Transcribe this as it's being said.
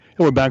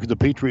And we're back at the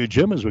Patriot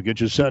Gym as we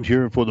get you set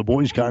here for the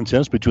boys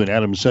contest between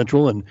Adams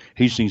Central and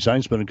Hastings High.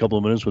 Spend a couple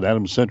of minutes with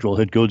Adams Central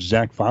head coach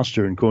Zach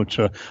Foster. And coach,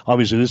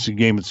 obviously this is a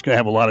game that's going to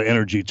have a lot of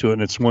energy to it,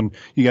 and it's one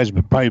you guys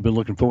have probably been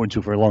looking forward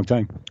to for a long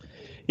time.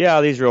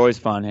 Yeah, these are always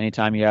fun.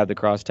 Anytime you have the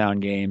crosstown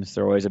games,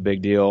 they're always a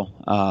big deal.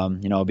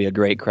 It'll be a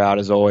great crowd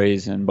as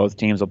always, and both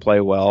teams will play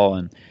well.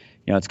 And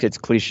it's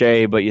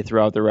cliche, but you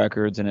throw out the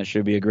records, and it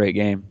should be a great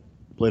game.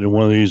 Played in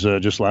one of these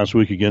just last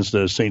week against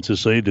St.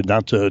 Cecilia. Did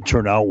not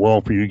turn out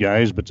well for you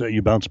guys, but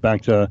you bounced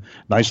back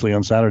nicely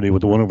on Saturday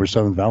with the win over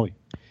Southern Valley.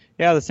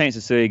 Yeah, the St.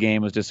 Cecilia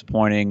game was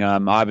disappointing.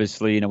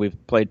 Obviously,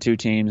 we've played two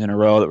teams in a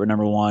row that were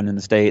number one in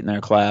the state in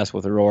their class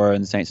with Aurora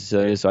and St.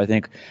 Cecilia. So I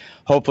think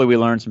hopefully we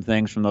learned some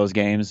things from those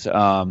games.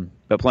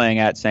 But playing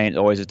at St. is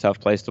always a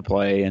tough place to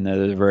play, and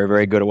they're very,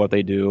 very good at what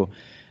they do.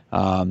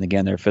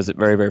 Again, they're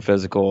very, very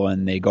physical,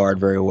 and they guard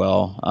very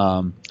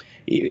well.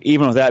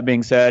 Even with that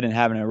being said, and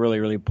having a really,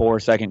 really poor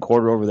second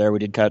quarter over there, we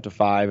did cut it to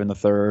 5 in the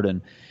third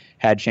and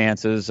had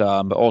chances.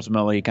 But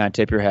ultimately, you kind of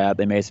tip your hat.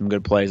 They made some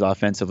good plays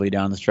offensively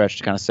down the stretch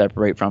to kind of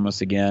separate from us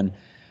again.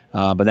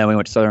 But then we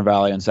went to Southern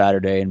Valley on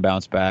Saturday and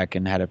bounced back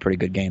and had a pretty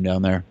good game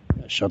down there.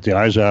 Shut the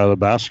eyes out of the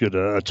basket.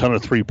 A ton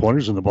of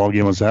three-pointers in the ball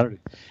game on Saturday.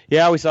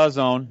 Yeah, we saw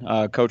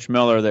zone. Coach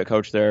Miller, that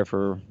coached there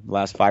for the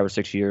last 5 or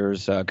 6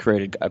 years,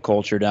 created a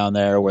culture down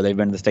there where they've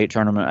been to the state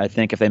tournament. I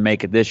think if they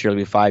make it this year,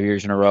 it'll be 5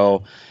 years in a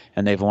row,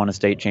 and they've won a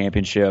state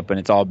championship, and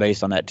it's all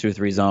based on that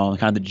 2-3 zone,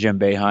 kind of the Jim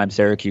Boeheim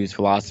Syracuse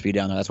philosophy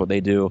down there. That's what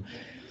they do.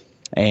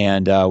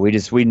 And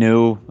we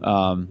knew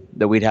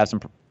that we'd have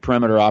some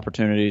perimeter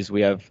opportunities.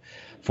 We have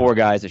 4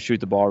 guys that shoot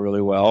the ball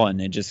really well,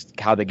 and it just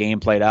how the game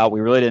played out.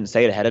 We really didn't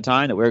say it ahead of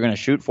time that we were going to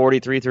shoot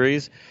 43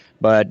 threes,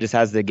 but just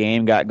as the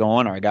game got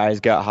going, our guys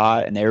got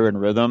hot and they were in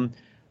rhythm.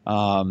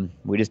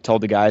 We just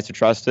told the guys to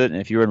trust it, and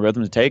if you were in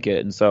rhythm, to take it.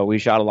 And so we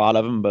shot a lot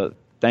of them, but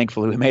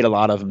thankfully we made a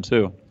lot of them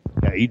too.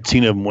 Yeah,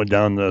 18 of them went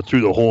down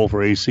through the hole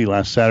for AC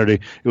last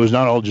Saturday. It was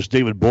not all just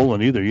David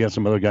Bolin either. You had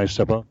some other guys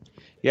step up.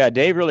 Yeah,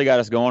 Dave really got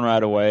us going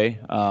right away,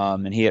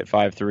 and he hit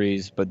 5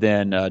 threes. But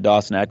then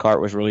Dawson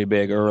Eckhart was really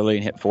big early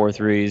and hit 4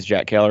 threes.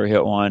 Jack Keller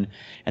hit 1.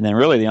 And then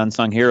really the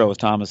unsung hero was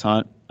Thomas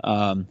Hunt,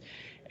 and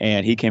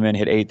he came in and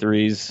hit 8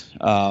 threes.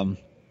 And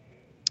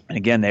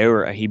again,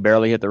 he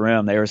barely hit the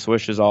rim. They were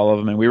swishes, all of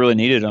them, and we really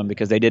needed them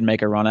because they did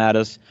make a run at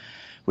us.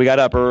 We got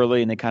up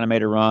early, and they kind of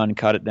made a run,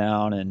 cut it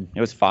down, and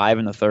it was 5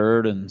 in the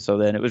third. And so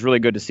then it was really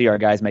good to see our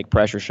guys make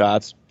pressure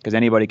shots because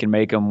anybody can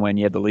make them when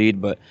you have the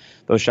lead. But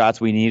those shots,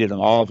 we needed them,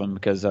 all of them,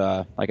 because,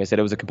 like I said,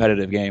 it was a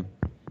competitive game.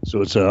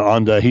 So it's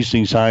on the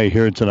Hastings High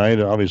here tonight.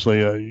 Obviously,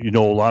 you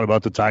know a lot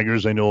about the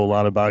Tigers. They know a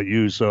lot about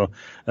you. So,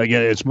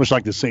 again, it's much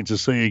like the St.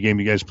 Cecilia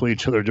game. You guys play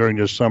each other during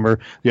this summer.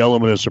 The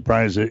element of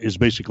surprise is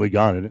basically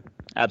gone, isn't it?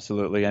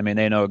 Absolutely. I mean,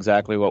 they know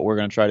exactly what we're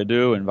going to try to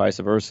do and vice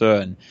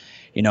versa. And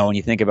when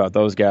you think about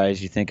those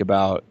guys, you think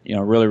about,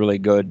 really, really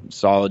good,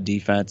 solid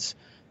defense,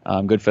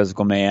 good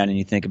physical man, and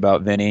you think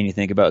about Vinny and you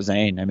think about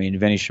Zane. I mean,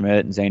 Vinny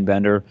Schmidt and Zane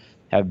Bender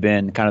have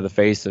been kind of the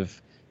face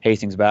of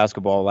Hastings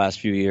basketball the last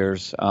few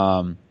years.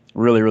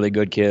 Really, really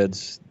good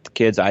kids. The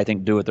kids, I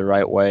think, do it the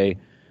right way.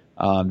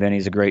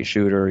 Vinny's a great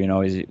shooter.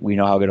 We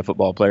know how good a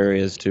football player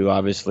he is, too,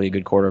 obviously, a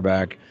good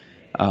quarterback.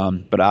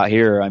 But out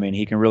here, I mean,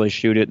 he can really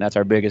shoot it, and that's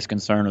our biggest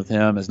concern with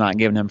him is not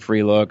giving him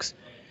free looks.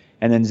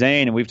 And then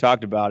Zane, and we've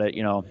talked about it,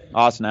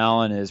 Austin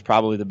Allen is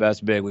probably the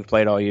best big we've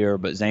played all year,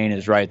 but Zane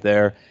is right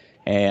there.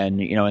 And,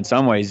 in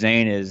some ways,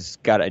 Zane has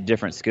got a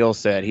different skill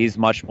set. He's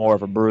much more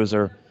of a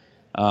bruiser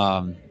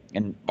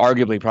and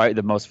arguably probably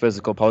the most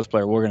physical post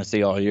player we're going to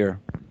see all year.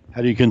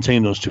 How do you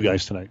contain those two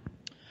guys tonight?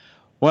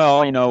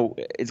 Well,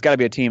 it's got to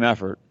be a team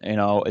effort.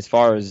 As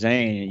far as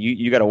Zane,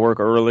 you got to work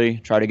early,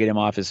 try to get him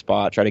off his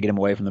spot, try to get him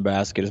away from the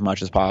basket as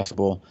much as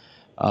possible.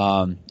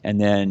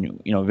 And then,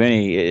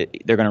 Vinny,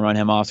 they're going to run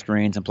him off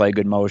screens and play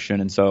good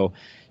motion. And so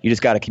you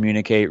just got to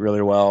communicate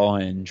really well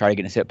and try to get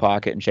in his hip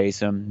pocket and chase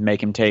him,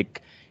 make him take,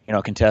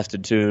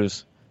 contested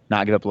twos,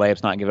 not give up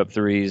layups, not give up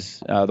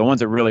threes. The ones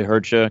that really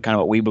hurt you, kind of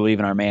what we believe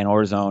in our man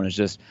or zone, is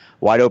just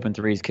wide open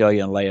threes kill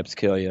you and layups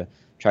kill you.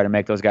 Try to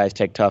make those guys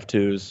take tough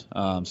twos.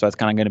 So that's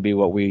kind of going to be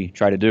what we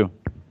try to do.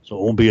 So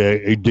it won't be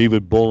a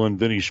David Bolin,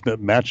 Vinny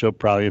Schmidt matchup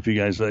probably if you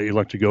guys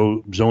elect to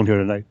go zone here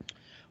tonight.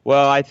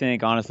 Well, I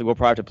think, honestly, we'll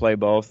probably have to play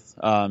both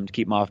to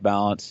keep them off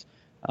balance.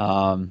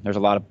 There's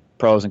a lot of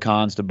pros and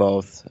cons to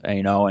both,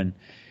 and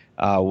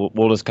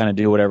we'll just kind of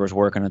do whatever's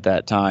working at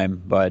that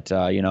time. But,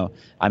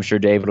 I'm sure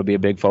David will be a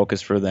big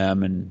focus for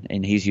them,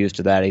 and he's used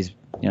to that. He's,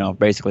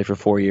 basically for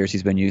 4 years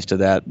he's been used to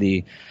that.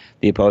 The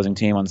opposing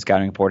team on the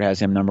scouting report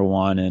has him number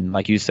one, and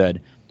like you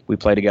said, we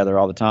play together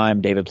all the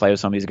time. David played with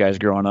some of these guys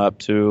growing up,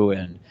 too,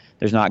 and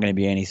there's not going to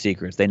be any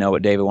secrets. They know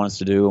what David wants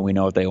to do, and we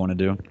know what they want to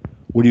do.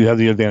 Where do you have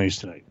the advantage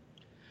tonight?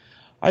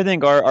 I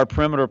think our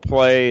perimeter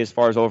play, as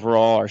far as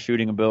overall our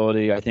shooting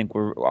ability, I think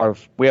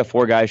we have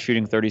 4 guys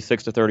shooting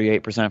 36 to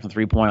 38% from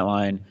three-point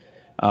line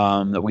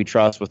that we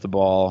trust with the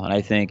ball. And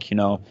I think,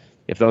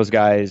 if those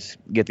guys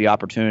get the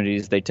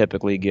opportunities they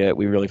typically get,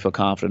 we really feel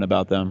confident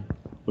about them.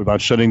 What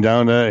about shutting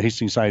down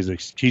Hastings High?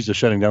 Keys to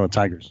shutting down the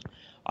Tigers?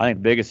 I think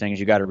the biggest thing is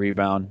you got to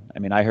rebound. I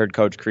mean, I heard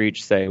Coach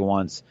Creech say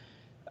once,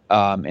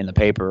 in the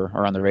paper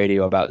or on the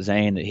radio about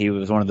Zane that he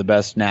was one of the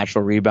best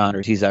natural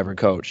rebounders he's ever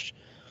coached.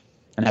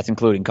 And that's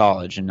including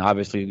college. And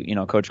obviously,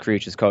 Coach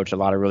Creech has coached a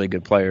lot of really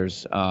good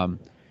players.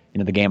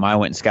 The game I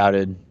went and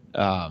scouted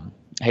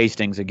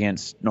Hastings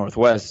against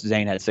Northwest,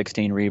 Zane had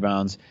 16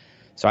 rebounds.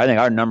 So I think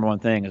our number one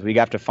thing is we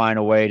have to find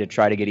a way to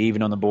try to get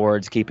even on the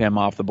boards, keep him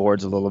off the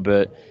boards a little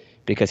bit,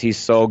 because he's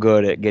so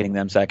good at getting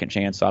them second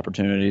chance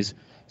opportunities.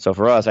 So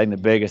for us, I think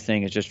the biggest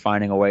thing is just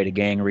finding a way to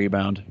gang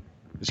rebound.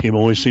 This game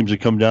always seems to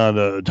come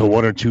down to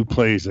one or two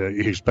plays. You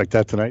expect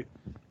that tonight?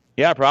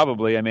 Yeah,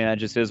 probably. I mean, it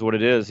just is what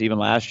it is. Even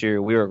last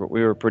year, we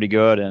were pretty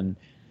good, and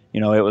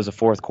it was a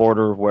fourth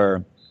quarter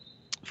where,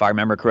 if I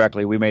remember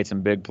correctly, we made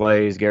some big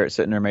plays. Garrett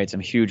Sittner made some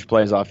huge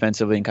plays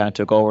offensively and kind of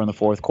took over in the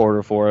fourth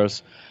quarter for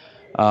us.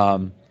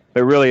 It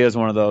really is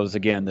one of those,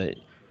 again, that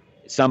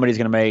somebody's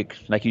going to make,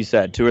 like you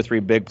said, 2 or 3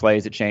 big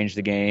plays that change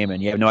the game,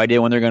 and you have no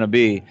idea when they're going to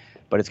be,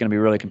 but it's going to be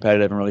really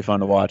competitive and really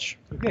fun to watch.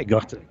 Okay, go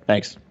ahead.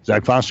 Thanks.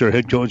 Zach Foster,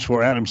 head coach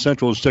for Adams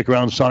Central. Stick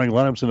around, starting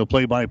lineups and a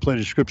play-by-play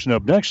description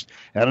up next.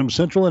 Adams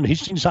Central and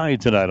Hastings High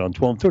tonight on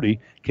 1230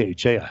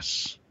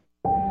 KHAS.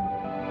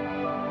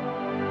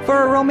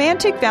 For a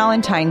romantic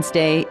Valentine's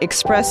Day,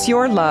 express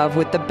your love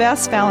with the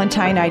best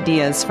Valentine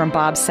ideas from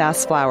Bob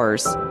Sass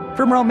Flowers.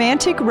 From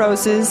romantic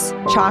roses,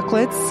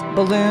 chocolates,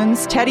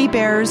 balloons, teddy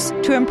bears,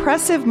 to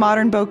impressive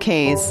modern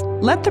bouquets,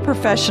 let the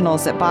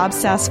professionals at Bob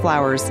Sass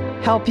Flowers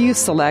help you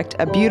select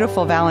a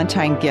beautiful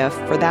Valentine gift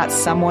for that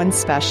someone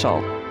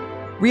special.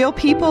 Real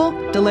people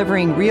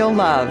delivering real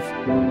love.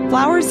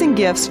 Flowers and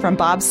gifts from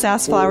Bob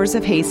Sass Flowers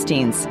of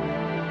Hastings.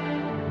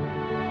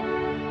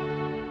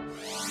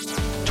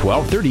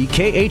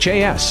 1230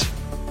 KHAS.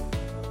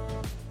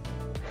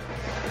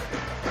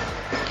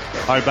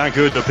 All right, back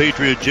here at the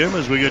Patriot Gym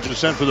as we get you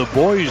set for the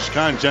boys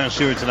contest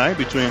here tonight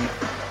between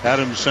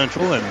Adams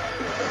Central and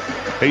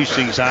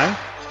Hastings High.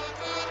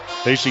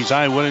 Hastings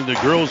High winning the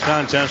girls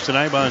contest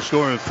tonight by a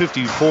score of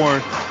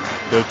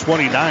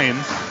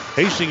 54-29.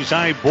 Hastings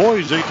High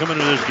boys, they come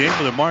into this game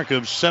with a mark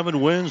of 7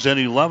 wins and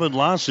 11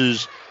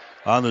 losses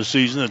on the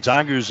season. The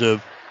Tigers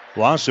have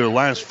lost their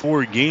last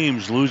 4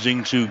 games,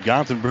 losing to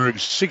Gothenburg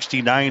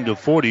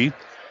 69-40.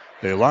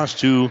 They lost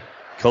to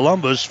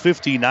Columbus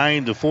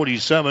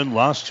 59-47,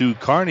 lost to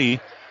Kearney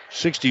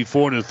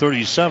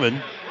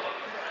 64-37.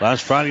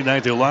 Last Friday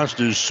night they lost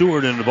to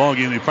Seward in the ball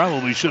game they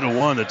probably should have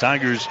won. The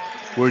Tigers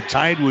were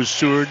tied with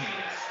Seward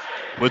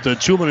with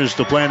 2 minutes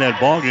to play in that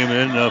ball game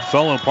and then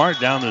fell apart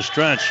down the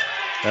stretch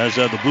as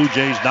the Blue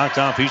Jays knocked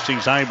off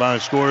Hastings High by a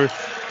score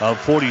of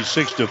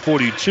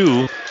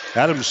 46-42.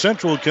 Adams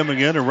Central coming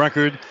in a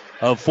record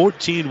of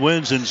 14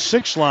 wins and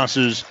 6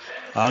 losses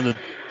on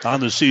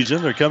the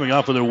season. They're coming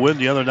off of their win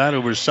the other night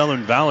over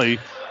Southern Valley,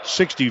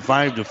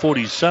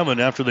 65-47,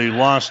 after they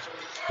lost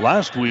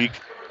last week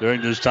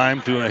during this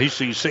time to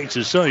Hastings St.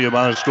 Cecilia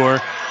by a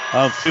score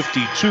of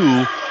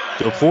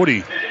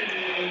 52-40.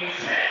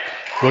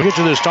 We'll get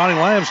to the starting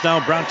lineups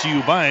now, brought to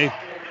you by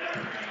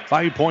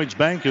 5 Points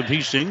Bank of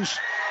Hastings.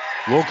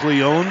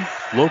 Locally owned,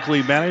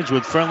 locally managed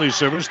with friendly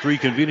service, 3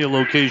 convenient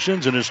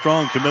locations, and a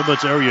strong commitment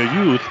to area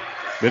youth.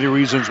 Many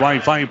reasons why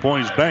 5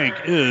 Points Bank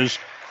is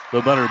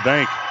the better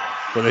bank.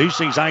 For the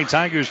Hastings High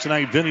Tigers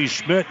tonight, Vinny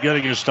Schmidt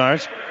getting his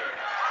start.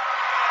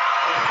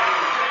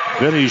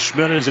 Vinny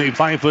Schmidt is a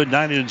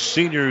 5'9"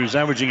 senior who's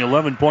averaging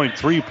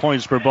 11.3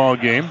 points per ball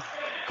game.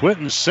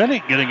 Quentin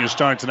Sinek getting his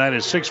start tonight,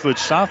 a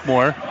 6'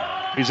 sophomore.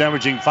 He's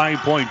averaging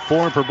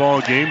 5.4 per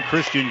ball game.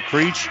 Christian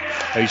Creech,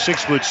 a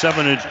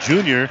 6'7"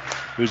 junior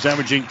who's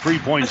averaging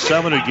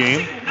 3.7 a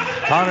game.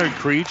 Connor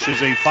Creech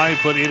is a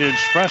 5'8"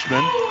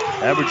 freshman,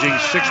 averaging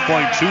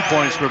 6.2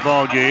 points per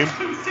ball game.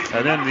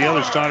 And then the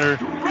other starter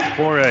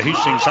for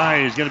Hastings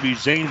High is going to be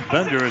Zane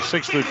Bender, a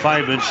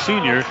 6'5"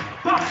 senior.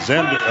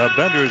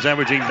 Bender is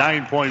averaging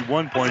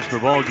 9.1 points per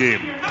ball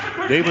game.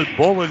 David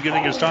Bolin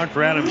getting a start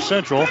for Adams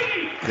Central.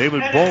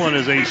 David Bolin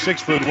is a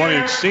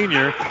 6'1"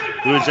 senior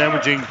who is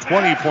averaging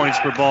 20 points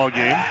per ball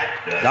game.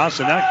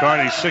 Dawson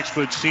Eckhart, a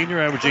 6' senior,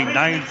 averaging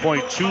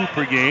 9.2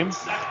 per game.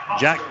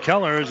 Jack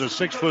Keller is a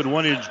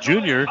 6'1"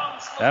 junior,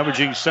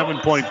 averaging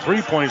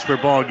 7.3 points per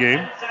ball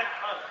game.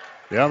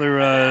 The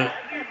other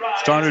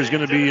starter is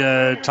going to be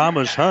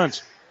Thomas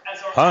Hunt.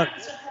 Hunt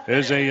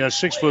is a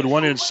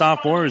 6'1"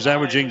 sophomore, who's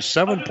averaging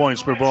 7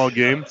 points per ball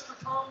game.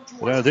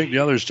 And I think the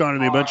other starter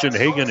they mentioned,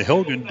 Hagen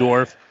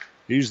Hilgendorf.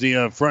 He's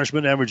the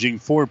freshman, averaging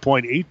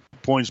 4.8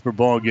 points per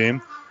ball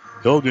game.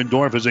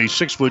 Hilgendorf is a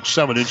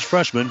 6'7"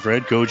 freshman for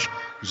head coach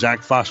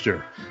Zach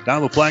Foster. Now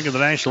the flag of the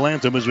national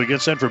anthem as we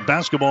get set for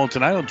basketball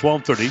tonight on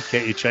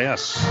 1230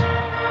 KHAS.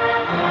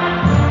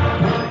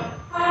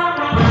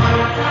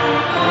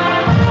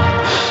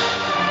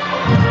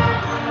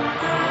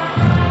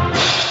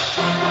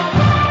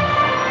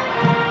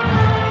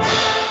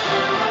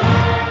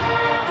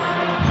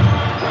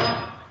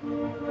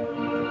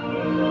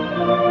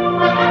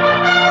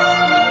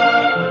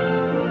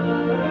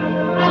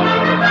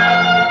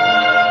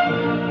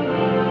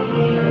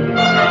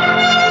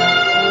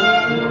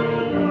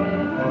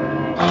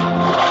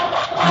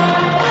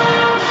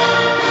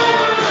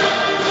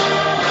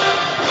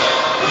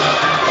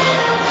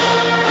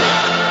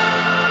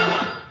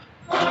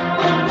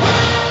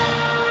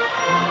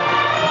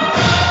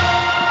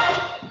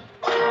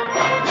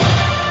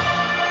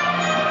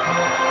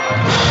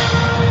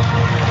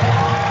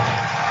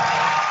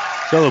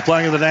 So the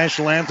playing of the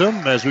national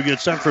anthem as we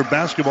get set for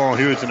basketball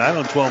here tonight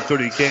on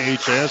 1230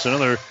 KHS.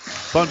 Another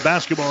fun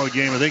basketball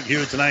game, I think,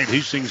 here tonight.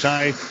 Hastings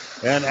High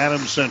and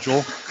Adams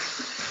Central.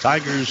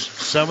 Tigers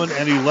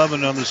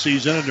 7-11 on the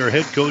season under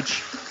head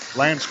coach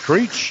Lance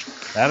Creech.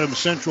 Adams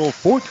Central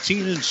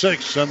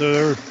 14-6 under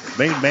their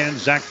main man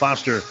Zach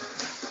Foster.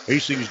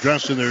 Hastings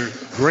dressed in their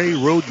gray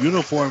road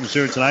uniforms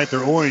here tonight.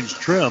 Their orange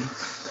trim.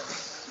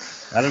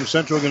 Adams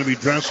Central going to be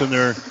dressed in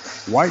their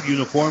white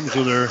uniforms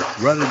with their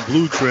red and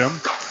blue trim.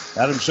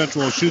 Adams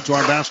Central will shoot to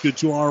our basket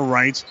to our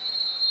right.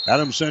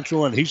 Adams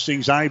Central and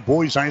Hastings High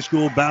boys high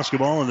school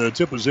basketball, and the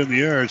tip is in the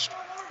air. It's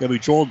going to be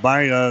controlled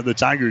by the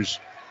Tigers.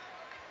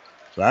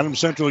 So Adams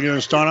Central are going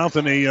to start off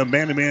in a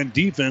man-to-man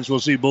defense.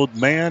 We'll see both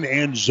man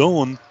and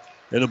zone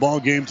in the ball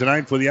game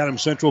tonight for the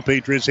Adams Central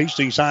Patriots.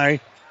 Hastings High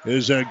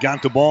has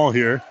got the ball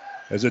here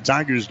as the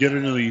Tigers get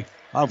into the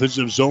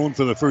offensive zone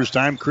for the first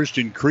time.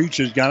 Christian Creech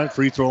has got it.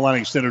 Free throw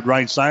line extended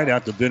right side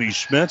out to Vinny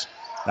Schmidt.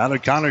 Now to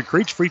Connor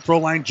Creech. Free throw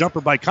line jumper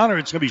by Connor.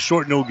 It's going to be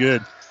short, no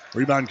good.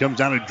 Rebound comes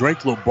down to Drake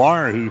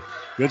LeBar, who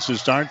gets the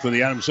start for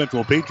the Adams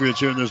Central Patriots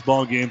here in this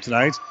ball game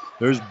tonight.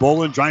 There's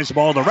Bolin, drives the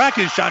ball in the rack,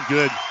 and shot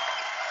good.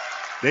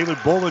 David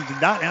Bolin did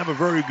not have a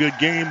very good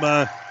game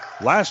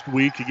last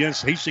week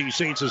against Hastings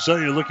St.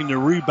 Cecilia, looking to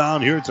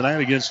rebound here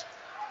tonight against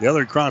the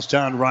other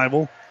crosstown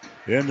rival.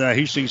 And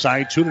Hastings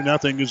High,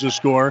 2-0 is the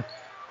score.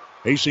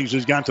 Hastings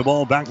has got the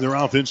ball back to their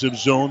offensive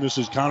zone. This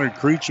is Connor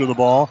Creech with the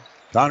ball.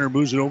 Connor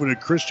moves it over to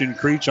Christian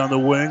Creech on the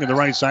wing on the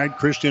right side.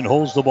 Christian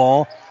holds the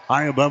ball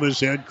high above his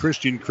head.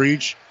 Christian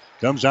Creech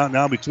comes out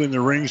now between the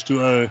rings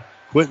to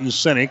Quentin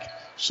Sinek.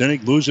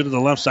 Sinek moves it to the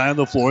left side of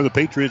the floor. The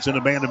Patriots in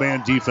a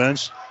man-to-man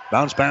defense.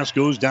 Bounce pass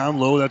goes down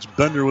low. That's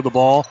Bender with the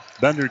ball.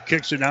 Bender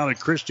kicks it now to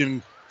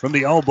Christian from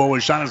the elbow.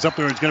 His shot is up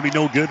there. It's going to be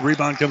no good.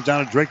 Rebound comes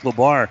down to Drake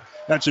LeBar.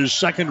 That's his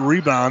second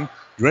rebound.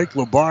 Drake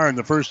LeBar in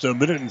the first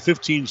minute and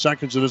 15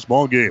 seconds of this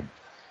ball game.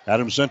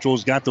 Adams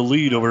Central's got the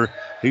lead over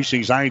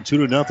Hastings High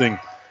 2-0.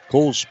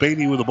 Cole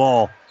Spady with the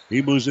ball.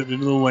 He moves it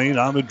into the lane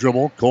on the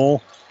dribble.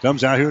 Cole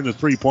comes out here in the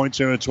three-point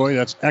territory.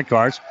 That's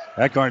Eckhart.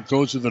 Eckhart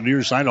throws to the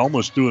near side,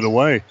 almost threw it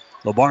away.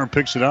 LeBar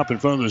picks it up in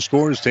front of the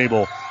scorer's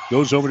table.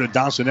 Goes over to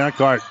Dawson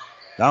Eckhart.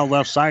 Now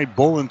left side,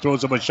 Bolin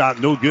throws up a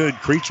shot. No good.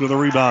 Creech with a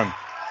rebound.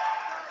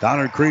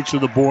 Connor Creech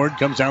with the board.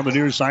 Comes down the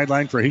near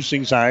sideline for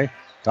Hastings High.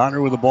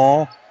 Connor with the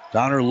ball.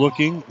 Connor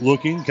looking.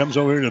 Comes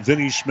over here to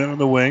Vinny Schmidt on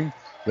the wing.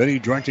 Vinny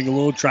directing a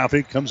little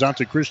traffic. Comes out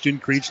to Christian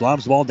Creech.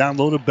 Lobs the ball down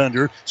low to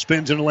Bender.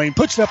 Spins in the lane.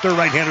 Puts it up there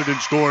right-handed and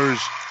scores.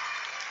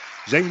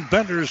 Zane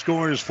Bender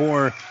scores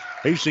for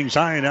Hastings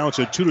High. And now it's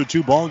a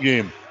 2-2 ball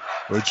game.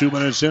 We're 2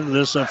 minutes into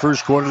this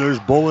first quarter. There's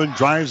Bolin.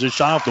 Drives a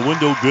shot off the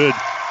window. Good.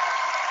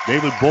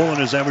 David Bolin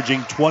is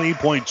averaging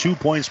 20.2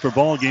 points per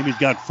ball game. He's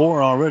got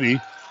 4 already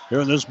here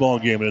in this ball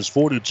game. It's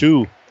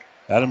 4-2.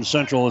 Adams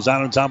Central is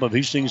out on top of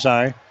Hastings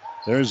High.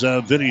 There's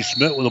Vinny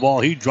Schmidt with the ball.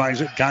 He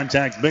drives it.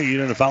 Contact made,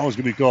 and a foul is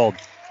going to be called.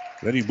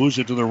 Then he moves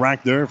it to the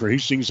rack there for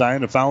Hastings High,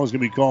 and a foul is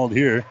going to be called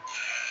here.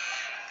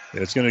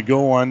 It's going to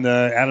go on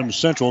Adams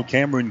Central.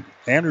 Cameron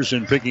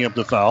Anderson picking up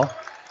the foul.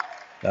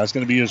 That's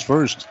going to be his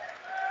first.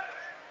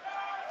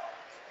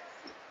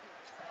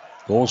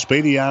 Cole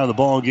Spady out of the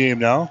ball game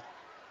now.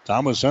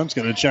 Thomas Hunt's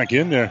going to check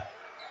in there.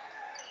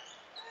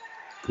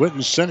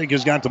 Quentin Sinek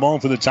has got the ball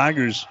for the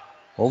Tigers.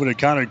 Over to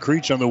Connor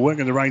Creech on the wing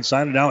on the right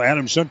side. And now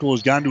Adams Central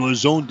has gone to a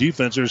zone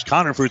defense. There's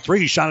Connor for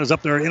 3. Shot is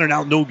up there, in and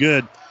out, no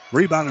good.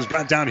 Rebound is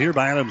brought down here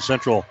by Adams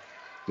Central.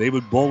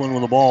 David Bolin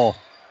with the ball.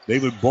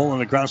 David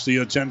Bolin across the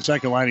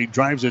 10-second line. He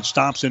drives it,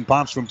 stops, and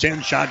pops from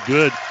 10. Shot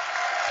good.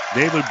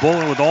 David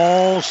Bolin with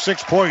all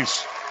 6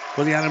 points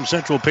for the Adams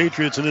Central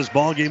Patriots in this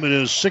ball game. It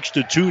is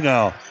 6-2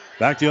 now.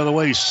 Back the other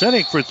way.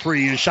 Sinek for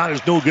 3. His shot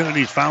is no good, and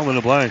he's fouled in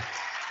the play.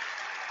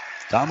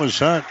 Thomas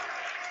Hunt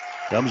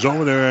comes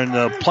over there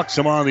and plucks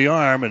him on the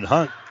arm, and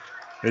Hunt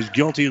is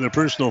guilty of the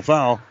personal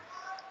foul.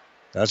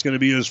 That's going to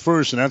be his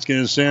first, and that's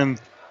going to send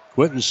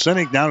Quentin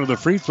Sinek down to the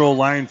free throw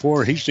line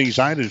for Hastings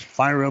High to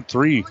fire up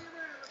 3.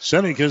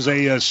 Sinek is a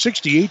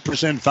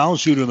 68% foul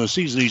shooter in the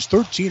season. He's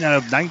 13 out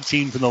of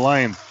 19 from the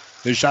line.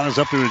 His shot is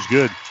up there, is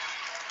good.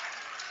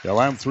 They'll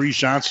have 3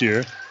 shots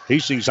here.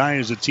 Hastings High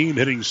is a team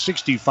hitting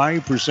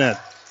 65%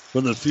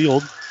 from the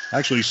field.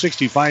 Actually,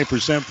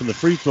 65% from the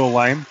free throw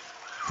line.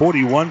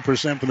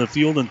 41% from the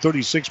field and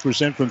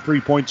 36% from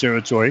three-point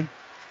territory.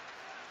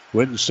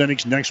 Quentin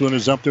Sinek's next one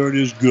is up there. It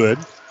is good.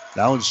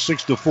 Now it's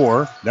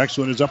 6-4. Next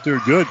one is up there.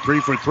 Good. 3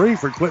 for 3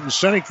 for Quentin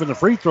Sinek from the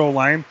free throw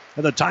line.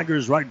 And the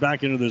Tigers right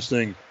back into this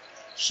thing.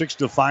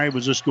 6-5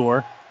 was the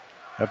score.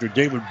 After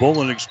David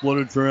Bolin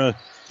exploded for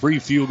 3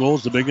 field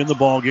goals to begin the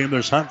ball game.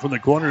 There's Hunt from the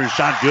corner. His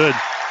shot good.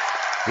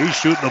 He's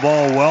shooting the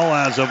ball well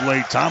as of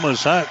late.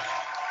 Thomas Hunt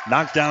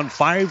knocked down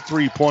 5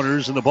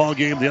 3-pointers in the ball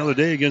game the other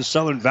day against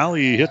Southern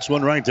Valley. He hits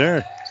one right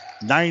there.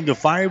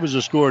 9-5 is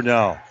the score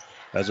now.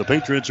 As the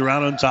Patriots are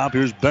out on top,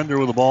 here's Bender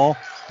with the ball.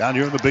 Down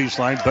here on the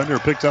baseline. Bender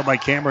picked up by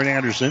Cameron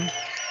Anderson.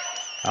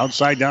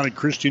 Outside down to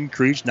Christian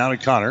Creech. Now to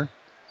Connor.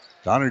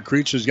 Connor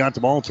Creech has got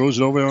the ball. Throws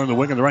it over there on the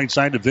wing on the right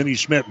side to Vinny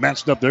Schmidt.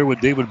 Matched up there with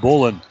David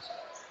Bolin.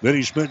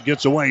 Vinny Schmidt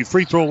gets away.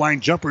 Free throw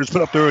line jumper is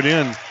put up there and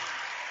in.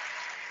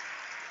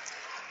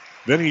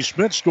 Vinny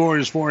Schmidt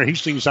scores for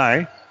Hastings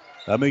High.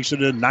 That makes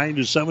it a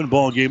 9-7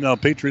 ball game. Now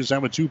Patriots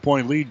have a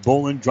 2-point lead.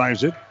 Boland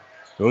drives it.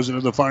 Goes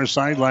into the far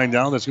sideline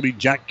now. That's going to be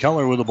Jack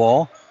Keller with the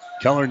ball.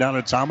 Keller down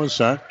to Thomas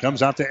Hunt.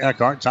 Comes out to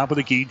Eckhart. Top of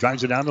the key.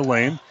 Drives it down the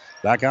lane.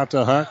 Back out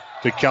to Hunt.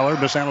 To Keller.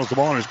 Mishandles the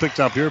ball and is picked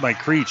up here by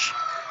Creech.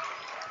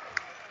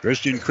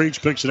 Christian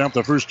Creech picks it up.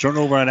 The first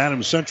turnover on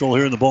Adams Central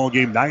here in the ball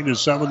game.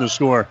 9-7 the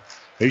score.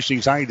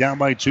 Hastings High down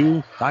by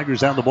 2.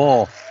 Tigers have the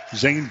ball.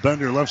 Zane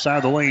Bender left side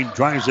of the lane.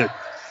 Drives it.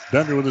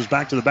 Bender with his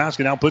back to the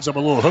basket. Now puts up a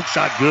little hook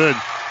shot. Good.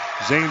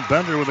 Zane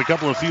Bender with a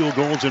couple of field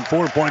goals and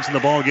 4 points in the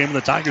ball game. And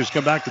the Tigers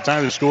come back to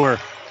tie the score.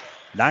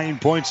 9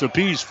 points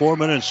apiece. 4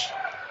 minutes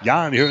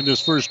gone here in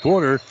this first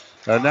quarter.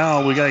 And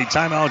now we got a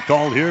timeout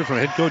called here from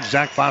head coach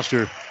Zach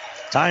Foster.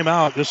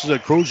 Timeout. This is a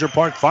Crozier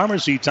Park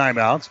Pharmacy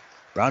timeout.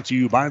 Brought to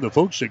you by the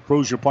folks at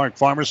Crozier Park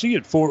Pharmacy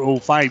at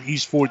 405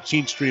 East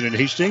 14th Street in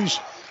Hastings.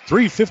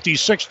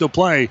 3:56 to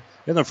play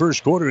in the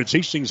first quarter. It's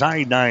Hastings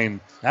High 9,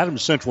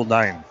 Adams Central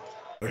 9.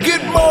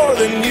 Get more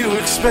than you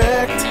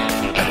expect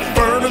at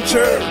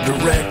Furniture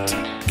Direct.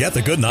 Get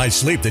the good night's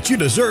sleep that you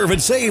deserve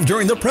and save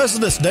during the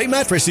President's Day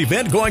mattress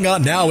event going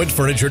on now at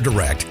Furniture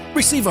Direct.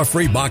 Receive a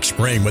free box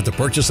spring with the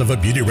purchase of a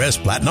Beauty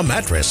Rest Platinum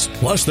mattress.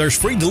 Plus, there's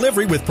free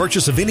delivery with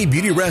purchase of any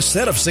Beauty Rest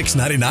set of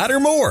 $6.99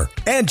 or more.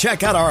 And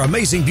check out our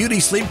amazing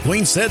Beauty Sleep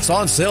Queen sets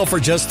on sale for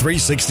just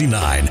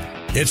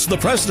 $3.69. It's the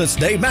President's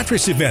Day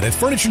mattress event at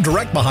Furniture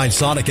Direct behind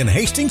Sonic and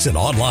Hastings and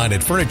online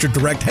at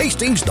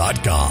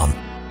FurnitureDirectHastings.com.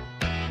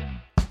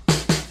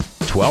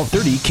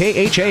 1230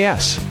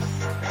 KHAS.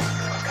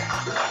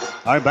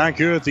 All right, back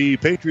here at the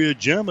Patriot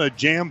Gym, a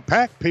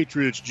jam-packed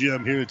Patriots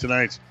gym here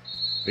tonight.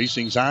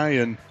 Hastings High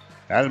and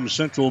Adams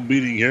Central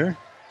meeting here.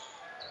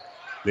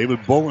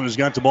 David Boland has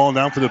got the ball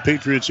now for the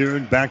Patriots here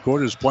in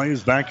backcourt. His play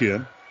is back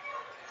in.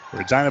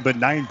 They're tied up at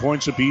 9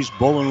 points apiece.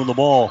 Boland with the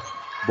ball.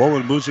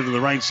 Boland moves it to the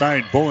right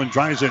side. Boland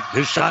drives it.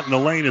 His shot in the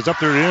lane is up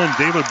there and in.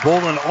 David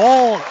Boland,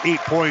 all 8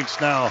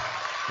 points now.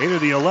 8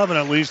 of the 11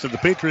 at least that the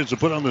Patriots have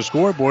put on the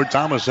scoreboard.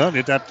 Thomas Hunt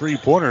hit that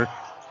three-pointer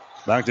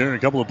back there a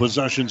couple of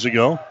possessions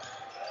ago.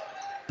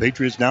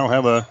 Patriots now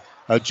have a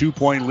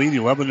 2-point lead,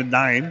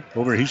 11-9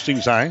 over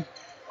Hastings High.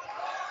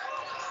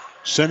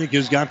 Sinek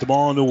has got the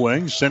ball on the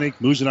wing. Sinek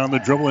moves it on the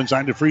dribble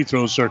inside the free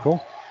throw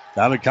circle.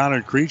 Down to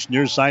Connor Creech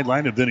near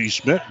sideline to Vinny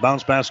Schmidt.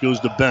 Bounce pass goes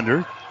to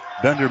Bender.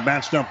 Bender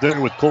matched up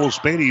there with Cole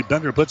Spady.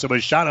 Bender puts up a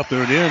shot up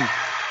there and in.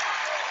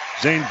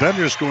 Zane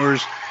Bender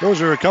scores.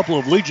 Those are a couple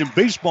of Legion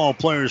baseball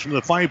players from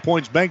the 5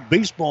 Points Bank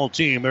baseball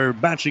team. They're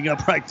matching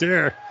up right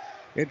there.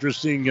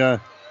 Interesting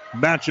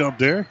matchup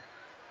there.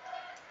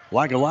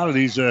 Like a lot of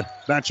these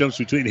matchups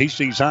between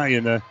Hastings High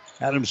and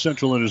Adams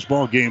Central in this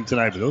ball game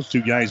tonight. But those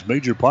two guys,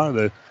 major part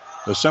of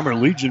the Summer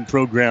Legion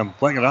program,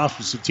 playing at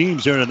opposite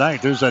teams here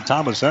tonight. There's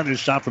Thomas Hunt. His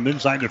shot from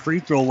inside the free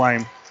throw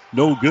line.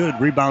 No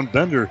good. Rebound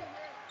Bender.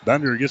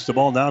 Bender gets the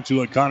ball now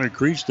to Connor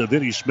Creech to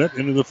Vinny Schmidt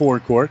into the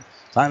forecourt.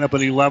 Tied up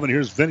at 11.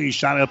 Here's Vinny's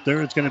shot up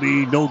there. It's going to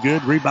be no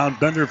good. Rebound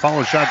Bender.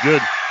 Follow shot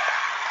good.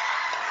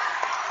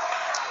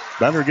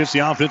 Bender gets the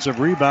offensive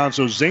rebound.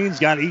 So Zane's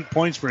got 8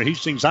 points for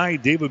Hastings High.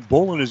 David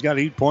Boland has got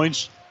 8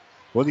 points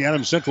for the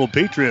Adams Central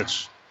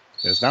Patriots.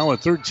 It's now a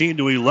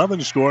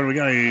 13-11 score. And we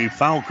got a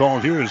foul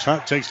called here as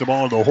Hunt takes the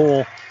ball to the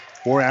hole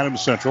for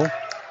Adams Central.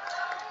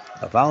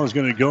 A foul is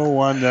going to go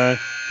on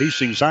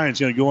Hastings High. It's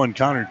going to go on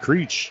Connor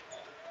Creech.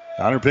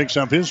 Connor picks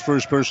up his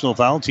first personal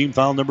foul. Team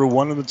foul number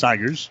 1 of the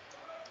Tigers.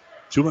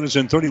 2 minutes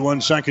and 31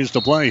 seconds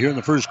to play here in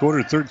the first quarter,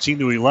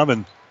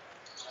 13-11.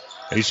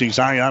 Hastings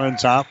High out on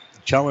top.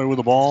 Keller with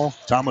the ball.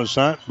 Thomas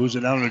Hunt moves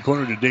it down in the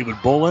corner to David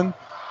Boland.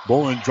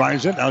 Boland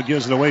drives it. Now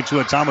gives it away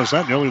to Thomas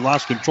Hunt. Nearly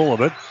lost control of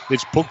it.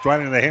 It's poked right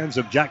into the hands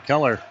of Jack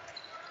Keller.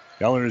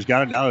 Keller has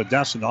got it out of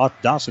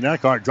Dawson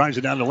Eckhart. Drives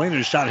it down the lane. And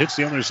his shot hits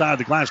the other side of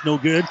the glass. No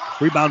good.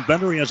 Rebound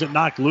Bender. He has it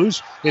knocked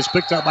loose. It's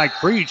picked up by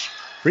Creech.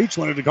 Creech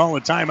wanted to call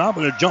a timeout,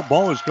 but a jump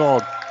ball is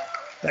called.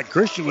 That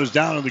Christian was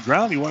down on the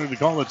ground. He wanted to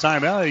call a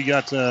timeout. He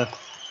got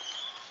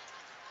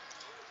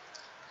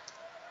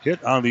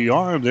hit on the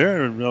arm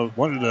there and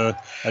wanted a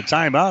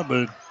timeout,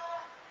 but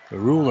the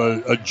rule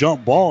a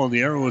jump ball, and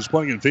the arrow was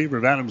pointing in favor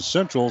of Adams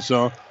Central,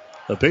 so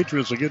the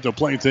Patriots will get to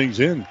play things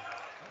in.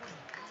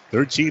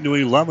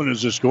 13-11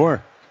 is the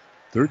score.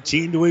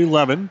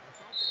 13-11.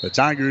 The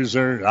Tigers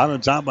are out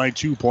on top by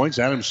 2 points.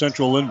 Adams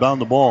Central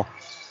inbound the ball.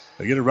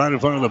 They get it right in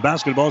front of the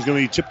basket. The ball is going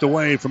to be tipped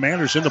away from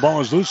Anderson. The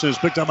ball is loose and is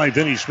picked up by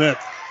Vinny Schmidt.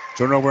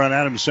 Turnover on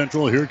Adams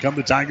Central. Here come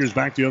the Tigers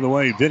back the other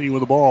way. Vinny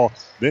with the ball.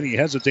 Vinny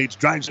hesitates,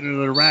 drives it into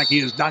the rack. He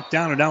is knocked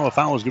down, and now a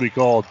foul is going to be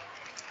called.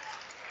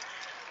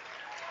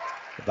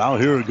 The foul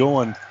here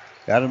going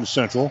Adams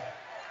Central.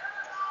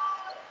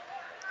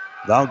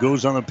 Foul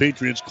goes on the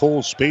Patriots.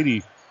 Cole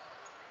Spady.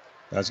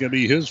 That's going to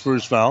be his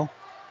first foul.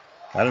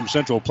 Adams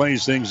Central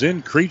plays things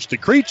in. Creech to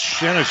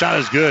Creech, and a shot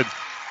is good.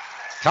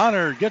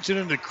 Connor gets it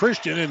into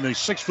Christian in the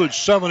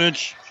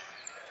 6'7"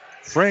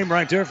 frame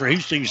right there for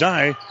Hastings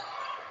High.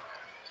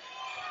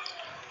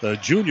 The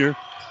junior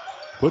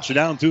puts it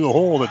down through the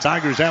hole. The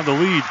Tigers have the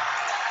lead,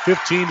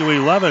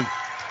 15-11.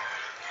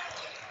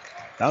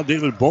 Now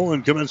David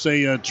Boland commits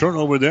a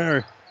turnover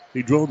there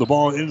He drove the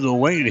ball into the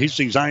lane.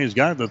 Hastings High has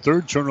got the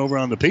third turnover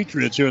on the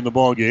Patriots here in the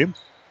ball game.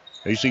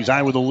 Hastings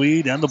High with the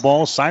lead and the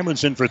ball.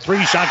 Simonson for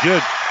three. Shot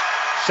good.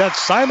 Seth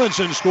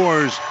Simonson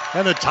scores.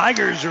 And the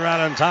Tigers are out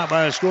on top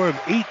by a score of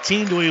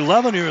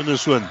 18-11 here in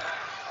this one.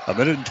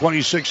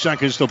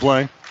 1:26 to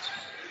play.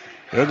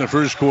 In the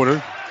first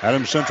quarter.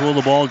 Adams Central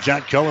with the ball.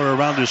 Jack Keller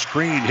around the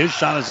screen. His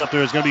shot is up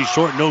there. It's going to be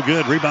short. No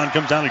good. Rebound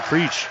comes down to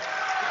Creech.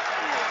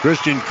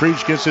 Christian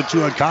Creech gets it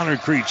to a Connor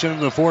Creech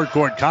into the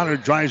forecourt. Connor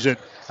drives it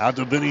out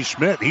to Vinny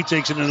Schmidt. He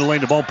takes it into the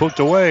lane. The ball poked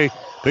away.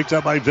 Picked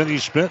up by Vinny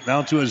Schmidt.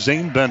 Now to a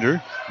Zane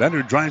Bender.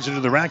 Bender drives it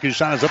to the rack. His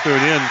shot is up there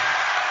and in.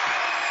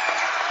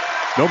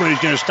 Nobody's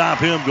going to stop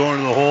him going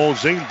to the hole.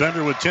 Zane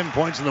Bender with 10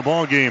 points in the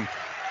ball game.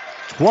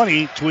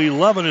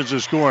 20-11 is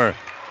the score.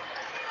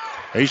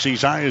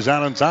 Hastings High is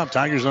out on top.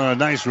 Tigers on a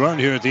nice run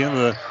here at the end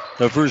of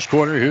the first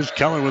quarter. Here's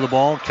Keller with the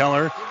ball.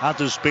 Keller out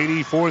to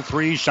Spady.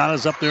 4-3. Shot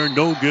is up there.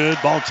 No good.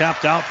 Ball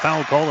tapped out.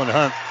 Foul call on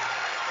Hunt.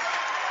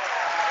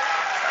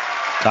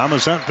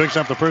 Thomas Hunt picks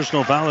up the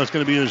personal foul. That's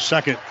going to be his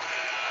second.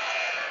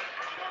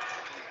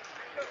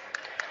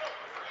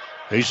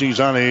 Hastings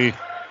on a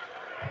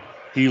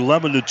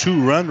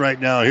 11-2 run right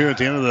now here at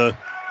the end of the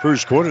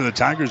first quarter. The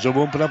Tigers have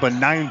opened up a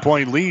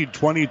 9-point lead,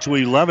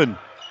 20-11.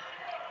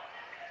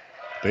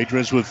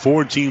 Patriots with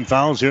 4 team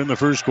fouls here in the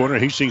first quarter.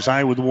 Hastings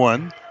High with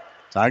 1.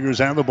 Tigers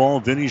have the ball.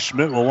 Vinny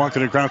Schmidt will walk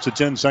it across the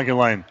 10-second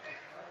line.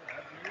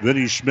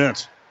 Vinny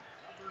Schmidt.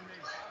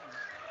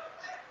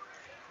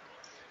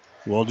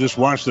 Well, just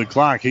watch the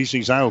clock.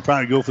 Hastings High will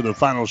probably go for the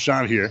final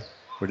shot here.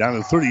 We're down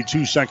to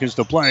 32 seconds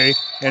to play.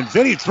 And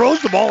Vinny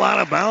throws the ball out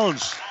of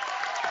bounds.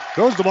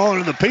 Throws the ball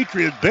into the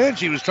Patriot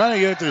bench. He was trying to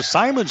get it to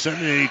Simonson,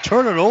 and he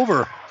turned it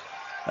over.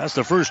 That's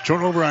the first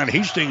turnover on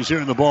Hastings here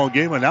in the ball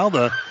game. And now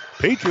the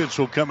Patriots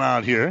will come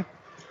out here.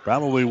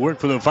 Probably work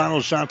for the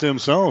final shot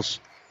themselves.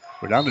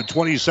 We're down to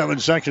 27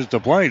 seconds to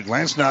play.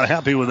 Lance not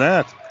happy with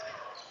that.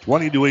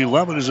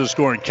 20-11 is the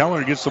score.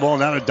 Keller gets the ball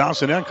down to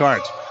Dawson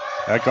Eckhart.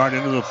 Eckhart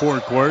into the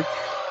forecourt.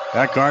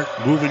 Eckhart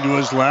moving to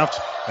his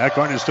left.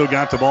 Eckhart has still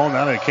got the ball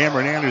now to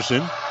Cameron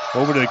Anderson.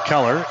 Over to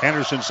Keller.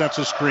 Anderson sets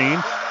a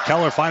screen.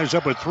 Keller fires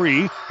up a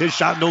 3. His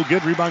shot no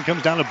good. Rebound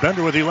comes down to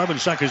Bender with 11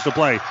 seconds to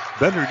play.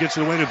 Bender gets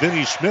it away to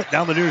Vinny Schmidt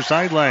down the near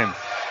sideline.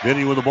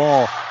 Vinny with the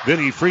ball.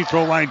 Vinny free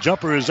throw line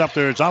jumper is up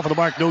there. It's off of the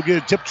mark. No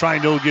good. Tip try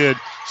no good.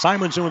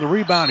 Simonson with the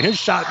rebound. His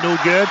shot no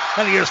good.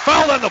 And he is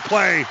fouled on the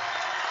play.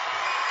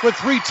 With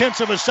 0.3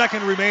 of a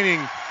second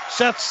remaining.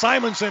 Seth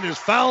Simonson is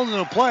fouled in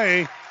the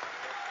play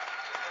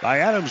by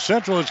Adams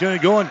Central. It's going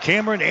to go on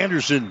Cameron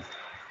Anderson.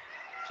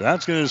 So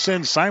that's going to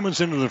send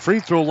Simonson to the free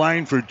throw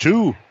line for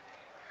 2.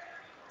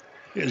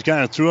 He just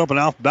kind of threw up an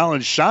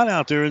off-balance shot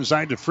out there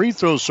inside the free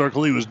throw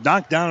circle. He was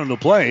knocked down in the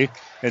play.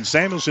 And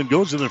Samuelson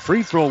goes to the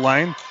free throw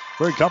line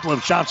for a couple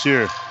of shots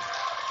here.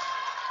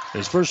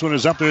 His first one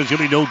is up there. It's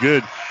going to be no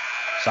good.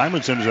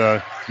 Simonson's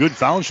a good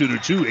foul shooter,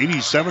 too.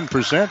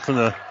 87% from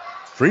the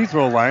free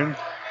throw line.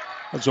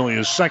 That's only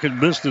his second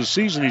miss this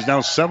season. He's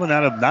now 7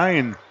 out of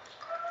 9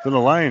 from the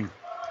line.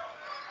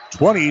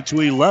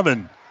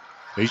 20-11.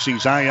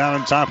 Hastings High out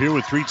on top here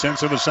with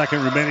 0.3 of a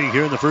second remaining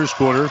here in the first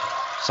quarter.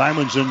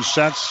 Simonson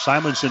sets.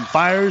 Simonson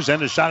fires,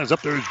 and the shot is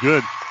up there. It's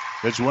good.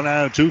 It's 1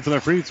 out of 2 from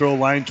the free throw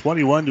line.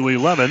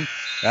 21-11.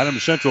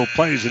 Adams Central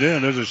plays it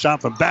in. There's a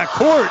shot from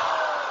backcourt.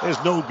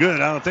 It's no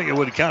good. I don't think it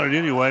would have counted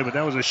anyway, but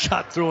that was a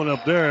shot thrown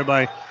up there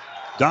by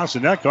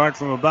Dawson Eckhart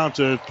from about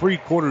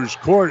 3/4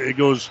 court. It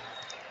goes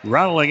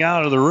rattling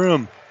out of the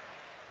room.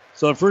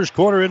 So the first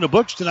quarter in the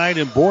books tonight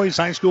in boys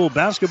high school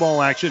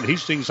basketball action.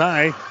 Hastings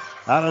High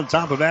out on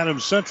top of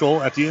Adams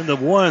Central at the end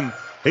of 1.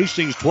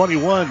 Hastings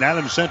 21,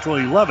 Adams Central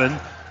 11.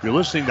 You're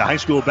listening to high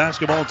school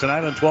basketball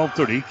tonight on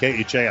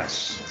 1230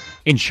 KHAS.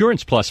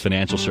 Insurance Plus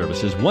Financial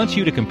Services wants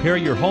you to compare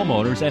your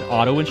homeowners and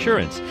auto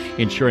insurance.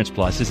 Insurance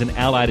Plus is an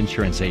Allied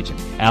insurance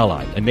agent.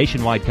 Allied, a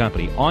nationwide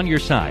company, on your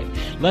side.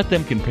 Let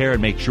them compare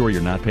and make sure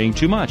you're not paying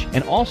too much,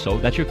 and also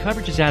that your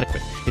coverage is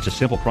adequate. It's a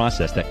simple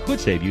process that could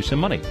save you some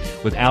money.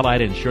 With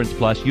Allied Insurance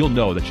Plus, you'll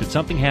know that should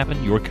something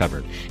happen, you're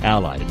covered.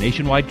 Allied, a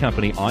nationwide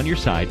company, on your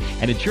side,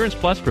 and Insurance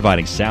Plus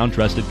providing sound,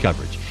 trusted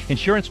coverage.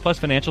 Insurance Plus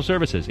Financial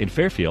Services in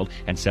Fairfield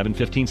and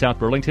 715 South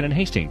Burlington and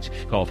Hastings.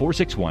 Call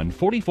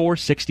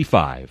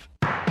 461-4465.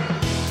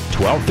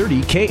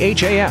 1230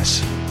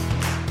 KHAS.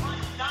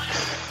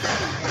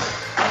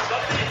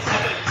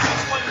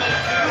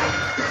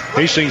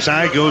 Hastings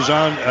High goes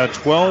on a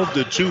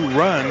 12-2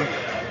 run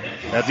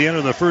at the end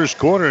of the first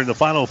quarter in the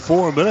final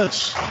 4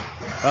 minutes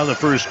of the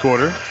first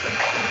quarter.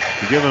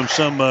 To give them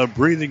some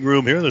breathing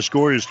room here, the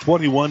score is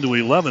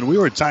 21-11. We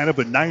were tied up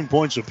at 9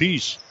 points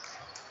apiece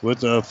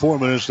with 4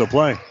 minutes to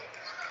play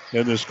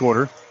in this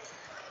quarter.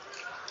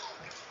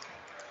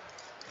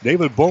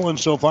 David Bowen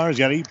so far has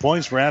got 8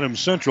 points for Adams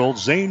Central.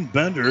 Zane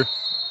Bender,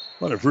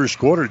 what a first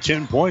quarter,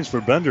 10 points for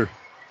Bender.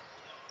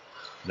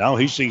 Now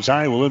Hastings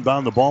High will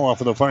inbound the ball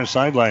off of the far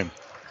sideline.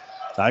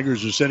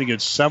 Tigers are sitting at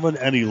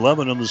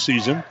 7-11 on the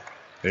season.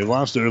 They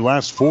lost their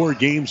last 4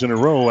 games in a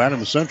row.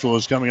 Adams Central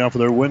is coming off of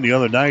their win the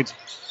other night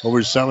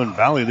over Sun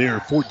Valley. They are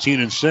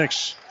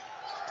 14-6.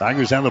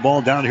 Tigers have the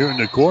ball down here in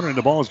the corner, and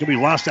the ball is going to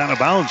be lost out of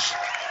bounds.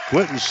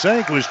 Quentin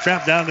Sinek was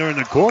trapped down there in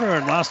the corner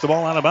and lost the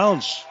ball out of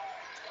bounds.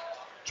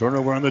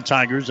 Turnover on the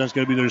Tigers. That's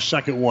going to be their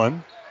second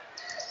one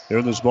here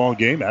in this ball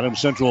game. Adams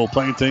Central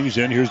playing things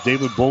in. Here's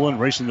David Bullen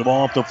racing the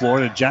ball up the floor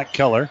to Jack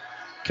Keller.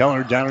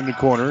 Keller down in the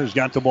corner has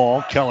got the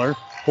ball. Keller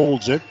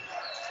holds it.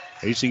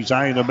 Hastings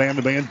High in a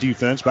man-to-man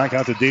defense. Back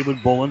out to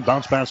David Bullen.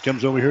 Bounce pass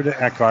comes over here to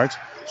Eckhart.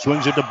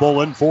 Swings it to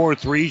Bullen.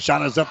 4-3.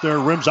 Shot is up there.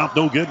 Rims off.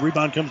 No good.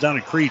 Rebound comes down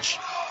to Creech.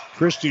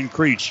 Christian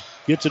Creech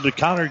gets it to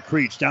Connor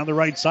Creech down the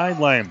right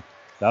sideline.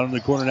 Down in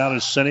the corner now to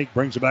Sinek.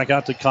 Brings it back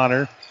out to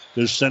Connor.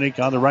 To Sinek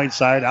on the right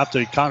side. Out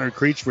to Connor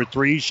Creech for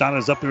 3. Shot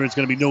is up there. It's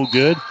going to be no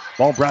good.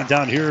 Ball brought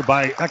down here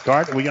by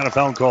Eckhart. And we got a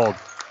foul called.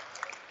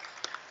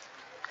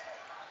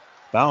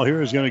 Foul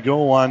here is going to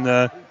go on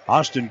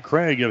Austin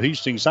Craig of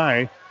Hastings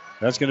High.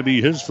 That's going to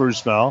be his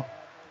first foul.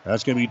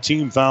 That's going to be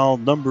team foul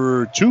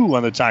number 2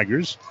 on the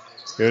Tigers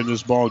here in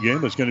this ball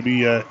game. It's going to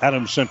be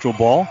Adams Central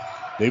ball.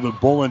 David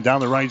Bullen down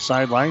the right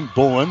sideline.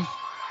 Bullen.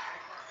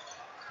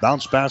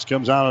 Bounce pass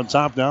comes out on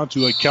top now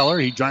to Keller.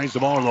 He drives the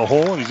ball in the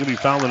hole, and he's going to be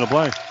fouled in the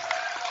play.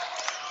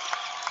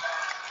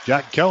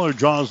 Jack Keller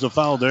draws the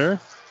foul there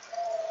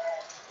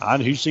on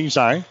Hastings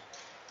High.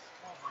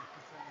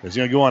 It's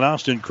going to go on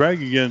Austin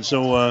Craig again.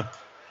 So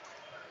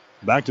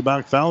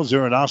back-to-back fouls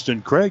there on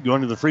Austin Craig.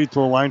 Going to the free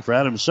throw line for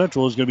Adams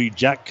Central is going to be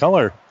Jack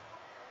Keller,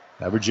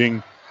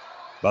 averaging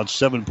about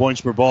 7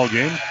 points per ball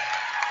game.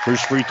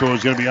 First free throw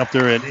is going to be up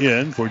there and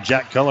in for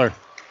Jack Keller.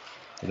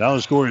 And now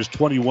the score is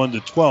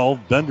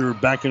 21-12. Bender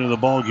back into the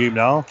ball game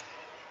now.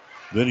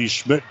 Vinny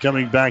Schmidt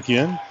coming back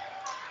in.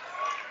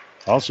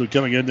 Also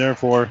coming in there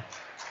for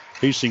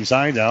Hastings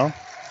High now.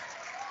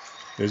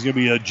 There's going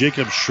to be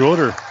Jacob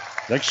Schroeder.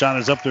 Next shot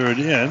is up there and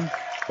in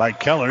by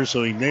Keller,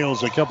 so he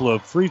nails a couple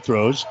of free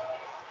throws.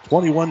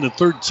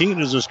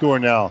 21-13 is the score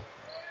now.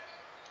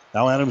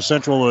 Now Adams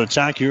Central will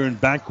attack here in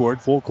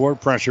backcourt. Full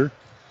court pressure.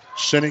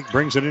 Sinek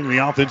brings it into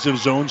the offensive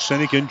zone.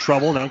 Sinek in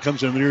trouble. Now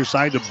comes in the near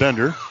side to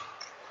Bender.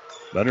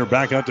 Bender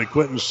back out to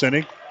Quentin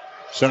Sinek.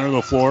 Center of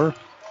the floor.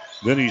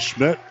 Vinny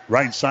Schmidt,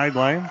 right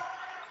sideline.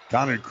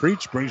 Connor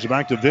Creech brings it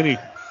back to Vinny.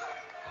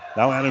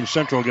 Now Adams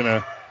Central going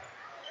to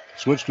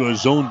switch to a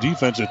zone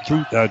defense, a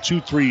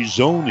 2-3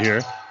 zone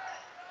here.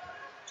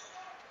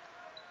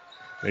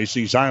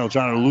 Hastings High will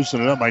try to loosen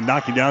it up by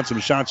knocking down some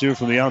shots here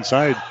from the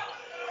outside.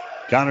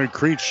 Connor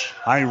Creech,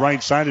 high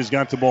right side, has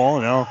got the ball.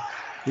 Now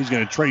he's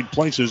going to trade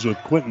places with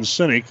Quentin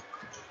Sinek.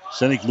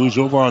 Sinek moves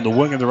over on the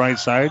wing on the right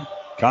side.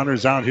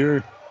 Connor's out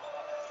here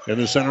in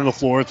the center of the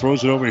floor.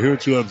 Throws it over here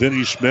to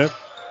Vinny Schmidt.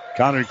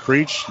 Connor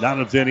Creech, down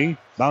to Vinny.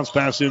 Bounce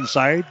pass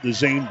inside. The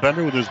Zane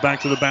Bender with his back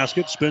to the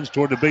basket. Spins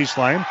toward the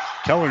baseline.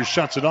 Keller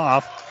shuts it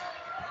off.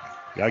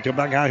 Got to come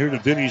back out here to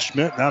Vinny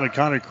Schmidt. Now to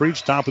Connor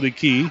Creech, top of the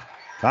key.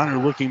 Connor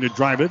looking to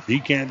drive it. He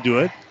can't do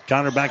it.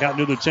 Connor back out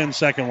near the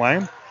 10-second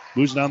line.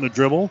 Moves down the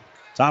dribble.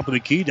 Top of the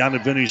key, down to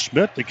Vinny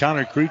Schmidt. To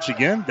Connor Creech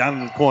again, down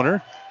in the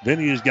corner.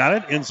 Vinny has got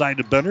it. Inside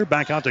to Bender.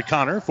 Back out to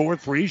Connor.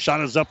 4-3.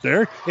 Shot is up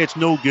there. It's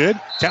no good.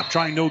 Tap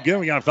trying no good.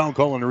 We got a foul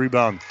call on the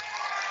rebound.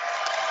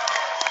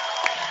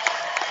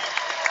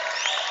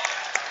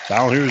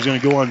 Foul here is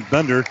going to go on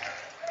Bender.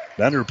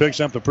 Bender picks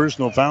up the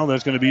personal foul.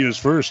 That's going to be his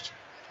first.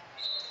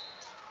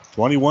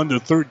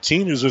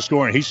 21-13 is the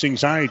score.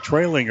 Hastings High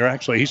trailing, or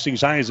actually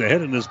Hastings High is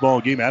ahead in this ball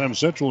game. Adams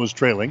Central is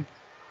trailing.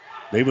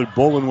 David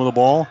Bolin with the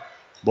ball.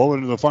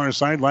 Bolin to the far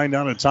sideline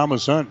down to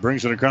Thomas Hunt.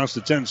 Brings it across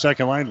the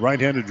 10-second line.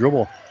 Right-handed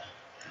dribble.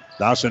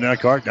 Dawson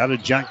Eckhart down to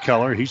Jack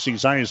Keller.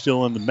 Hastings High is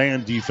still in the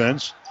man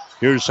defense.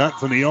 Here's Hunt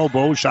from the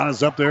elbow. Shot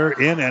is up there.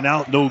 In and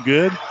out. No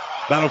good.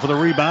 Battle for the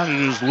rebound. It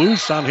is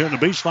loose down here in the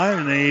baseline.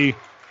 And they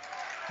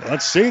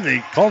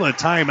called a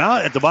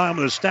timeout at the bottom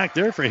of the stack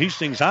there for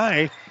Hastings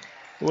High.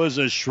 It was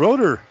a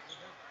Schroeder.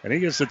 And he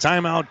gets the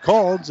timeout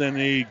called, and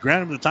they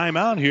grant him the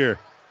timeout here.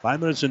 5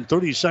 minutes and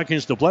 30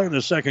 seconds to play in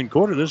the second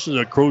quarter. This is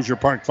a Crozier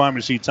Park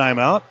Pharmacy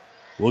timeout.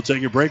 We'll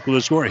take a break with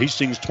the score.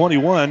 Hastings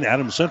 21,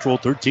 Adams Central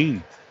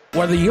 13.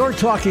 Whether you're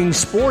talking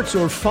sports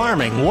or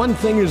farming, one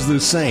thing is the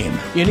same.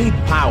 You need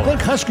power. Think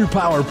Husker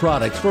Power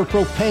products for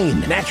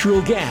propane,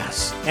 natural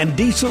gas, and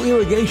diesel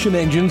irrigation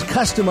engines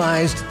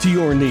customized to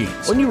your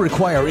needs. When you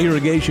require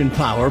irrigation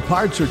power,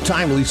 parts, or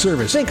timely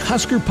service, think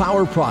Husker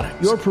Power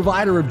products, your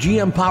provider of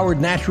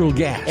GM-powered natural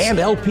gas and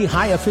LP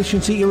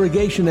high-efficiency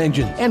irrigation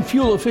engine and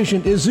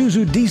fuel-efficient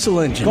Isuzu diesel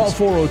engines. Call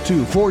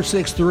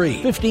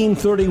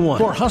 402-463-1531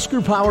 for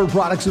Husker Power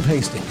Products of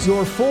Hastings,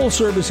 your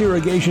full-service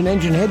irrigation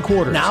engine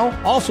headquarters.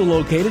 Now, also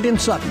located in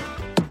Sutton.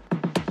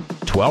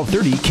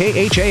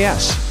 1230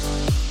 KHAS.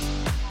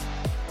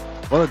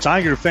 Well, the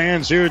Tiger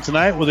fans here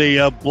tonight with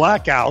a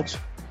blackout.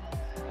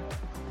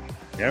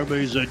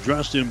 Everybody's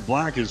dressed in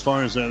black as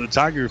far as the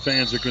Tiger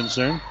fans are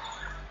concerned.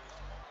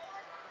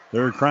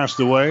 They're across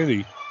the way.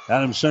 The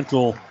Adams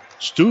Central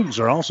students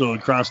are also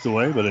across the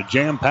way, but a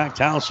jam-packed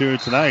house here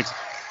tonight.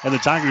 And the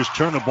Tigers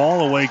turn the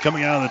ball away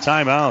coming out of the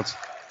timeouts.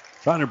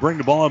 Trying to bring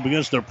the ball up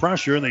against their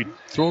pressure, and they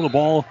throw the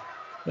ball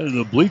into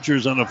the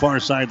bleachers on the far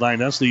sideline.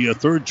 That's the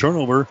third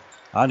turnover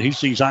on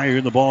Hastings High here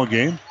in the ball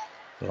game.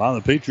 A lot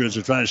of the Patriots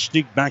are trying to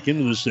sneak back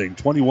into this thing.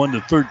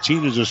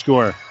 21-13 is the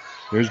score.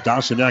 Here's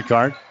Dawson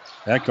Eckhart.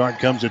 Eckhart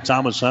comes to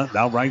Thomas Hunt.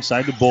 Now right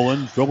side to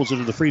Bolin. Dribbles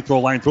into the free throw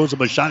line. Throws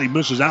up a shot. He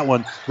misses that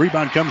one.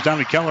 Rebound comes down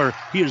to Keller.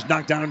 He is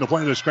knocked down into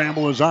play. The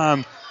scramble is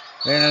on.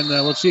 And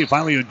let's see.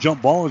 Finally, a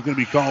jump ball is going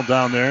to be called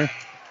down there.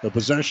 The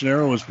possession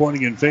arrow is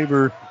pointing in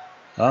favor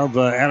of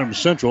Adams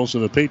Central, so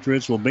the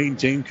Patriots will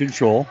maintain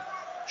control.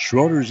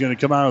 Schroeder is going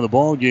to come out of the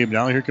ball game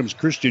now. Here comes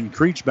Christian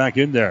Creech back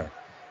in there.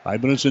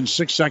 5 minutes and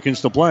 6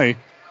 seconds to play.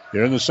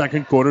 Here in the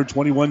second quarter,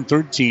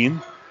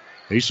 21-13.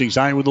 Hastings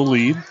High with the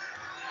lead.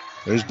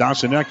 There's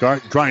Dawson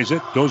Eckhart. Tries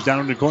it. Goes down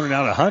in the corner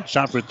now to Hunt.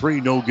 Shot for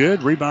three. No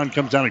good. Rebound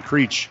comes down to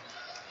Creech.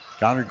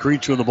 Connor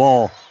Creech with the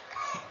ball.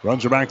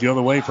 Runs her back the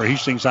other way for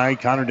Hastings High.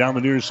 Connor down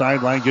the near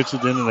sideline. Gets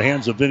it into the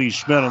hands of Vinny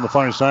Schmidt on the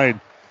far side.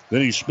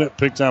 Vinny Schmidt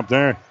picked up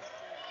there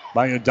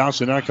by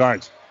Dawson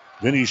Eckhart.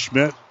 Vinny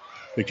Schmidt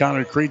to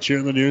Connor Creech here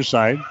on the near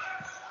side.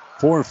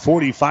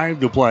 4:45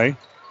 to play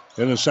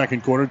in the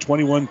second quarter.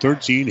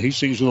 21-13.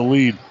 Hastings with the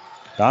lead.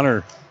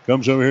 Connor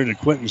comes over here to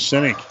Quentin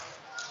Sinek.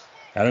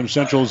 Adams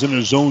Central is in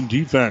the zone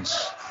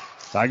defense.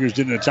 Tigers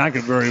didn't attack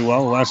it very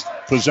well. The last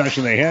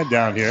possession they had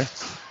down here.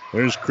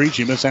 There's Creech.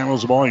 He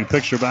mishandles the ball. He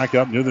picks her back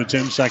up near the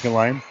 10-second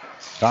line.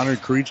 Connor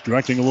Creech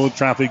directing a little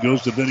traffic.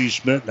 Goes to Vinny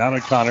Schmidt. Down to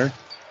Connor.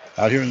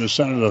 Out here in the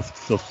center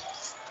of the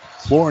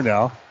floor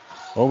now.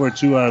 Over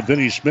to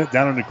Vinny Schmidt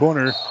down in the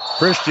corner.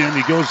 Christian,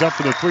 he goes up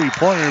for the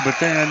three-pointer, but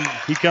then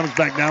he comes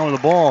back down with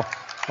the ball.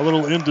 A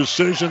little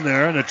indecision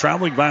there, and a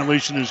traveling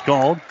violation is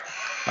called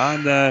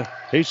on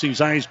Hastings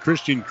High's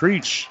Christian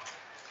Creech.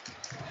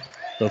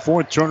 The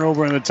fourth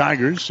turnover in the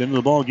Tigers. Into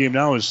the ball game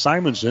now is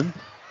Simonson.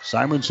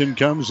 Simonson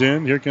comes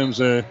in. Here comes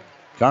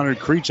Connor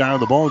Creech out of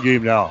the ball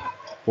game now.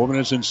 4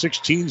 minutes and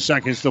 16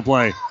 seconds to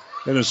play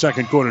in the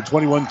second quarter.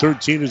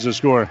 21-13 is the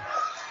score.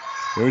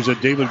 There's a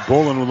David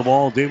Bolin with the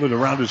ball. David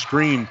around the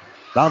screen.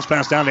 Bounce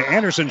pass down to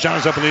Anderson. Shot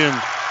is up and in.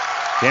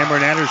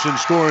 Cameron Anderson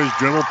scores.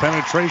 Dribble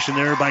penetration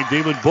there by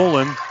David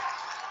Bolin.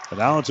 And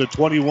now it's a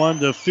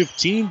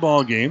 21-15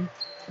 ball game.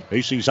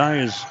 Hastings High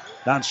has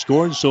not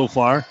scored so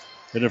far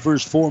in the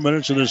first 4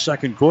 minutes of the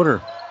second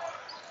quarter.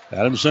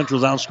 Adams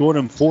Central's outscored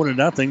them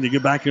 4-0 to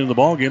get back into the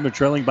ball game. They're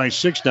trailing by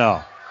 6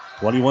 now.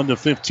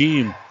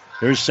 21-15.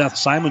 There's Seth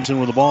Simonson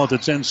with the ball at the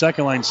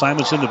 10-second line.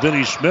 Simonson to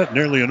Vinny Schmidt,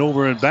 nearly an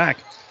over and back.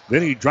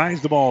 Vinny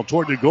drives the ball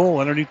toward the goal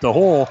underneath the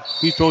hole.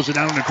 He throws it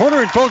down in the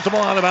corner and throws the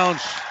ball out of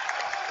bounds.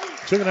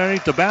 Took it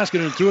underneath the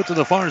basket and threw it to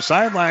the far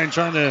sideline,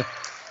 trying to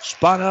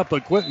spot up a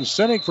Quentin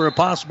Sinek for a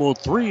possible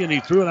three, and he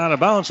threw it out of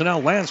bounds. And now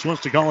Lance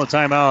wants to call a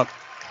timeout.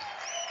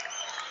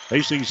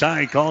 Hastings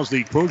High calls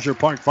the Crozier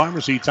Park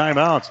Pharmacy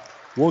timeout.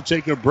 We'll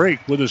take a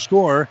break with a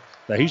score.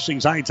 The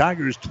Hastings High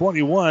Tigers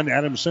 21,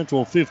 Adams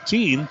Central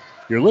 15.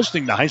 You're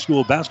listening to high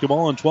school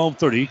basketball on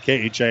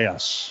 1230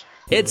 KHAS.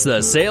 It's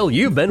the sale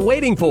you've been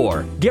waiting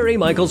for. Gary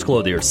Michaels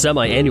Clothier's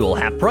semi-annual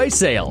half-price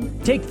sale.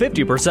 Take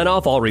 50%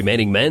 off all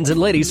remaining men's and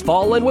ladies'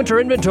 fall and winter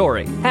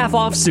inventory. Half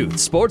off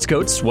suits, sports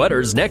coats,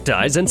 sweaters,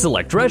 neckties, and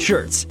select dress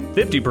shirts.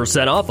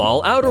 50% off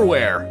all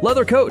outerwear,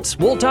 leather coats,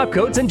 wool top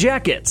coats, and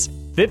jackets.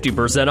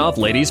 50% off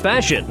ladies'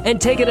 fashion,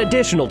 and take an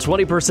additional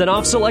 20%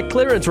 off select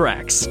clearance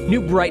racks.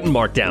 New Brighton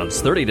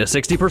markdowns 30 to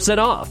 60%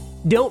 off.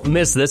 Don't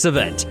miss this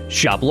event.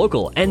 Shop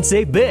local and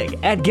save big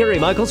at Gary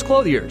Michaels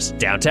Clothiers,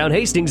 downtown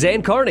Hastings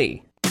and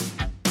Kearney.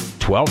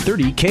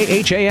 1230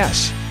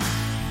 KHAS.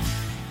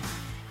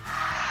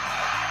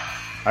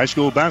 High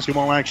school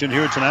basketball action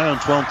here tonight on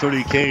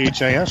 1230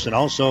 KHAS and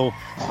also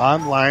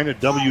online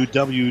at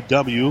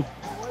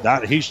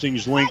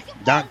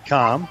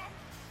www.hastingslink.com.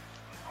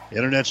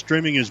 Internet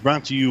streaming is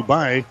brought to you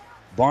by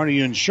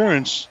Barney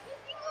Insurance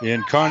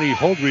in Kearney,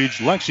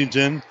 Holdridge,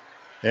 Lexington,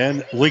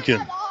 and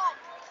Lincoln.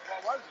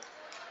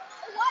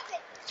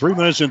 3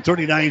 minutes and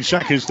 39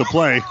 seconds to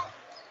play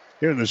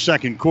here in the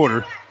second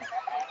quarter.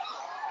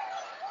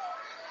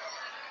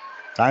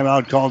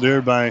 Timeout called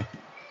here by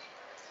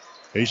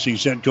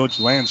Hastings head coach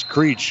Lance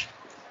Creech.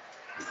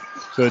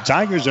 So the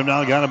Tigers have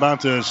now got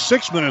about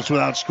 6 minutes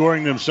without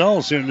scoring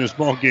themselves here in this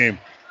ball game.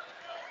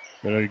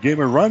 They gave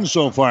a run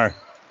so far.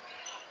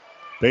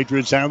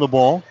 Patriots have the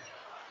ball.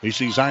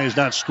 Hastings High has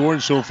not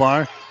scored so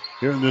far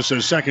here in this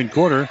second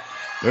quarter.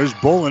 There's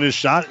Bolin. His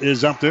shot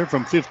is up there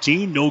from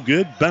 15. No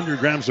good. Bender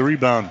grabs the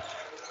rebound.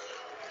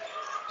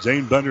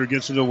 Zane Bender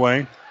gets it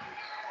away.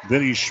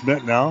 Vinny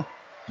Schmidt now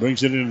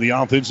brings it into the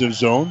offensive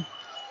zone.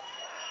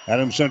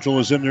 Adams Central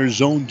is in their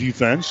zone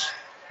defense.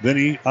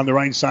 Vinny on the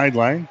right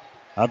sideline.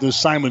 Out to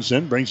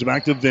Simonson. Brings it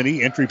back to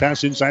Vinny. Entry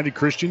pass inside to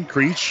Christian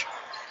Creech.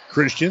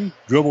 Christian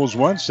dribbles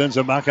once. Sends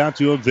it back out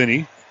to a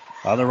Vinny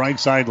on the right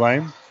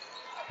sideline.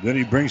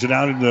 Vinny brings it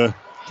out in the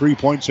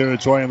three-point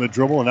territory on the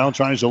dribble and now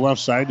tries the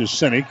left side to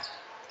Sinek.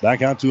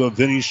 Back out to a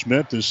Vinny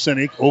Schmidt to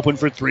Sinek. Open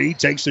for three.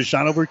 Takes the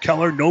shot over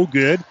Keller. No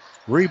good.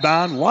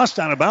 Rebound. Lost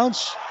out of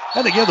bounds.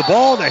 And they give the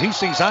ball to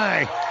Hastings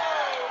High.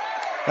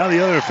 Now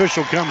the other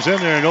official comes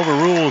in there and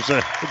overrules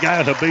the guy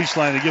at the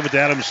baseline to give it to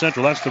Adams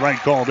Central. That's the right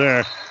call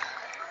there.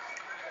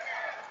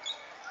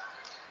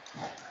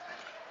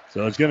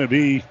 So it's going to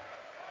be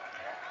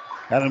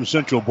Adams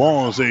Central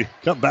ball as they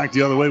cut back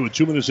the other way with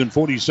 2 minutes and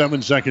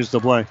 47 seconds to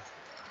play.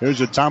 Here's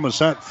a Thomas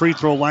Hunt free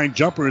throw line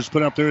jumper is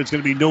put up there. It's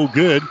going to be no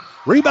good.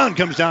 Rebound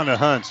comes down to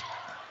Hunt.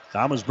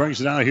 Thomas brings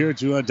it out here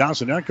to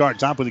Dawson Eckhart,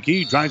 top of the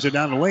key, drives it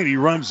down the lane. He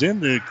runs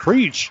into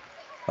Creech.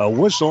 A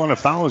whistle and a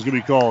foul is going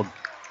to be called.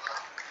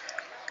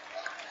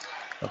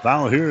 A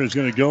foul here is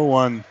going to go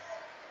on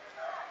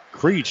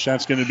Creech.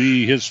 That's going to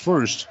be his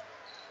first.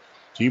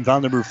 Team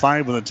foul number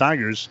 5 with the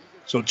Tigers.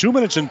 So 2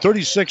 minutes and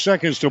 36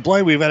 seconds to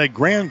play. We've had a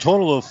grand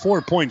total of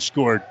 4 points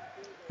scored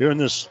here in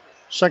this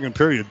second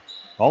period.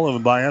 All of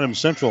them by Adams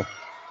Central.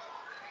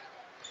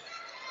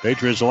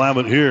 Patriots will have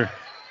it here.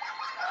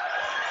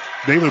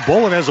 David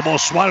Bolin has the ball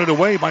swatted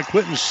away by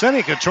Quentin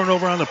Sinek. A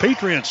turnover on the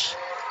Patriots.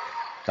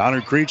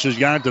 Connor Creech has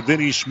got it to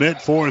Vinny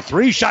Schmidt for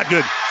 3. Shot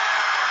good.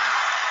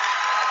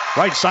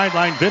 Right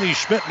sideline, Vinny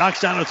Schmidt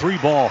knocks down a 3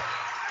 ball.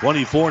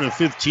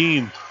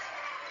 24-15.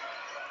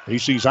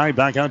 Hastings High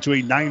back out to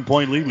a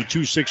 9-point lead with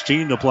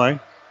 2:16 to play.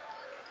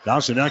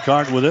 Dawson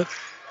Eckhart with it.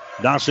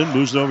 Dawson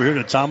moves it over here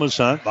to Thomas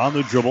Hunt on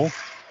the dribble.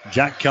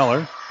 Jack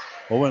Keller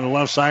over on the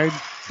left side.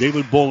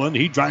 David Bolin.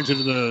 He drives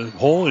into the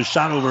hole. His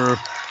shot over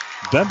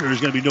Bender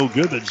is going to be no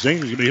good, but Zane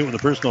is going to be hit with a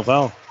personal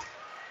foul.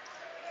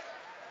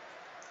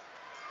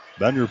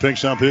 Bender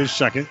picks up his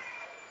second.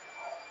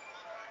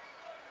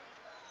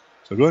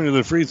 So going to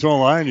the free throw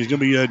line is going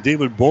to be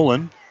David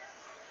Bolin.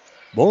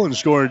 Bolin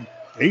scored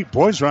 8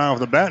 points right off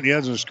the bat. He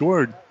hasn't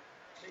scored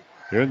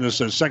here in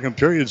this second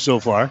period so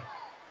far.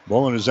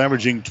 Bolin is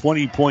averaging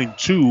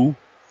 20.2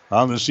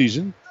 on the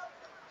season.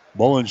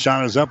 Bolin's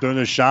shot is up there, and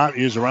the shot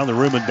is around the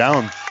rim and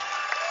down.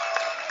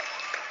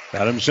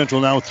 Adams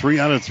Central now 3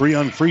 out of 3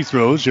 on free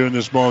throws here in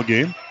this ball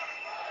game.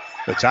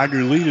 The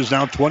Tiger lead is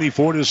now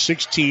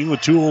 24-16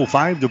 with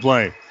 2:05 to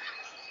play.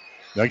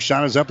 Next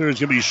shot is up there. It's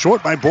going to be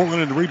short by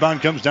Bolin, and the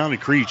rebound comes down to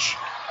Creech.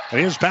 And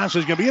his pass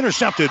is going to be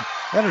intercepted.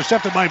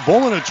 Intercepted by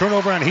Bolin. A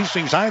turnover on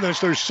Hastings High. That's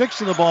their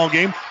 6th in the ball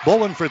game.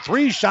 Bolin for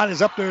 3. Shot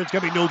is up there. It's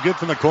going to be no good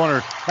from the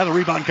corner. And the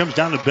rebound comes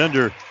down to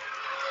Bender.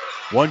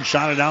 One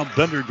shot it out.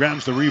 Bender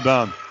grabs the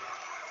rebound.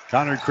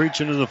 Connor Creech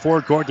into the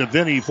forecourt to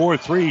Vinny.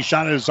 4-3.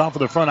 Shot is off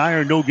of the front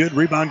iron. No good.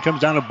 Rebound comes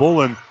down to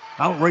Bolin.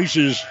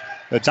 Outraces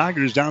the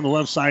Tigers down the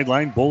left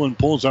sideline. Bolin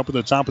pulls up at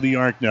the top of the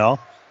arc now.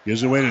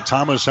 Gives it away to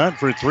Thomas Hunt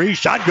for 3.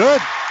 Shot good.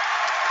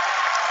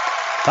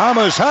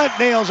 Thomas Hunt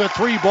nails a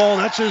 3 ball.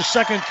 That's his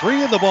second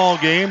 3 of the ball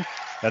game.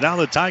 And now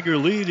the Tiger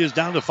lead is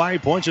down to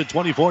 5 points at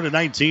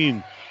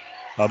 24-19.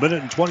 A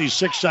minute and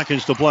 26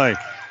 seconds to play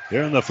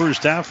here in the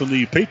first half from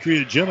the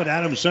Patriot Gym at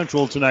Adams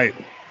Central tonight.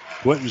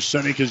 Quentin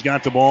Sinek has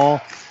got the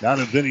ball. Down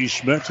to Vinny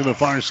Schmidt to the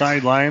far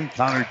sideline.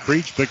 Connor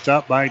Creech picked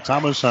up by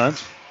Thomas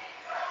Hunt.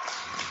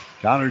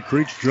 Connor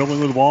Creech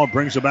dribbling with the ball.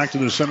 Brings it back to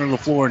the center of the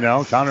floor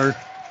now. Connor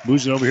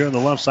moves it over here on the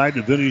left side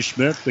to Vinny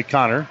Schmidt to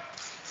Connor.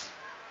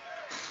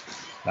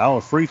 Now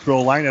a free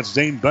throw line. That's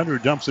Zane Bender.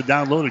 Dumps it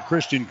down low to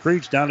Christian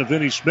Creech. Down to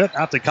Vinny Schmidt.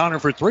 Out to Connor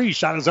for 3.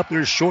 Shot is up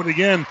there short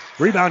again.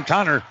 Rebound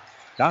Connor.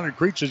 Connor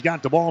Creech has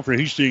got the ball for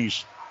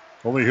Hastings.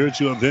 Over here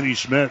to Vinny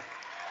Schmidt.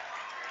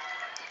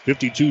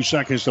 52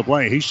 seconds to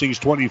play. Hastings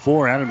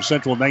 24. Adams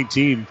Central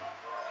 19.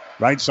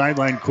 Right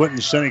sideline Quentin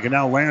Sinek. And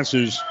now Lance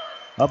is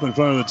up in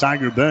front of the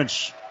Tiger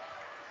bench.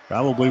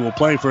 Probably will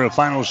play for a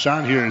final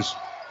shot here as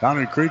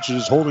Connor Creech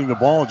is holding the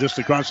ball just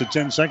across the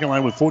 10-second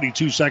line with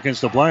 42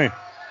 seconds to play.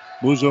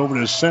 Moves over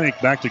to Sinek,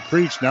 back to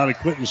Creech, now to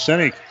Quentin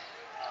Sinek.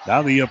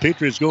 Now the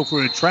Patriots go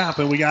for a trap,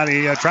 and we got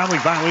a traveling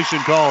violation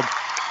called.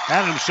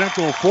 Adams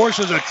Central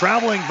forces a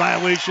traveling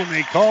violation.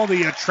 They call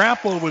the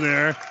trap over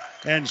there,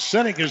 and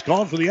Sinek is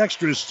called for the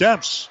extra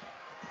steps.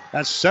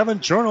 That's 7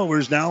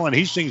 turnovers now on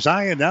Hastings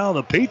High, and now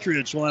the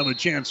Patriots will have a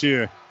chance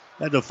here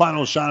at the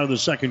final shot of the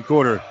second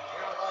quarter.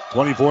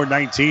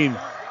 24-19.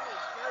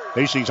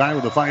 Hastings High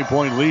with a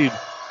 5-point lead.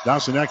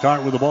 Dawson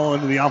Eckhart with the ball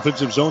into the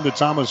offensive zone to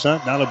Thomas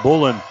Hunt. Now to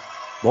Bolin.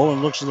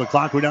 Bolin looks at the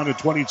clock. We're down to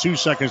 22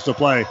 seconds to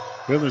play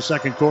here in the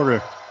second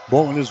quarter.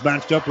 Bolin is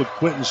matched up with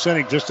Quentin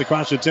Sinek just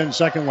across the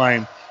 10-second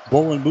line.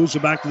 Bolin moves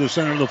it back to the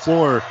center of the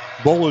floor.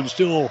 Bolin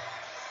still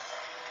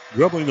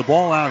dribbling the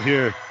ball out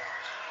here.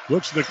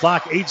 Looks at the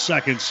clock, 8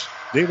 seconds.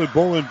 David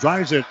Bolin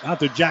drives it out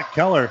to Jack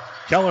Keller.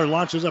 Keller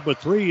launches up a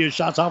 3. His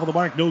shot's off of the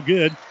mark, no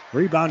good.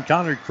 Rebound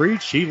Connor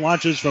Creech. He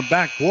launches from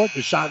backcourt.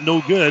 The shot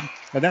no good.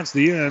 And that's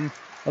the end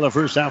of the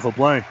first half of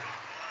play.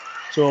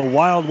 So a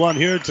wild one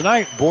here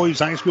tonight. Boys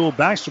high school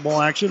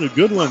basketball action. A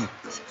good one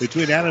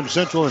between Adams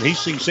Central and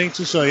Hastings St.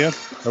 Cecilia.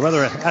 Or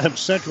rather, Adams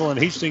Central and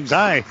Hastings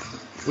High.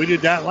 We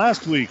did that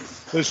last week.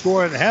 The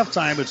score at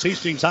halftime, it's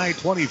Hastings High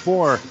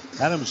 24,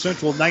 Adams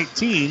Central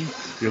 19.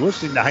 You're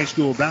listening to high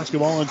school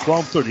basketball on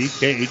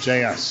 1230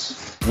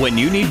 KHAS. When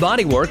you need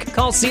body work,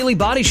 call Seeley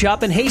Body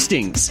Shop in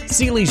Hastings.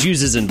 Seeley's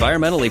uses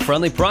environmentally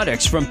friendly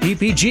products from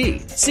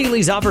PPG.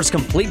 Seeley's offers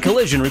complete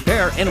collision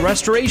repair and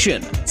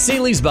restoration.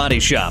 Seeley's Body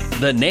Shop,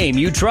 the name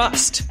you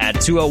trust, at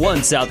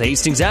 201 South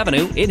Hastings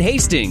Avenue in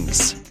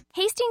Hastings.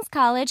 Hastings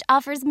College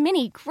offers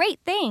many great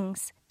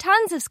things.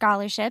 Tons of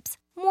scholarships,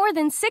 more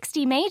than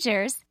 60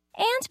 majors,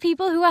 and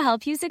people who will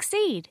help you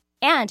succeed.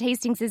 And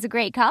Hastings is a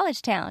great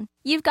college town.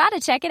 You've got to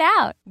check it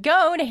out.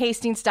 Go to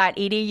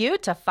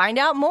hastings.edu to find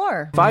out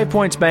more. 5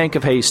 Points Bank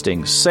of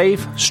Hastings,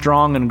 safe,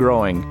 strong, and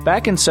growing.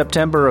 Back in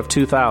September of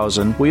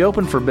 2000, we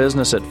opened for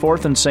business at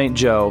 4th and St.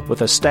 Joe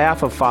with a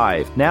staff of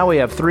 5. Now we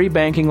have 3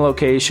 banking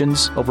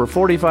locations, over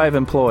 45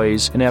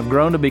 employees, and have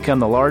grown to become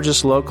the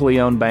largest locally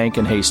owned bank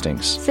in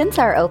Hastings. Since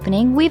our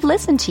opening, we've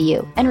listened to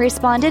you and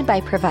responded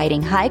by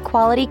providing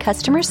high-quality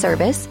customer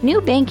service, new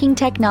banking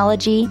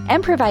technology,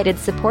 and provided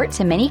support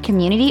to many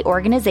community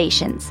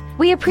organizations.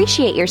 We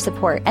appreciate your support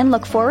and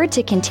look forward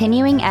to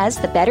continuing as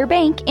the better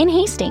bank in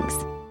Hastings.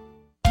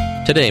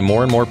 Today,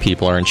 more and more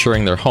people are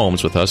insuring their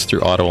homes with us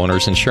through Auto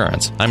Owners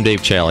Insurance. I'm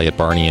Dave Challey at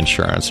Barney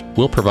Insurance.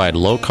 We'll provide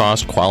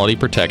low-cost, quality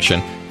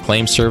protection,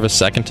 claim service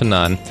second to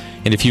none,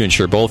 and if you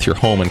insure both your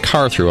home and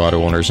car through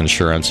Auto Owners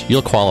Insurance,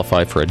 you'll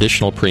qualify for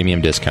additional premium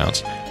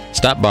discounts.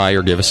 Stop by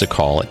or give us a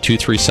call at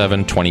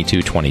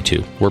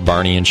 237-2222. We're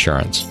Barney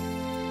Insurance.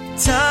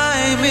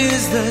 Time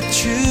is the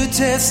true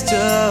test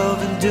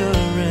of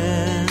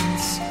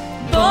endurance.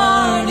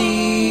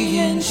 Barney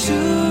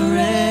Insurance.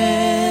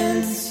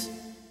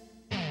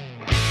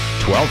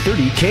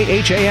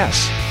 1230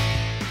 KHAS.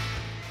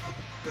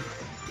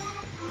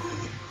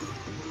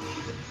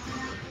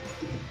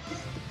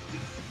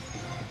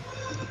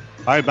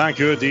 All right, back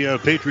here at the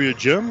Patriot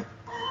Gym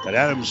at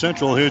Adams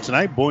Central here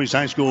tonight. Boys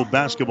High School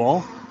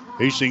basketball.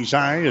 Hastings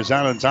High is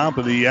out on top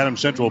of the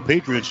Adams Central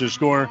Patriots to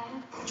score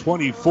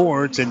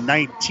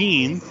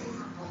 24-19.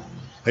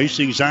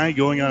 Hastings High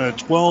going on a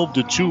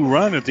 12-2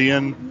 run at the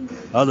end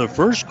of the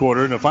first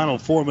quarter in the final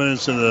 4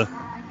 minutes of the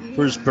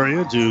first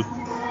period to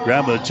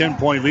grab a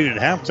 10-point lead at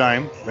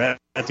halftime.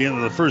 At the end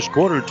of the first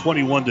quarter,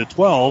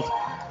 21-12.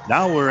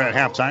 Now we're at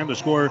halftime. The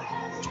score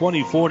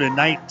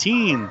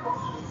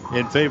 24-19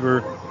 in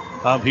favor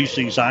of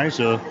Hastings High.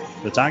 So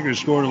the Tigers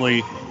scored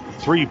only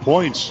 3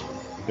 points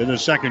in the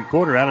second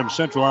quarter. Adams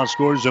Central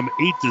outscores them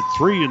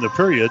 8-3 in the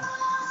period.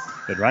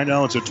 And right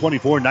now it's a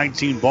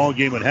 24-19 ball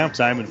game at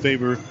halftime in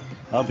favor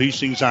of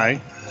Hastings High.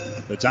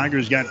 The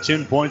Tigers got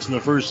 10 points in the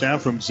first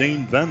half from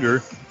Zane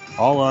Bender,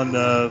 all on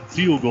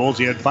field goals.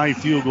 He had 5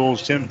 field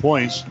goals, 10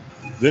 points.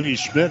 Vinny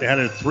Schmidt had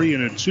a 3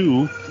 and a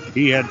 2.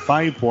 He had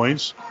 5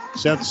 points.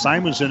 Seth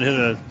Simonson hit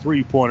a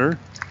 3-pointer.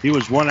 He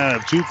was 1 out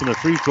of 2 from the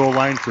free throw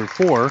line for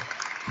 4.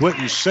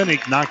 Quentin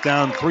Sinek knocked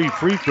down 3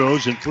 free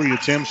throws and 3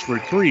 attempts for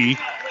 3.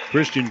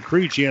 Christian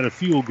Creech, he had a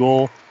field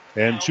goal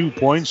and 2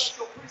 points.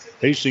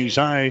 Hastings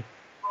High,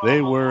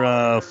 they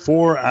were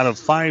 4 out of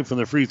 5 from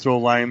the free throw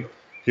line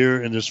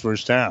here in this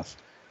first half.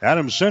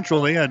 Adams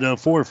Central, they had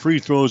 4 free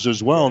throws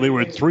as well. They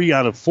were 3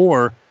 out of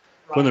 4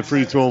 from the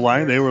free throw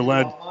line. They were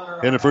led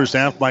in the first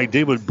half by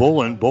David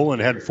Bolin. Bolin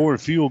had 4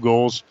 field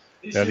goals,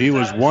 and he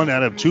was 1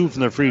 out of 2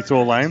 from the free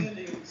throw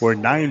line for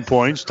 9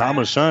 points.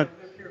 Thomas Hunt,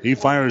 he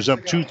fires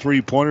up 2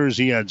 3-pointers.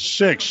 He had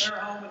 6.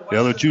 The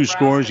other 2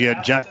 scores, he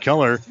had Jack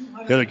Keller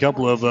hit a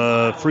couple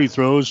of free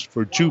throws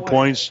for 2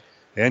 points,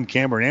 and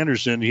Cameron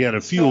Anderson, he had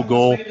a field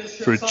goal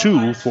for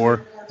 2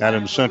 for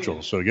Adams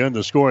Central. So again,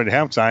 the score at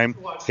halftime,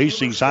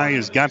 Hastings High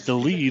has got the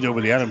lead over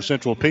the Adams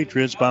Central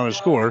Patriots by a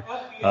score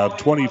of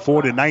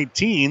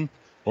 24-19.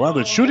 We'll have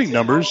the shooting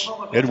numbers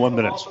in 1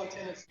 minute.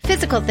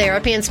 Physical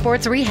Therapy and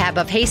Sports Rehab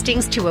of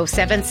Hastings,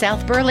 207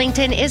 South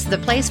Burlington is the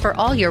place for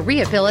all your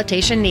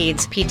rehabilitation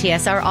needs.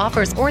 PTSR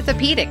offers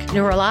orthopedic,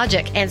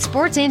 neurologic, and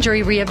sports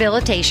injury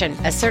rehabilitation.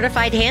 A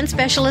certified hand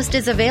specialist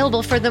is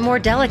available for the more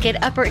delicate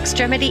upper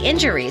extremity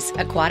injuries.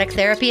 Aquatic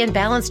therapy and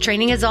balance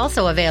training is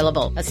also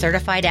available. A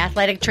certified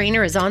athletic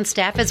trainer is on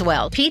staff as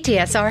well.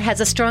 PTSR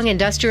has a strong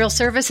industrial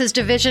services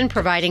division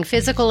providing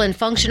physical and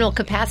functional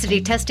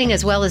capacity testing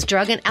as well as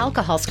drug and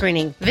alcohol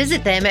screening.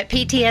 Visit them at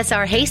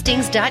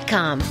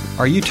ptsrhastings.com.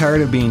 Are you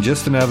tired of being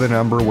just another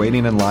number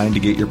waiting in line to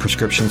get your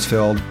prescriptions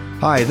filled?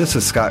 Hi, this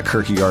is Scott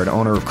Kierkegaard,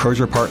 owner of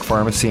Crozier Park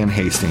Pharmacy in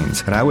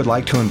Hastings, and I would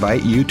like to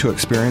invite you to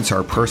experience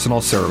our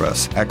personal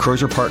service. At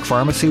Crozier Park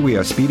Pharmacy, we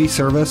have speedy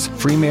service,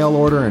 free mail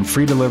order, and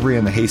free delivery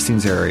in the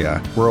Hastings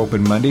area. We're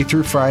open Monday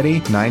through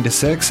Friday, 9 to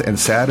 6, and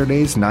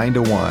Saturdays, 9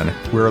 to 1.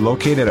 We are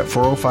located at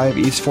 405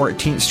 East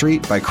 14th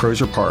Street by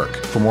Crozier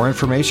Park. For more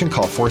information,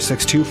 call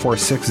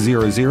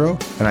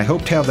 462-4600, and I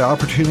hope to have the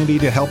opportunity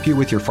to help you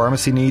with your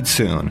pharmacy needs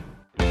soon.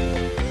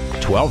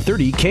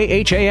 1230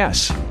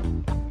 KHAS.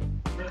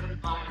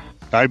 All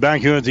right,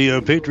 back here at the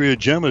Patriot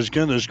Gym.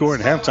 Again, the score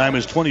at halftime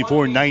is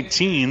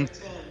 24-19.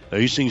 The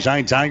Hastings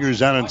High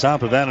Tigers out on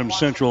top of Adams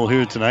Central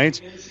here tonight.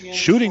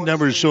 Shooting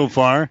numbers so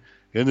far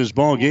in this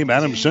ball game.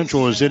 Adams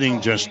Central is hitting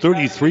just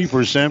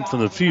 33% from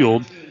the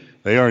field.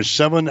 They are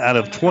 7 out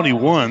of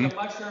 21.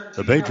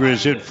 The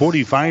Patriots hit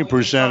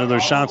 45% of their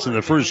shots in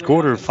the first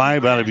quarter,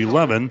 5 out of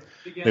 11.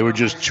 They were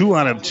just 2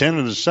 out of 10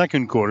 in the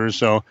second quarter.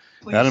 So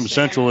Adams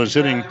Central is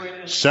hitting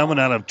 7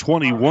 out of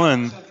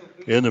 21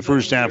 in the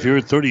first half here,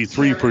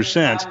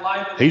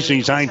 33%.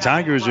 Hastings High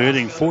Tigers are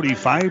hitting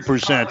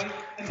 45%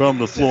 from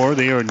the floor.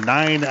 They are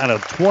 9 out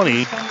of 20.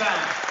 The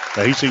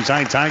Hastings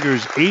High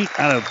Tigers 8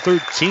 out of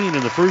 13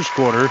 in the first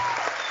quarter.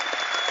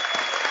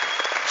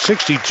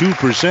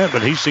 62%,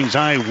 but Hastings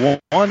High 1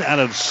 out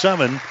of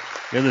 7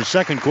 in the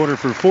second quarter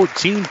for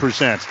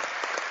 14%.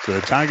 So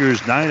the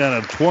Tigers 9 out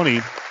of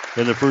 20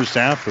 in the first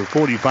half for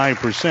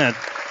 45%.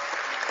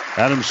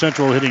 Adams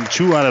Central hitting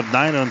 2 out of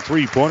 9 on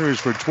three-pointers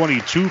for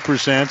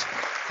 22%.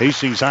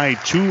 Hastings High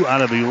 2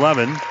 out of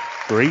 11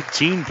 for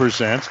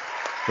 18%.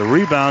 The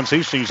rebounds,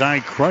 Hastings High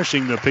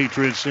crushing the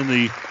Patriots in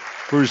the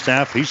first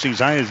half. Hastings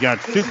High has got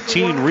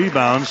 15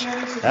 rebounds.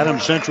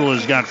 Adams Central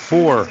has got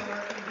 4.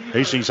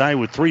 Hastings High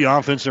with 3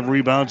 offensive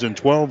rebounds and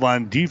 12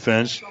 on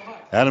defense.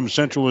 Adams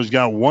Central has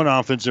got 1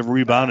 offensive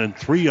rebound and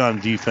 3 on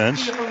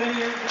defense.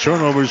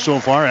 Turnovers so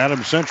far,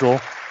 Adams Central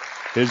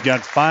has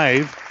got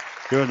 5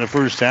 here in the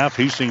first half.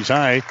 Hastings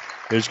High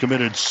has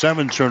committed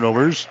 7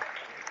 turnovers.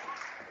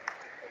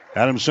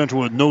 Adams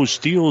Central with no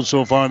steals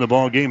so far in the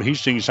ball game.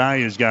 Hastings High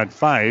has got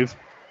 5.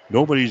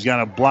 Nobody's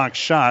got a blocked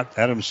shot.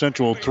 Adams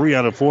Central 3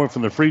 out of 4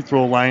 from the free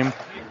throw line,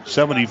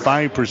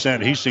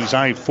 75%. Hastings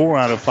High 4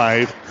 out of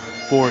 5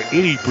 for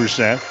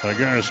 80%. They're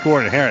going to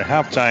score at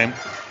halftime,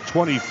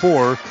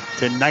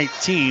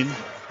 24-19.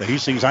 The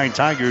Hastings High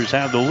Tigers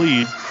have the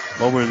lead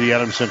over the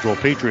Adams Central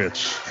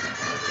Patriots.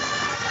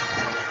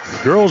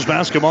 Girls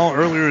basketball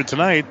earlier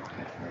tonight,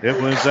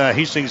 it was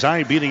Hastings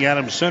High beating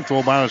Adams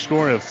Central by a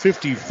score of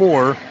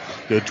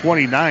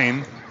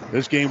 54-29.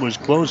 This game was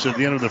close at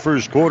the end of the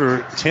first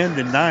quarter,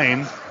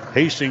 10-9.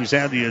 Hastings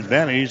had the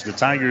advantage. The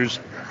Tigers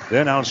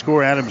then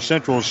outscore Adams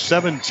Central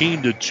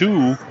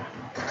 17-2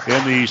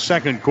 in the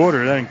second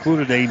quarter. That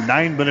included a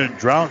 9-minute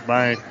drought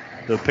by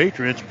the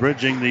Patriots,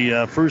 bridging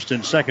the first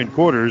and second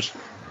quarters.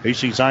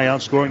 Hastings High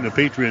outscoring the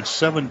Patriots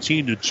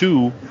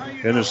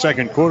 17-2 in the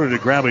second quarter to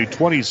grab a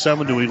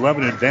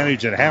 27-11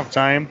 advantage at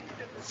halftime,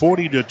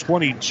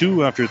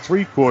 40-22 after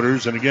 3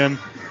 quarters. And again,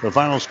 the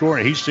final score,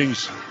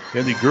 Hastings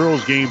in the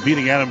girls game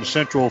beating Adams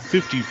Central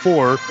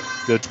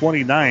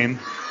 54-29.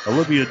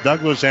 Olivia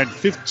Douglas had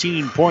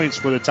 15 points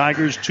for the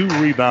Tigers, 2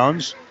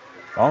 rebounds.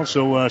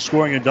 Also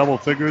scoring in double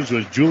figures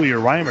was Julia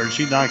Reimer.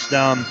 She knocks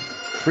down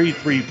 3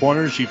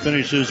 3-pointers. She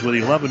finishes with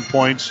 11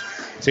 points.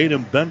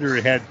 Tatum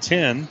Bender had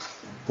 10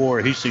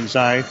 for Hastings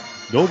High.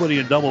 Nobody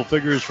in double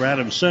figures for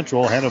Adams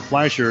Central. Hannah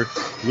Fleischer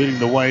leading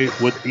the way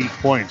with 8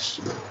 points.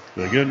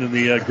 So again, in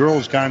the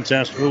girls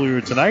contest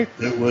earlier tonight,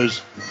 it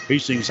was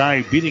Hastings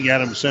High beating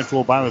Adams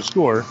Central by the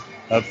score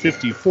of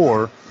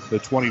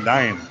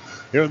 54-29.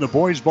 Here in the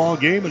boys' ball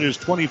game, it is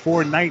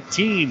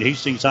 24-19.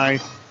 Hastings High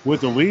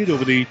with the lead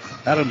over the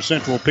Adams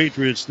Central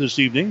Patriots this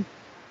evening.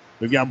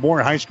 We've got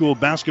more high school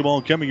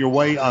basketball coming your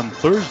way on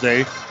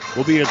Thursday.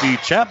 We'll be at the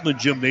Chapman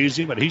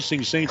Gymnasium at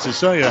Hastings St.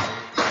 Cecilia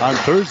on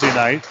Thursday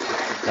night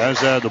as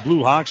the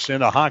Blue Hawks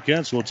and the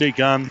Hawkettes will take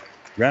on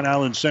Grand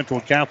Island Central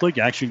Catholic.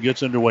 Action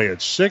gets underway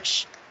at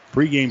 6.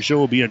 Pre-game show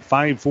will be at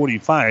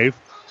 5:45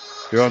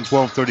 here on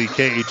 1230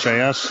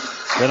 KHIS.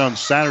 Then on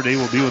Saturday,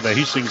 we'll be with the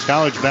Hastings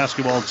College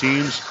basketball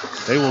teams.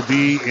 They will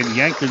be in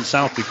Yankton,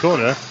 South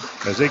Dakota,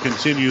 as they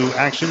continue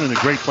action in the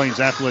Great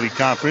Plains Athletic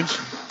Conference.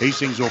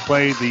 Hastings will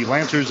play the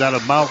Lancers out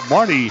of Mount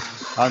Marty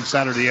on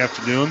Saturday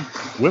afternoon.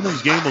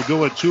 Women's game will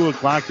go at 2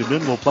 o'clock. The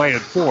men will play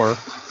at 4.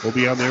 We'll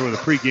be on there with a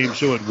pregame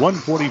show at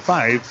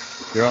 1:45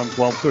 here on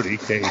 1230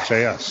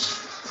 KHIS.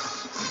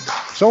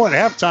 So at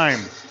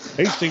halftime,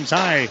 Hastings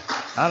High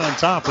out on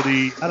top of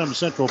the Adams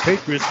Central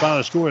Patriots by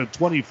a score of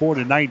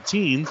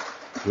 24-19.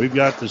 We've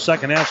got the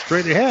second half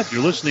straight ahead.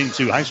 You're listening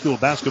to high school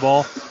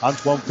basketball on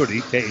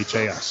 1230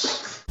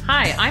 KHIS.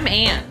 Hi, I'm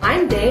Ann.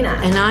 I'm Dana.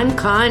 And I'm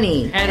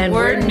Connie. And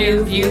we're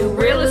New View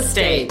Real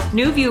Estate.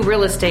 New View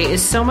Real Estate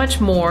is so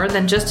much more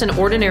than just an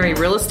ordinary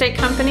real estate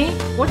company.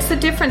 What's the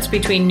difference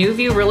between New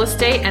View Real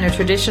Estate and a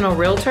traditional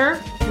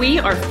realtor? We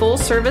are full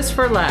service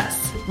for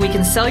less. We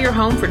can sell your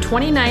home for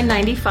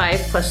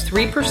 $29.95 plus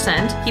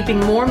 3%, keeping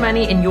more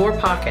money in your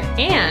pocket.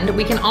 And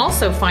we can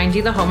also find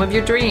you the home of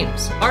your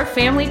dreams. Our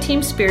family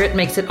team spirit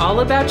makes it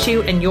all about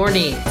you and your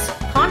needs.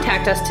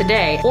 Contact us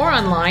today or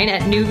online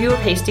at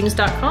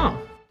newviewofhastings.com.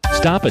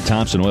 Stop at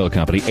Thompson Oil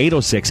Company,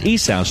 806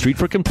 East South Street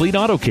for complete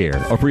auto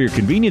care. Or for your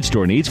convenience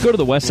store needs, go to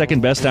the West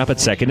 2nd Best Stop at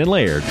 2nd and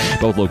Laird.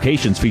 Both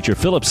locations feature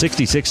Phillips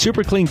 66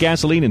 Super Clean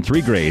gasoline in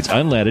 3 grades,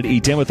 unleaded,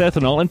 E10 with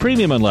ethanol, and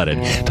premium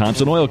unleaded.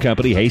 Thompson Oil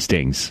Company,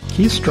 Hastings.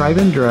 Keith's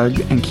Drive-In Drug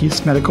and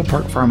Keith's Medical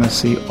Park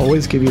Pharmacy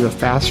always give you the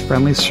fast,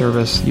 friendly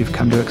service you've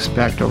come to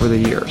expect over the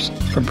years.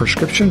 From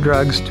prescription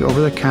drugs to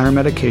over-the-counter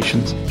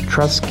medications,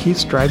 trust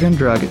Keith's Drive-In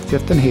Drug at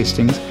 5th and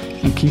Hastings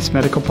and Keith's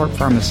Medical Park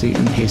Pharmacy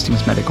in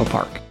Hastings Medical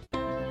Park.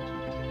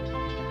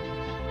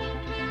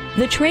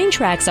 The train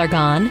tracks are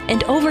gone,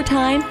 and over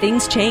time,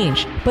 things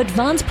change. But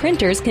Vaughn's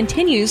Printers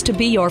continues to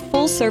be your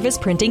full-service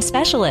printing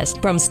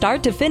specialist. From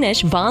start to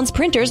finish, Vaughn's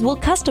Printers will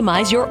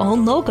customize your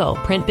own logo,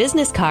 print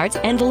business cards,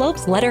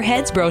 envelopes,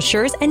 letterheads,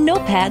 brochures, and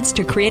notepads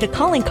to create a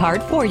calling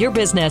card for your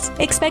business.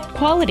 Expect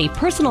quality,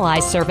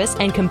 personalized service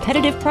and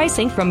competitive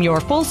pricing from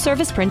your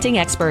full-service printing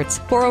experts.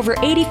 For over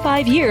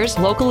 85 years,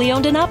 locally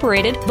owned and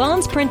operated,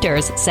 Vaughn's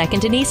Printers,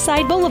 2nd and East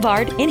Side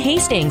Boulevard in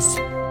Hastings.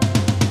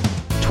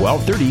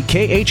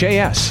 1230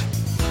 KHAS.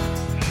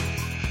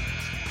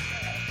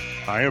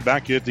 All right,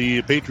 back at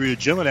the Patriot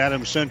Gym at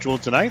Adams Central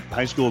tonight.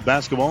 High school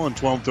basketball on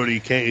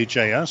 1230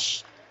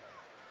 KHAS.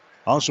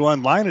 Also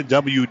online at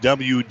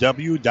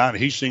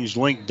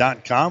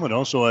www.hastingslink.com and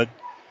also at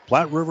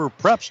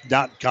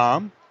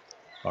PlatteRiverPreps.com.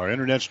 Our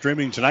internet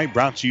streaming tonight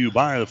brought to you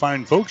by the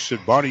fine folks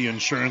at Barney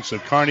Insurance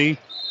of Kearney,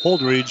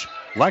 Holdridge,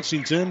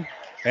 Lexington,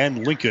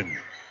 and Lincoln.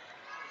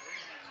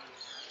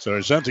 So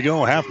they're set to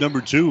go half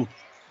number 2.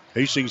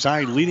 Hastings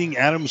High leading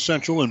Adams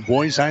Central in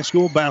boys high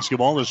school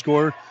basketball. The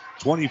score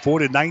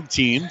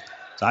 24-19.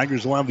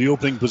 Tigers will have the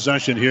opening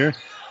possession here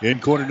in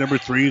quarter number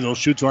 3. They'll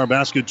shoot to our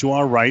basket to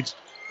our right.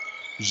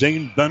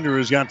 Zane Bender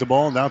has got the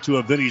ball now to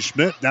a Vinny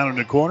Schmidt down in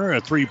the corner. A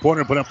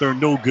three-pointer put up there,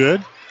 no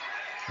good.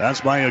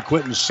 That's by a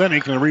Quentin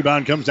Sinek, and the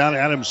rebound comes down to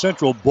Adams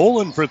Central.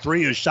 Bolin for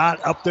 3, a shot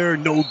up there,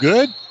 no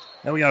good.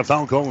 And we got a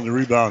foul call on the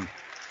rebound.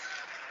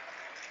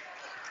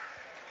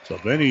 So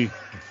David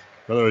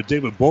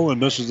Bolin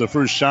misses the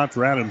first shot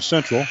for Adams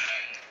Central.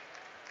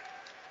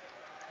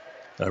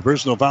 A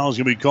personal foul is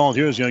going to be called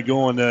here. It's going to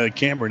go on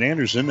Cameron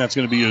Anderson. That's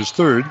going to be his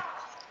third.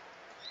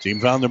 Team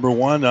foul number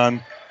 1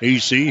 on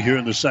AC here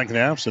in the second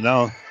half. So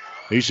now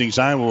Hastings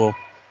High will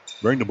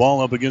bring the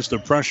ball up against the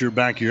pressure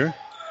back here.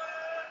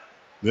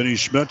 Vinny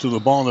Schmidt to the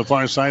ball on the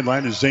far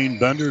sideline to Zane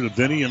Bender to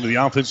Vinny into the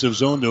offensive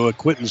zone to a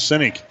Quentin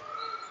Sinek.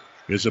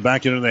 Gets it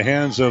back into the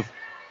hands of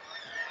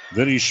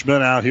Vinny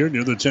Schmidt out here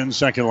near the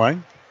 10-second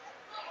line.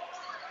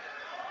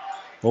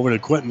 Over to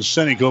Quentin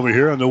Sinek over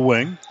here on the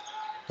wing.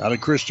 Out of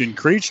Christian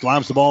Creech.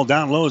 Lobs the ball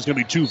down low. It's going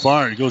to be too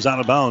far. It goes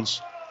out of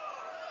bounds.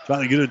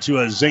 Trying to get it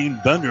to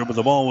Zane Bender, but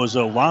the ball was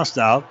lost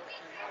out.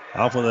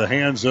 Off of the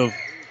hands of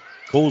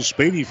Cole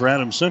Spady for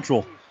Adams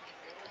Central.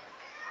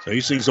 So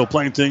Hastings will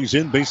playing things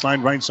in.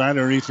 Baseline right side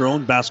underneath their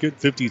own basket.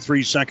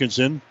 53 seconds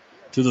in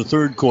to the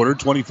third quarter.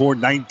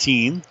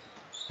 24-19.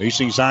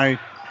 Hastings High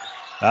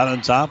out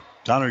on top.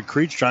 Connor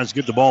Creech tries to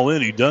get the ball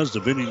in. He does to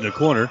Vinny in the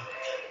corner.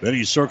 Then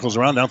he circles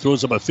around. Now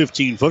throws up a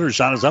 15-footer.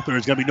 Shot is up there.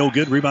 It's going to be no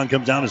good. Rebound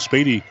comes down to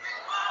Spady.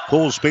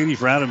 Cole Spady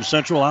for Adams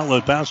Central.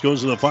 Outlet pass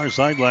goes to the far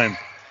sideline.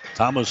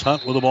 Thomas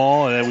Hunt with the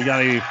ball. And we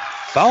got a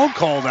foul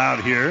called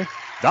out here.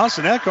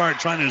 Dawson Eckhart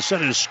trying to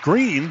set his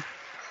screen.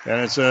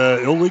 And it's an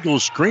illegal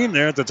screen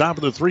there at the top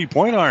of the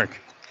three-point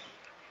arc.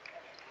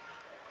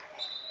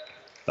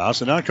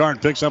 Dawson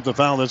Eckhart picks up the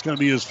foul. That's going to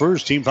be his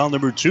first. Team foul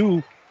number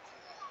 2.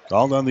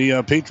 Called on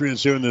the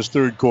Patriots here in this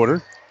third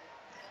quarter.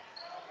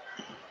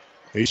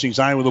 Hastings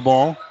High with the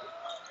ball.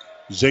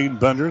 Zane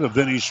Bender to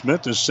Vinny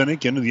Schmidt to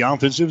Sinek into the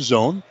offensive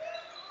zone.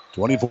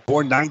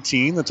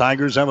 24-19. The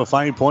Tigers have a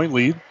 5-point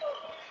lead.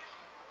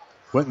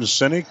 Quentin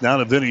Sinek now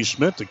to Vinny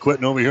Schmidt to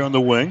Quentin over here on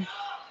the wing.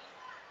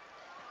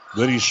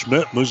 Vinny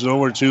Schmidt moves it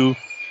over to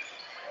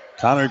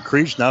Connor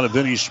Creech. Now to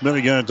Vinny Schmidt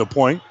again at the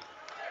point.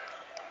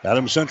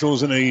 Adams Central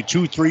is in a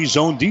 2-3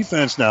 zone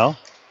defense now.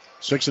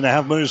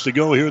 6.5 minutes to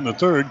go here in the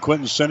third.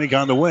 Quentin Sinek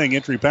on the wing.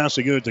 Entry pass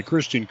to get it to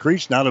Christian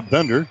Creech. Now to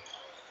Bender.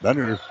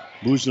 Bender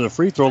moves to the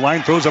free throw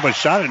line. Throws up a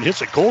shot and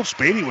hits it. Cole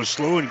Spady was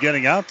slow in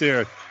getting out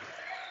there.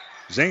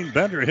 Zane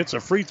Bender hits a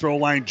free throw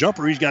line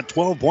jumper. He's got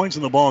 12 points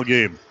in the ball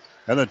game.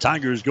 And the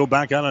Tigers go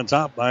back out on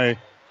top by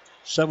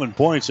 7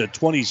 points at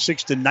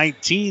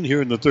 26-19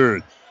 here in the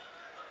third.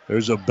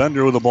 There's a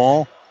Bender with the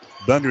ball.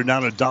 Bender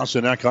down to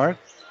Dawson Eckhart.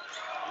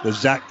 To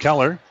Zach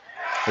Keller.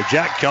 To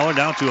Jack Keller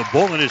down to a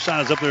Bolin. His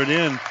shot is up there and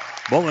in.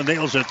 Bolin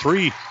nails a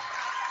 3.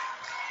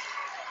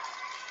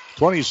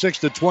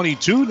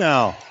 26-22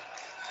 now.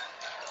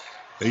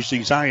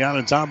 Hastings High out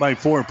on top by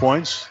 4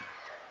 points.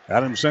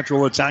 Adams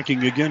Central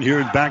attacking again here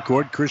in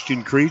backcourt.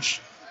 Christian Creech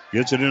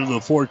gets it into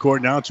the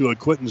forecourt now to a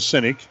Quentin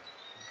Sinek.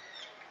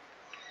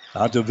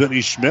 Out to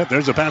Vinny Schmidt.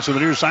 There's a pass to the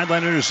near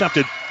sideline.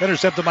 Intercepted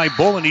by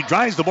Bolin. He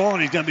drives the ball,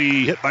 and he's going to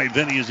be hit by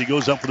Vinny as he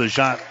goes up for the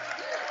shot.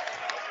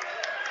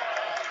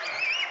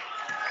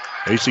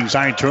 Hastings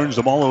High turns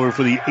the ball over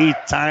for the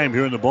 8th time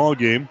here in the ball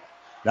game.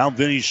 Now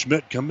Vinny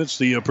Schmidt commits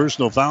the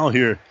personal foul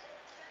here.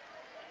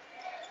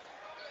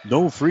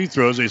 No free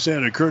throws. They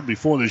said it occurred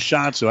before the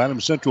shot, so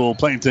Adams Central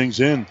playing things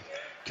in.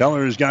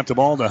 Keller has got the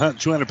ball to Hunt.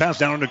 200 pass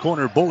down in the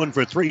corner. Bolin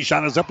for 3.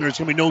 Shot is up there. It's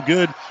going to be no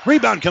good.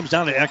 Rebound comes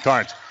down to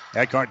Eckhart.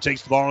 Eckhart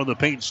takes the ball in the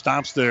paint,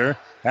 stops there.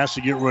 Has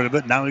to get rid of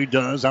it. Now he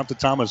does. Out to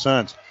Thomas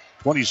Hunt.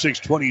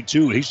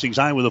 26-22. Hastings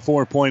High with a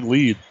 4-point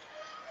lead.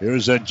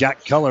 Here's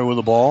Jack Keller with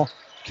the ball.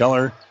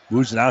 Keller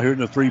moves it out here in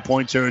the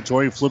 3-point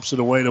territory. Flips it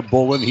away to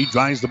Bolin. He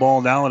drives the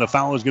ball now, and a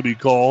foul is going to be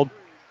called.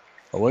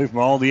 Away from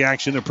all the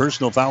action, a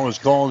personal foul is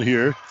called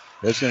here.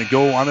 That's going to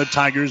go on the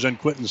Tigers and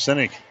Quentin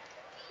Sinek.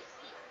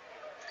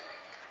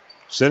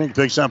 Sinek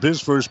picks up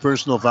his first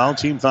personal foul.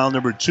 Team foul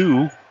number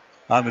 2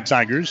 on the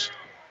Tigers.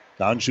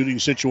 Down-shooting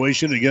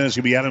situation. Again, it's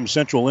going to be Adams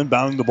Central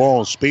inbounding the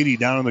ball. Spady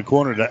down in the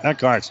corner to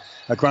Eckhart.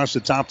 Across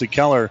the top to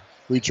Keller.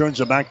 Returns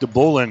it back to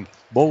Bolin.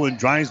 Bolin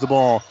drives the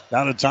ball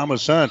down to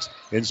Thomas Hunt.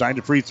 Inside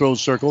the free throw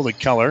circle to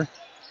Keller.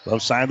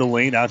 Left side of the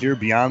lane out here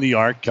beyond the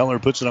arc. Keller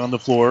puts it on the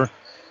floor.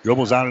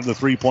 Dribbles out into the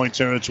 3-point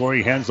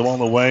territory. Hands the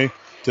ball away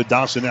to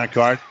Dawson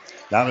Eckhart.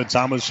 Down to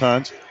Thomas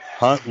Hunt.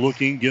 Hunt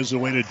looking, gives it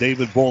away to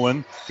David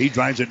Bolin. He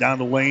drives it down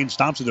the lane,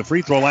 stops at the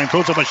free throw line,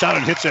 throws up a shot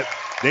and hits it.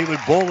 David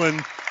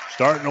Bolin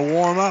starting to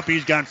warm up.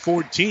 He's got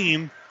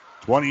 14.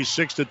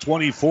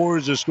 26-24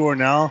 is the score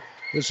now.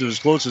 This is as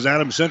close as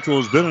Adams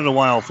Central has been in a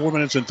while. 4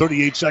 minutes and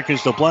 38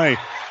 seconds to play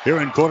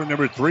here in quarter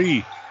number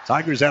 3.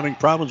 Tigers having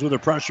problems with the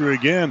pressure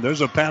again.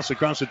 There's a pass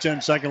across the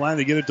 10-second line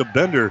to get it to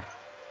Bender.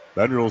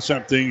 Bender will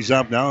set things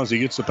up now as he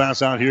gets the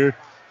pass out here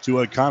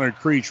to Connor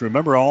Creech.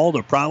 Remember all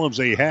the problems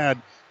they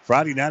had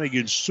Friday night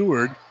against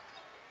Seward.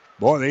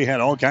 Boy, they had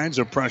all kinds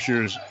of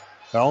pressures,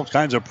 all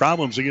kinds of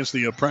problems against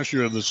the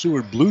pressure of the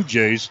Seward Blue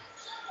Jays.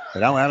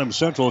 And now Adams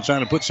Central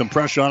trying to put some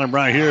pressure on him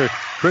right here.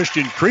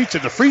 Christian Creech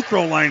at the free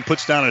throw line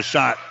puts down a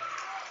shot.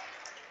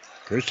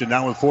 Christian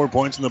now with 4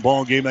 points in the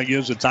ball game. That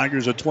gives the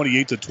Tigers a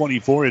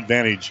 28-24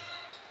 advantage.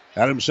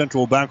 Adams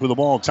Central back with the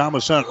ball.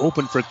 Thomas Hunt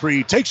open for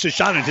three. Takes a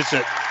shot and hits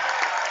it.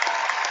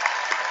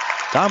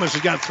 Thomas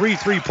has got 3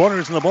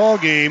 3-pointers in the ball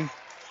game.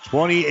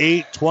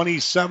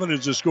 28-27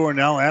 is the score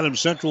now.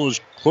 Adams Central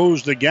has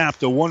closed the gap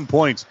to 1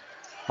 point.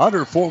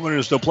 Under 4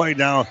 minutes to play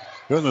now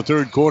here in the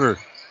third quarter.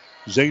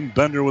 Zane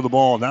Bender with the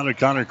ball. Now to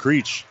Connor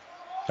Creech.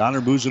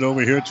 Connor moves it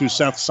over here to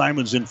Seth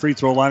Simons in free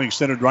throw line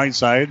extended right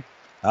side.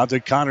 Out to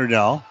Connor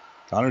now.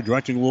 Connor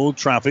directing a little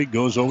traffic.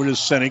 Goes over to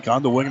Sinek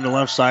on the wing on the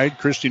left side.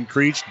 Christian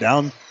Creech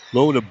down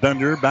low to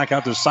Bender. Back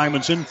out to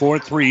Simonson for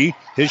 3.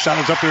 His shot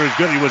is up there is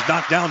good. He was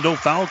knocked down. No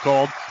foul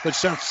called. But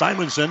Seth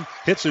Simonson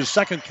hits his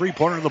second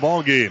 3-pointer in the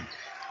ball game.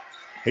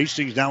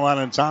 Hastings now out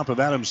on top of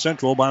Adams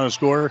Central by a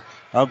score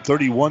of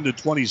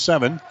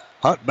 31-27.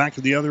 Hunt back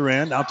to the other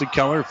end. Out to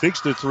Keller.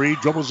 Fakes the 3.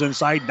 Dribbles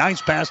inside.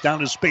 Nice pass down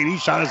to Spady.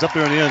 Shot is up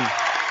there and in.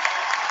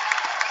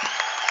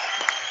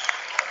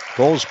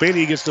 Cole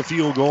Spady gets the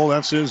field goal.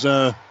 That's his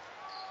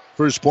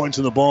first points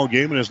in the ball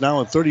game. And it's now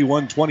a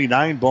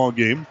 31-29 ball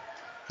game.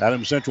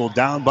 Adams Central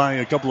down by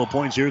a couple of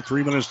points here.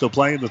 3 minutes to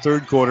play in the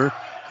third quarter.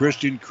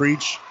 Christian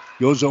Creech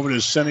goes over to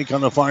Sinek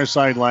on the far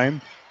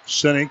sideline.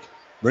 Sinek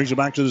brings it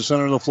back to the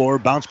center of the floor.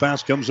 Bounce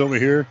pass comes over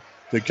here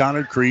to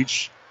Connor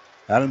Creech.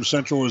 Adams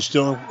Central is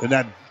still in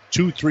that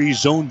 2-3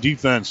 zone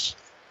defense.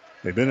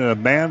 They've been in a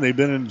man. They've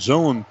been in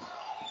zone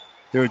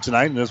here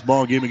tonight in this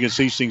ball game against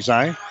Hastings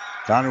High.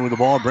 Connor with the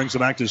ball brings it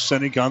back to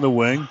Sinek on the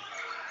wing.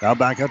 Now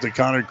back up to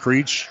Connor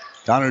Creech.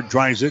 Connor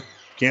drives it.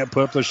 Can't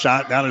put up the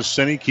shot. Down to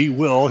Sinek. He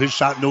will. His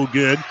shot no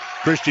good.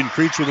 Christian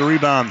Creech with the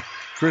rebound.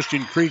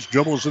 Christian Creech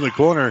dribbles to the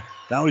corner.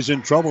 Now he's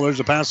in trouble. There's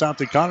a pass out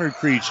to Connor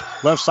Creech.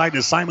 Left side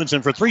to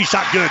Simonson for 3.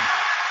 Shot good.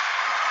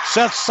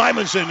 Seth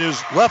Simonson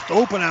is left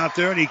open out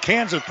there, and he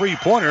cans a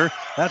 3-pointer.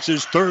 That's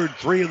his third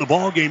 3 of the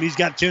ball game. He's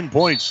got 10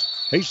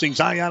 points. Hastings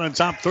High out on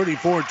top,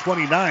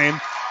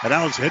 34-29. And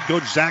now it's head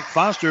coach Zach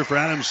Foster for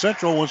Adams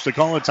Central wants to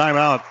call a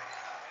timeout.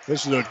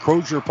 This is a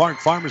Crozier Park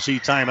Pharmacy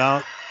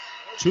timeout.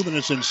 2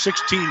 minutes and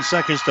 16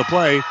 seconds to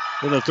play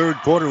in the third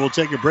quarter. We'll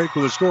take a break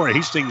with a score.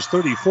 Hastings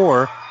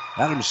 34,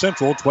 Adams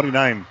Central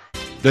 29.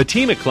 The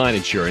team at Klein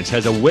Insurance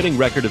has a winning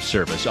record of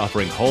service,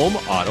 offering home,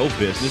 auto,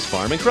 business,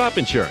 farm, and crop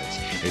insurance.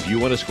 If you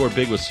want to score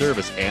big with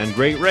service and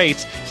great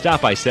rates,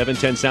 stop by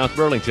 710 South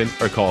Burlington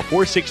or call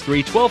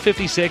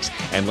 463-1256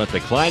 and let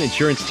the Klein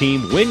Insurance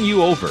team win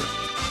you over.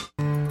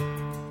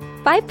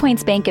 5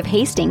 Points Bank of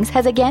Hastings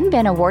has again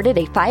been awarded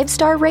a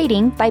 5-star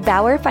rating by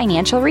Bauer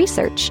Financial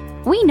Research.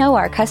 We know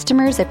our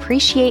customers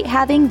appreciate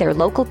having their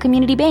local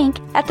community bank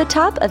at the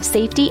top of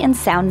safety and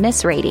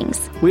soundness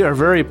ratings. We are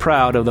very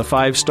proud of the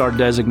 5-star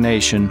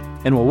designation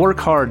and will work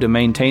hard to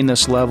maintain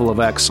this level of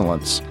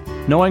excellence.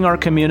 Knowing our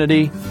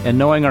community and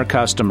knowing our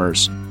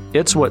customers,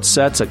 it's what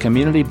sets a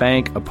community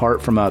bank apart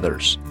from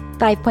others.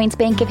 5 Points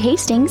Bank of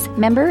Hastings,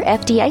 member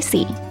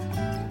FDIC.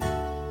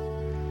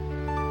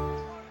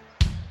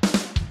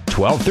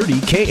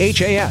 1230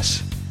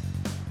 KHAS.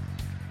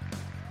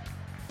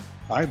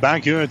 All right,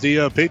 back here at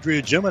the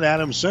Patriot Gym at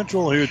Adams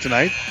Central here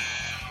tonight.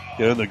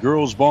 In the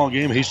girls' ball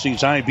game,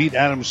 Hastings High beat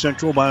Adams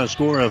Central by a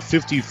score of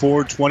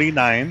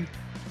 54-29.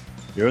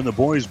 Here in the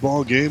boys'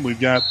 ball game, we've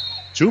got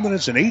 2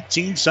 minutes and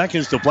 18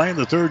 seconds to play in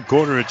the third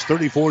quarter. It's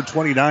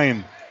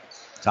 34-29.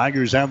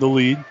 Tigers have the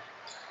lead.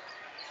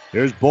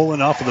 There's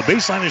Bolin off of the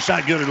baseline. A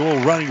shot good. A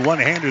little running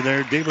one-hander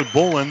there. David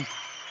Bolin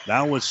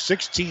now with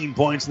 16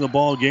 points in the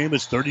ball game.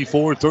 It's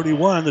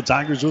 34-31. The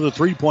Tigers with a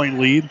 3-point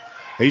lead.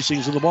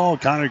 Hastings with the ball.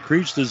 Connor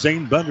Creech to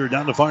Zane Bender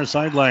down the far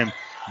sideline.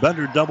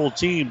 Bender double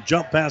team.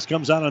 Jump pass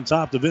comes out on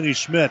top to Vinny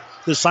Schmidt.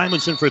 To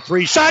Simonson for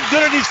 3. Shot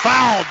good, and he's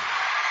fouled.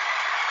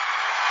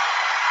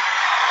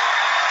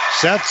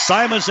 Seth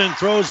Simonson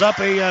throws up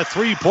a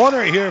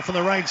 3-pointer here from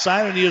the right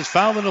side, and he is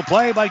fouled in the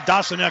play by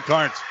Dawson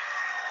Eckhart.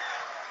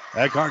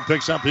 Eckhart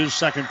picks up his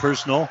second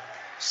personal.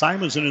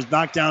 Simonson has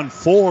knocked down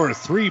 4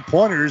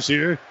 3-pointers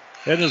here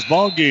in this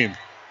ball game.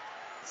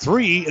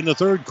 3 in the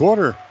third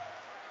quarter.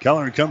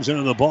 Keller comes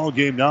into the ball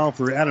game now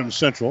for Adams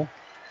Central.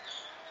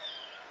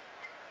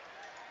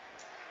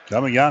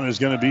 Coming out is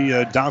going to be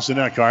Dawson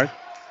Eckhart.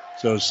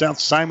 So Seth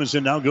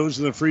Simonson now goes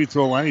to the free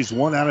throw line. He's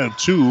 1 out of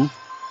 2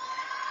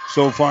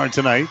 so far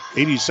tonight.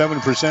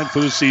 87%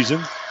 for the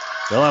season.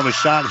 They'll have a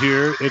shot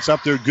here. It's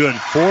up there good.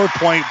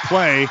 4-point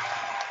play.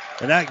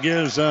 And that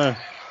gives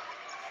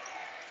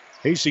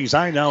Hastings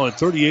High now a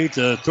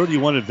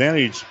 38-31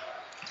 advantage.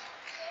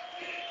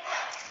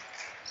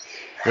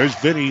 There's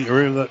David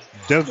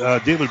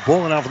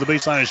Bolin off of the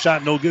baseline. A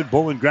shot no good.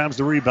 Bolin grabs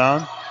the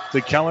rebound.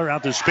 To Keller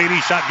out to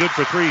Spady. Shot good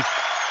for 3.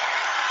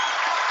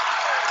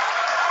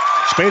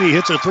 Spady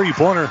hits a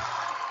 3-pointer.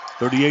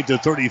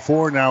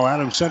 38-34 now.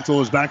 Adams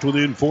Central is back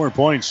within 4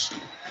 points.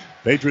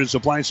 Patriots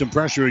applying some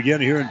pressure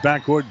again here in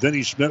backcourt.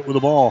 Vinny Schmidt with the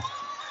ball.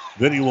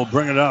 Vinny will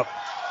bring it up.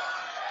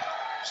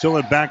 Still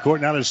at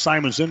backcourt now to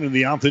Simonson in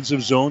the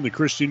offensive zone to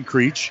Christian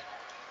Creech.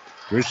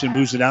 Christian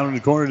moves it down in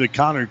the corner to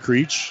Connor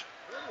Creech.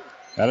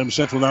 Adams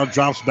Central now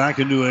drops back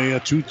into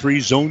a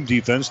 2-3 zone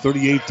defense,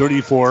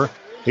 38-34.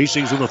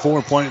 Hastings with a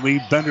 4-point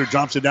lead. Bender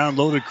drops it down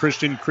low to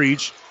Christian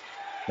Creech.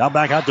 Now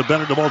back out to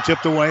Bender. The ball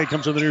tipped away. It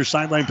comes to the near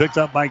sideline, picked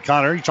up by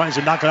Connor. He tries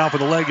to knock it off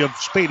with the leg of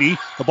Spady.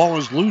 The ball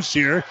is loose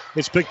here.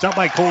 It's picked up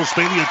by Cole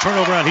Spady. A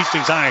turnover on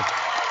Hastings High.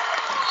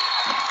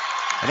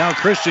 And now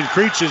Christian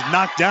Creech is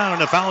knocked down,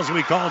 and the foul is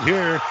going to be called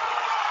here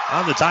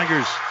on the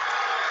Tigers.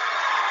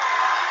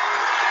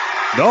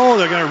 No,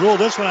 they're going to rule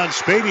this one on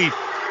Spady.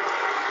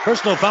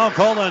 Personal foul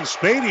called on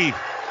Spady.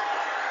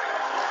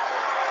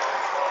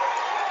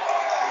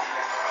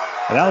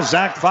 And now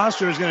Zach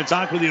Foster is going to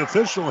talk with the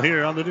official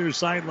here on the near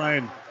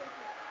sideline.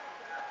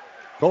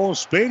 Cole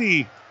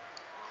Spady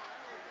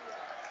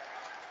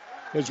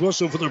is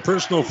whistled for the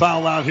personal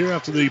foul out here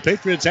after the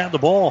Patriots had the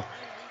ball.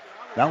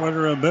 Now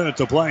under a minute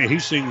to play.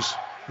 Hastings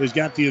has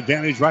got the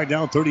advantage right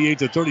now,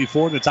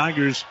 38-34. The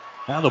Tigers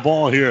have the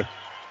ball here.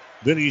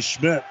 Vinny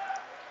Schmidt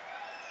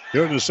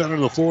here in the center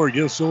of the floor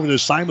gives over to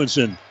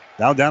Simonson.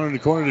 Now down in the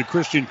corner to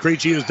Christian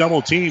Creech. He is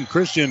double teamed.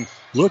 Christian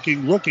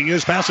looking,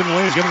 is passing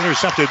away. He's getting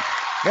intercepted.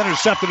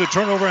 Intercepted, a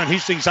turnover on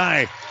Hastings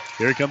High.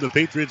 Here come the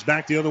Patriots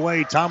back the other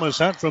way. Thomas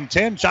Hunt from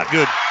 10. Shot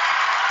good.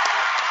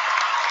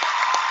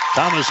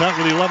 Thomas Hunt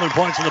with 11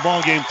 points in the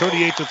ball game,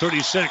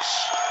 38-36.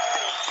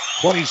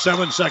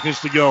 27 seconds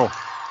to go.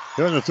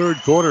 Here in the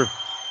third quarter.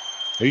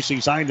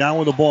 Hastings High down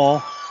with the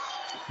ball.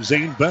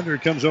 Zane Bender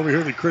comes over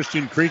here to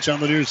Christian Creech on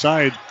the near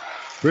side.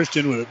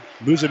 Christian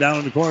moves it down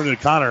in the corner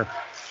to Connor.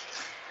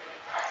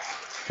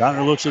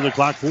 Connor looks at the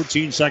clock.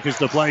 14 seconds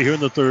to play here in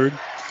the third.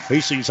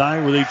 Hastings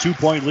High with a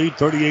 2-point lead,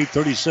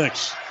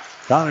 38-36.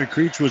 Connor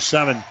Creech with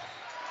 7.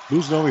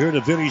 Moves it over here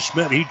to Vinny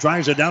Schmidt. He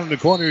drives it down in the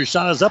corner. His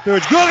shot is up there.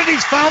 It's good, and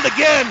he's fouled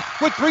again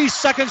with 3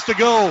 seconds to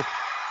go.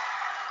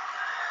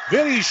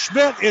 Vinny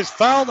Schmidt is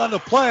fouled on the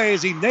play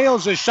as he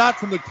nails a shot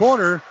from the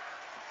corner.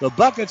 The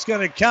bucket's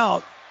going to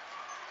count.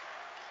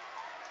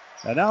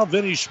 And now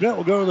Vinny Schmidt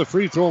will go to the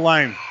free throw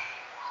line.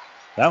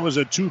 That was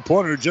a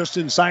 2-pointer just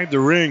inside the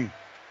ring.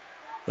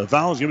 The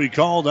foul is going to be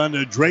called on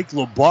Drake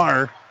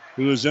LeBar,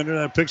 who is in there.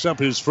 That picks up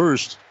his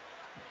first.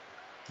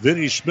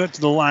 Vinny Schmidt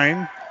to the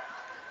line.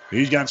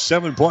 He's got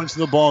 7 points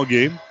in the ball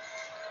game.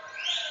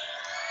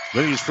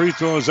 Vinny's free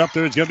throw is up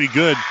there. It's going to be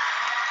good.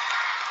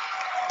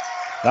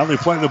 Now they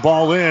play the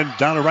ball in.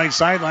 Down the right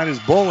sideline is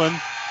Bolin.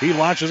 He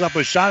launches up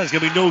a shot. It's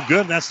going to be no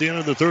good. And that's the end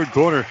of the third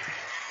quarter.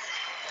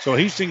 So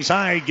Hastings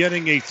High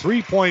getting a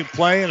 3-point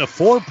play and a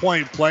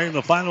 4-point play in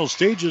the final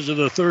stages of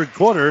the third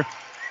quarter.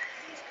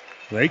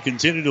 They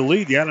continue to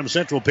lead the Adams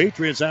Central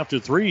Patriots after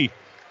 3.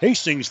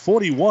 Hastings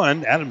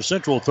 41, Adams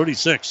Central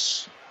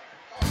 36.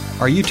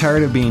 Are you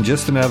tired of being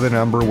just another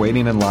number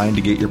waiting in line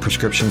to get your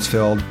prescriptions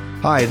filled?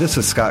 Hi, this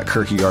is Scott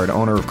Kierkegaard,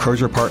 owner of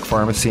Crozier Park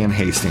Pharmacy in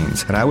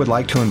Hastings, and I would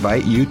like to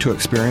invite you to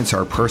experience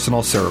our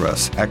personal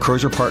service. At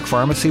Crozier Park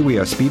Pharmacy, we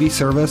have speedy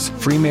service,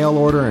 free mail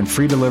order, and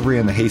free delivery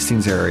in the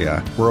Hastings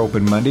area. We're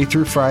open Monday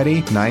through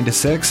Friday, 9 to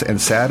 6,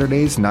 and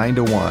Saturdays, 9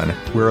 to 1.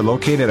 We are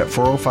located at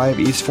 405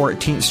 East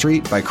 14th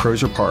Street by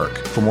Crozier Park.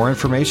 For more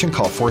information,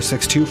 call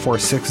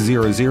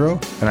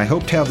 462-4600, and I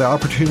hope to have the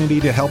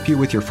opportunity to help you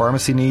with your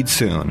pharmacy needs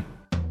soon.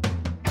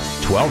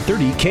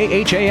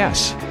 1230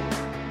 KHAS.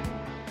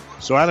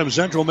 So Adams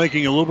Central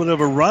making a little bit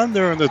of a run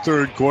there in the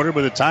third quarter,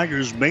 but the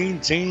Tigers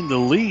maintain the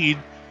lead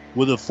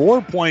with a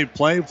 4-point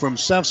play from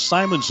Seth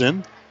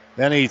Simonson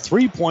and a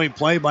 3-point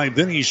play by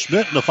Vinny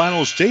Schmidt in the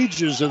final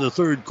stages of the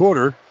third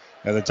quarter.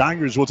 And the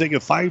Tigers will take a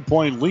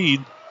 5-point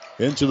lead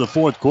into the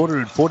fourth quarter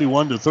at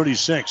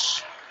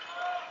 41-36.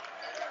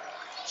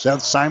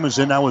 Seth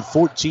Simonson now with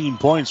 14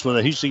 points for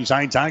the Hastings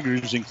High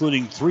Tigers,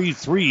 including 3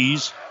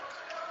 threes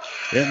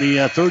in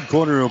the third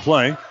quarter of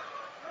play.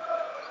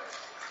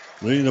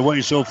 Leading the way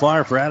so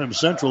far for Adams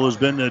Central has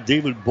been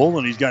David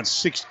Bolin. He's got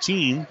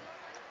 16.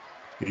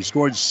 He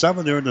scored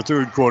 7 there in the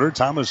third quarter.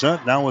 Thomas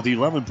Hunt now with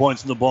 11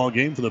 points in the ball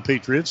game for the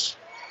Patriots.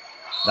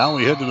 Now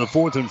we head to the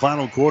fourth and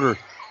final quarter.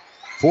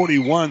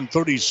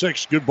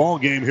 41-36. Good ball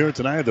game here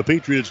tonight at the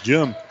Patriots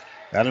gym.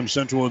 Adams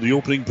Central with the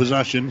opening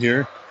possession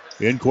here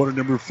in quarter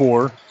number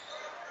 4.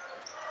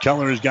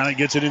 Keller has got it,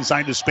 gets it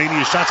inside to Spady.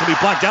 His shot's going to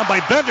be blocked down by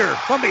Bender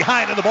from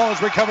behind, and the ball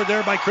is recovered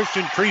there by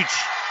Christian Creech.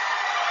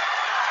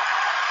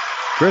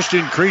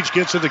 Christian Creech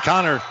gets it to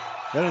Connor.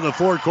 Then in the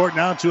forecourt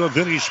now to a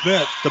Vinny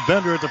Schmidt. The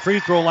Bender at the free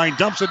throw line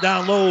dumps it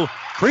down low.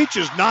 Creech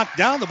is knocked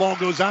down. The ball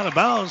goes out of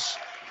bounds.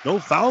 No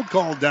foul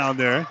called down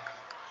there.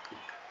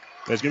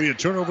 There's going to be a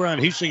turnover on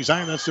Hastings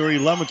High. That's their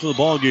 11th of the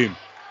ball game.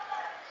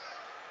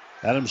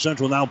 Adams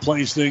Central now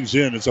plays things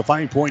in. It's a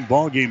 5-point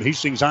ball game.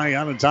 Hastings High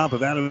out on top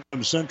of Adams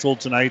Central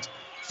tonight,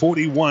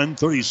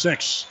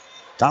 41-36.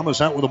 Thomas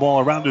Hunt with the ball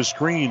around the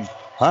screen.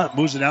 Hunt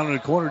moves it down in the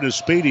corner to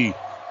Spady.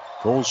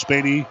 Cole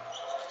Spady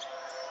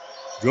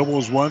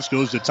dribbles once,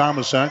 goes to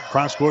Thomas Hunt.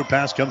 Cross-court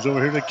pass comes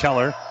over here to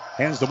Keller.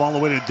 Hands the ball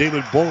away to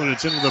David Bolin.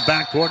 It's into the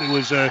backcourt. It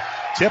was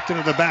tipped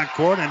into the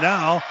backcourt, and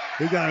now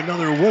we got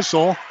another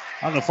whistle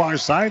on the far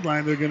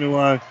sideline. They're going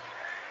to,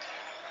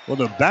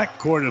 the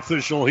backcourt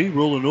official, he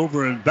ruled it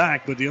over and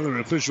back, but the other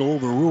official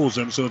overrules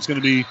him, so it's going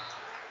to be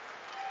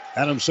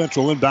Adams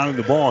Central inbounding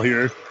the ball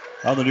here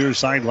on the near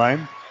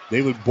sideline.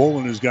 David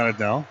Bolin has got it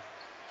now.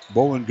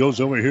 Bolin goes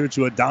over here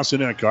to a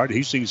Dawson Eckhart.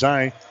 Hastings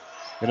High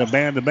in a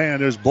man-to-man.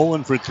 There's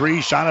Bolin for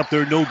three. Shot up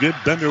there, no good.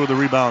 Bender with a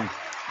rebound.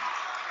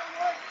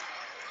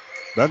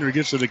 Bender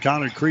gets to the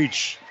Connor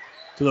Creech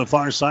to the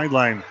far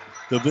sideline.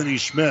 To Vinny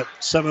Schmidt.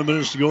 7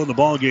 minutes to go in the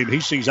ball game.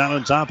 Hastings out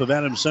on top of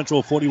Adams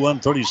Central,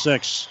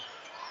 41-36.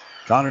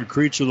 Connor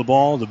Creech with the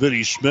ball. To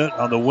Vinny Schmidt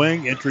on the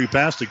wing. Entry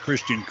pass to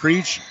Christian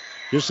Creech.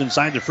 Just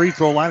inside the free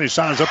throw line. His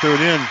shot is up there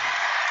and in.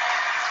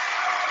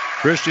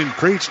 Christian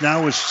Creech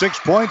now with 6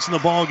 points in the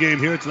ball game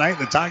here tonight.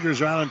 The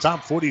Tigers are out on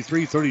top,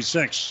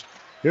 43-36.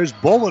 Here's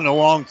Bolin, a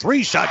long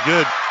three shot,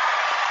 good.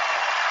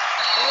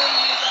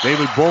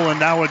 David Bolin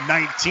now with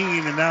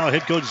 19, and now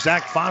head coach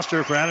Zach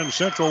Foster for Adams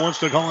Central wants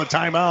to call a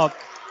timeout.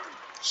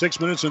 6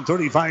 minutes and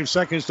 35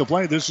 seconds to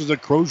play. This is the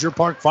Crozier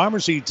Park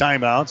Pharmacy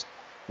timeout.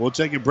 We'll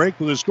take a break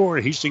with a score.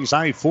 Hastings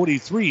High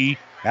 43,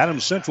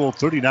 Adams Central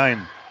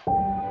 39.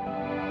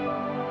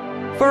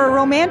 For a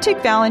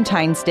romantic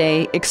Valentine's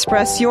Day,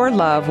 express your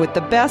love with the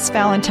best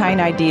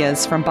Valentine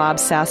ideas from Bob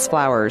Sass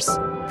Flowers.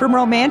 From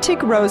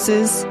romantic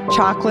roses,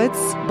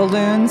 chocolates,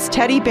 balloons,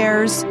 teddy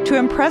bears, to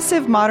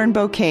impressive modern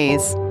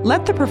bouquets,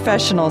 let the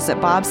professionals at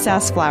Bob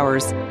Sass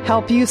Flowers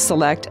help you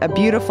select a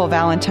beautiful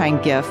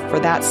Valentine gift for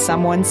that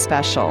someone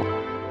special.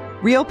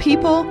 Real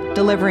people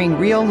delivering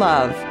real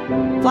love.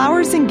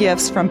 Flowers and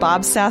gifts from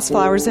Bob Sass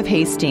Flowers of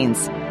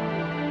Hastings.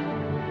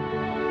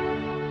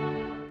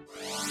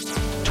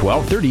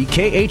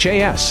 1230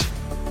 KHAS.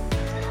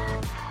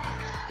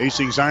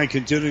 Hastings High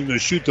continuing to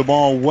shoot the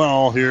ball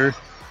well here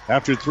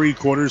after three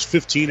quarters.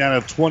 15 out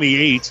of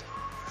 28,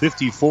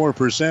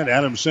 54%.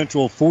 Adams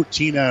Central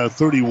 14 out of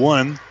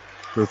 31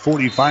 for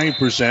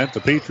 45%.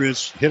 The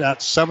Patriots hit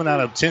out 7 out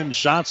of 10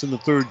 shots in the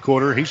third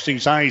quarter.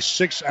 Hastings High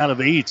 6 out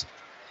of 8.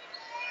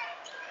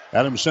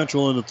 Adams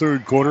Central in the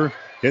third quarter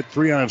hit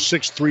 3 out of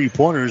 6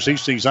 3-pointers.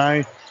 Hastings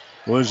High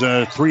was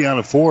 3 out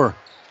of 4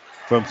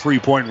 from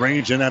three-point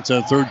range, and that's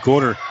a third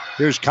quarter.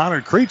 Here's Connor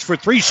Creech for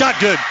three, shot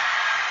good.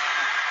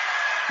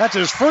 That's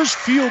his first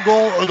field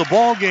goal of the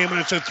ball game, and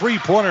it's a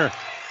three-pointer.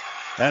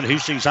 And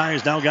Hastings High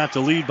has now got the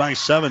lead by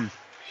 7,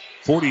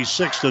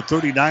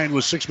 46-39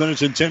 with 6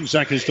 minutes and 10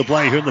 seconds to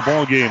play here in the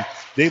ball game.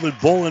 David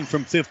Bolin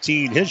from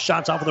 15. His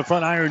shot's off of the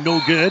front iron, no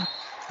good.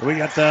 And we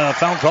got the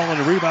foul call and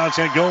the rebound. It's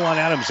going to go on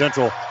Adams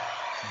Central.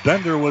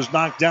 Bender was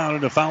knocked down,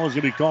 and the foul is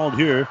going to be called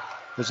here.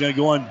 It's going to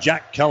go on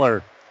Jack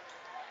Keller.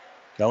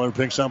 Keller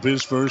picks up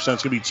his first.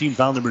 That's going to be team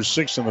foul number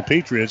 6 on the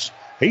Patriots.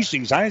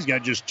 Hastings High's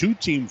got just 2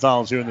 team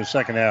fouls here in the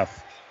second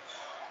half.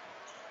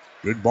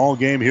 Good ball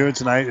game here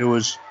tonight. It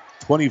was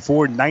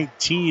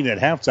 24-19 at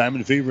halftime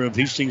in favor of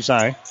Hastings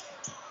High.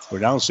 We're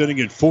now sitting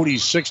at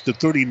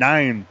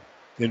 46-39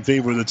 in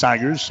favor of the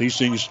Tigers.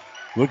 Hastings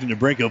looking to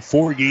break a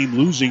 4-game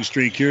losing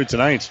streak here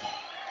tonight.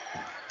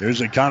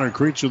 There's a Connor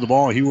Creech with the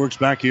ball. He works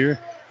back here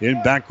in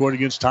backcourt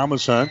against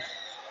Thomas Hunt.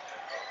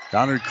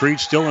 Connor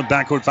Creech still in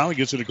backcourt. Finally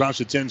gets it across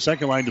the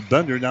 10-second line to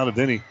Bender. Now to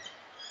Vinny.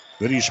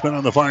 Vinny Schmidt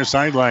on the far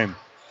sideline.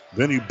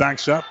 Vinny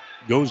backs up.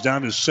 Goes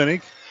down to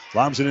Sinek.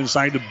 Lobs it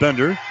inside to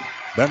Bender.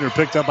 Bender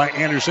picked up by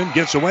Anderson.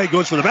 Gets away.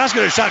 Goes for the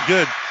basket. A shot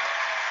good.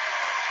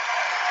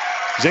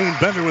 Zane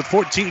Bender with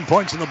 14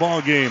 points in the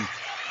ball game.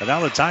 And now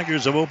the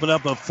Tigers have opened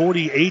up a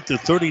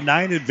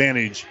 48-39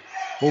 advantage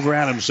over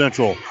Adams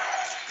Central.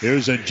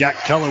 Here's a Jack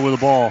Keller with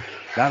the ball.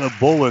 Down to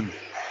Bolin.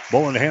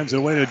 Bolin hands it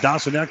away to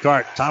Dawson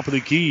Eckhart. Top of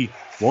the key.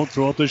 Won't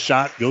throw up the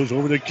shot. Goes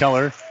over to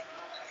Keller.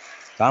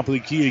 Top of the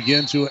key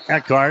again to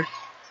Eckhart.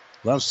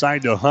 Left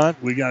side to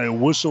Hunt. We got a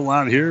whistle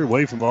out here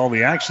away from all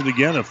the action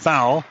again. A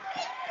foul.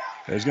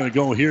 It's going to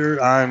go here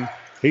on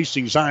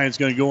Hastings High. It's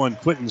going to go on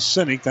Quentin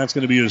Sinek. That's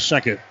going to be his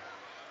second.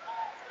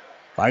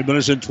 5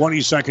 minutes and 20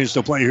 seconds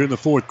to play here in the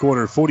fourth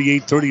quarter.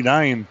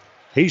 48-39.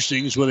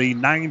 Hastings with a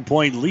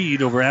 9-point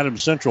lead over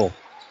Adams Central.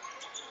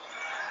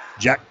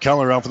 Jack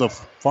Keller off of the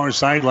far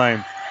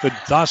sideline. The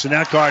Dawson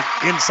Eckhart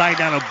inside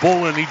down to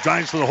Bolin. He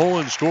drives for the hole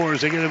and scores.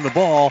 They get him the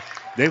ball.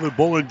 David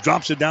Bolin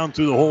drops it down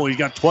through the hole. He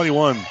got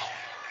 21.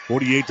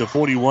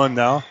 48-41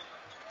 now.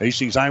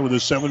 Hastings High with a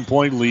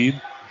 7-point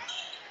lead.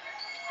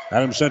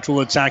 Adams Central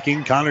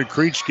attacking. Connor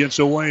Creech gets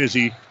away as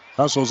he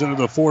hustles into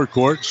the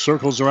forecourt.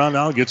 Circles around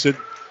now. Gets it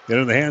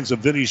into the hands of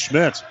Vinny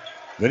Schmidt.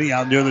 Vinny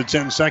out near the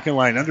 10-second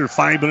line. Under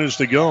 5 minutes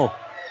to go.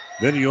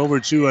 Vinny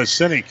over to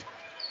Sinek.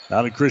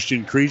 Now to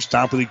Christian Creech.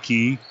 Top of the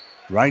key.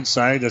 Right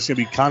side, that's going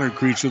to be Connor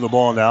Creech with the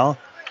ball now.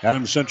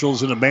 Adams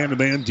Central's in a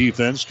man-to-man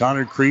defense.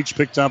 Connor Creech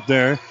picked up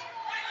there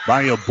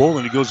by a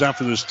Bolin. He goes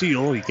after the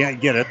steal. He can't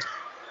get it.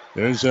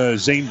 There's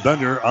Zane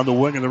Bender on the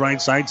wing on the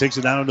right side. Takes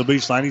it down on the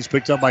baseline. He's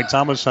picked up by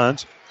Thomas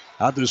Hunt.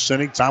 Out to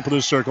Sinek, top of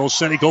the circle.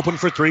 Sinek open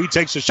for three.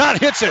 Takes a shot,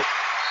 hits it.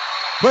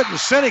 Quentin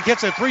Sinek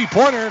hits a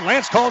three-pointer.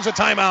 Lance calls a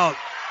timeout.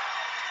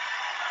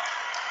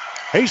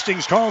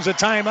 Hastings calls a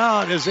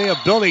timeout as they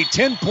have built a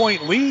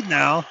 10-point lead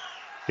now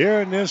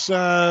here in this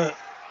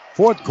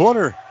fourth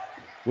quarter.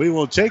 We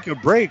will take a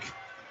break.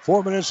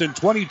 4 minutes and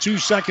 22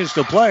 seconds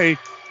to play.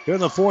 Here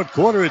in the fourth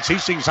quarter, it's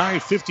Hastings High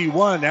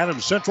 51,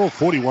 Adams Central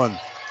 41.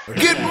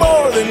 Get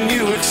more than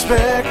you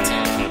expect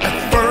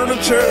at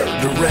Furniture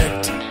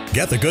Direct.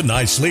 Get the good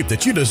night's sleep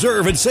that you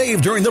deserve and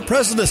save during the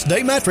President's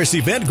Day mattress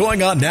event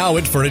going on now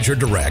at Furniture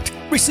Direct.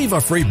 Receive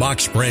a free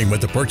box spring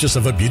with the purchase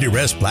of a Beauty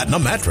Rest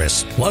Platinum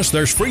mattress. Plus,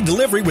 there's free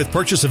delivery with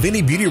purchase of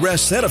any Beauty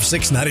Rest set of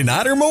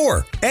 $6.99 or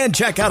more. And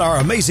check out our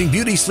amazing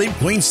Beauty Sleep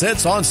Queen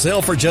sets on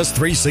sale for just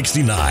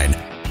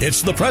 $3.69.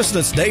 It's the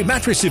President's Day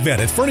mattress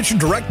event at Furniture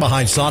Direct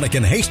behind Sonic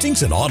and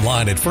Hastings and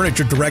online at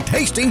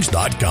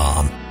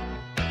FurnitureDirectHastings.com.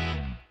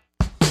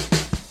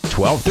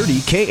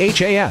 1230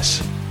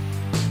 KHAS.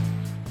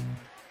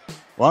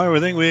 Well,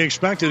 everything we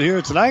expected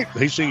here tonight.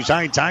 Hastings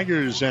High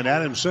Tigers and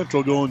Adams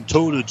Central going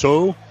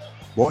toe-to-toe.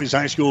 Boys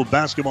high school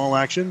basketball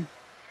action.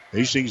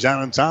 Hastings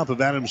out on top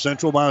of Adams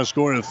Central by a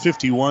score of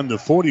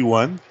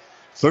 51-41.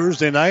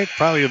 Thursday night,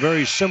 probably a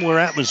very similar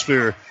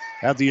atmosphere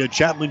at the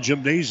Chapman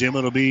Gymnasium.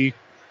 It'll be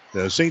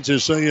the St.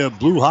 Cecilia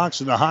Blue Hawks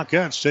and the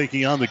Hawkettes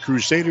taking on the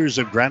Crusaders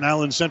of Grand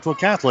Island Central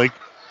Catholic.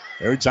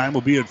 Their time will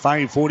be at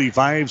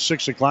 5:45,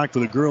 6 o'clock for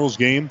the girls'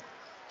 game,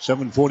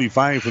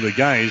 7:45 for the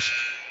guys.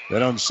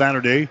 Then on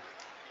Saturday,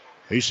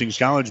 Hastings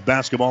College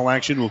basketball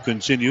action will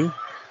continue.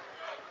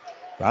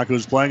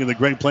 Broncos playing in the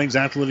Great Plains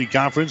Athletic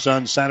Conference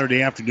on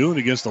Saturday afternoon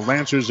against the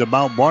Lancers of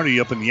Mount Marty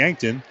up in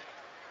Yankton.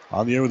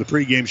 On the air with the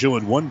pregame show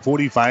at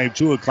 1:45,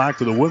 2 o'clock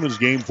for the women's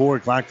game, 4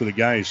 o'clock for the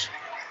guys.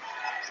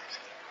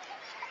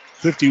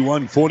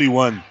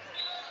 51-41.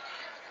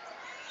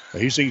 The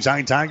Hastings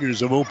High Tigers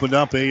have opened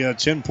up a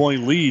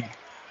 10-point lead.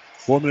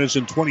 4 minutes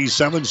and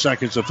 27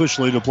 seconds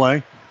officially to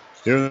play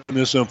here in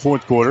this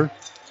fourth quarter.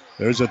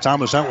 There's a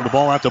Thomas Hunt with the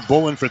ball out to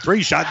Bullen for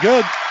three. Shot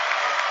good.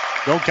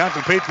 Don't count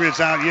the Patriots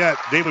out yet.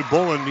 David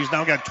Bullen, he's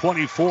now got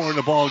 24 in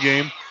the ball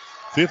game.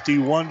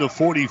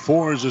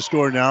 51-44 is the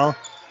score now.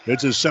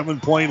 It's a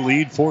 7-point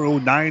lead,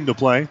 4:09 to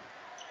play.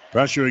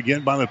 Pressure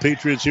again by the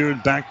Patriots here in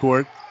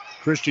backcourt.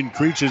 Christian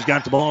Creech has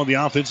got the ball in the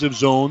offensive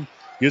zone.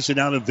 Gets it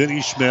down to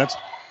Vinny Schmidt.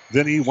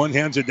 Vinny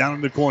one-hands it down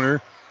in the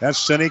corner. That's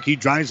Sinek. He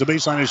drives the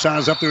baseline. His shot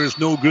is up there. It's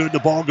no good. The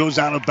ball goes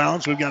out of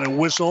bounds. We've got a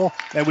whistle,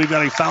 and we've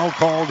got a foul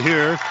called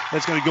here.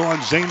 That's going to go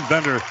on Zane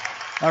Bender.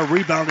 A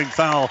rebounding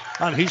foul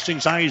on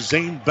Hastings High.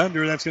 Zane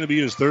Bender. That's going to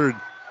be his third.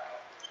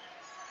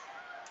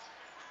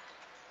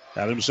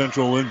 Adams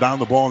Central will inbound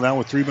the ball now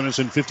with 3 minutes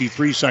and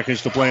 53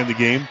 seconds to play in the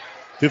game.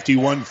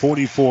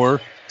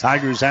 51-44.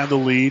 Tigers have the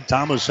lead.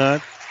 Thomas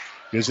Hunt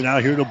gives it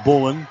out here to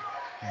Bullen.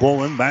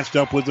 Bullen matched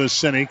up with the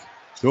Sinek.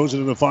 Throws it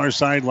to the far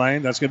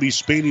sideline. That's going to be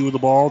Spady with the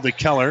ball to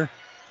Keller.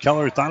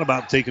 Keller thought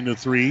about taking the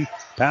three.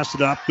 Passed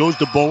it up. Goes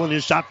to Bullen.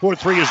 His shot for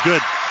three is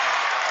good.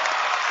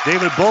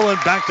 David Bullen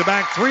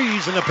back-to-back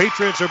threes, and the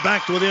Patriots are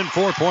back to within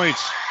 4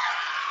 points.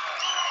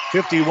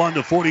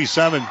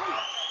 51-47.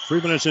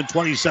 3 minutes and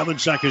 27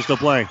 seconds to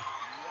play.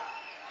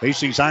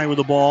 Hastings High with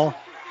the ball.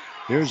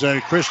 Here's a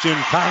Christian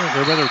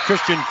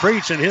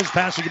Creech, and his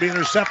pass is going to be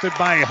intercepted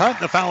by Hunt.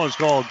 The foul is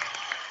called.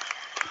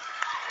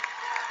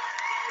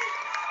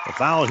 The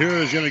foul here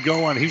is going to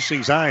go on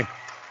Hastings High.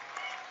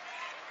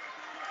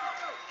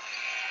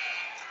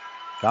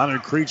 Connor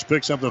Creech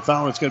picks up the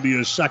foul. It's going to be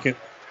his second.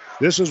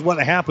 This is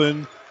what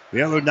happened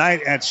the other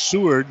night at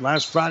Seward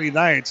last Friday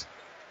night.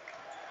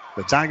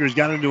 The Tigers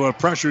got into a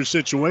pressure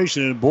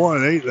situation, and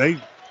boy, they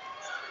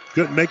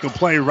couldn't make a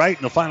play right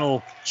in the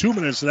final 2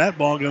 minutes of that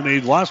ball game.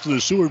 They lost to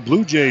the Seward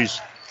Blue Jays.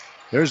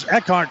 There's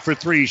Eckhart for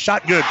three.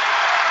 Shot good.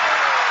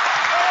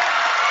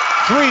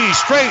 3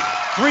 straight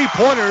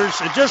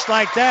three-pointers, and just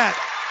like that,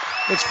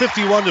 it's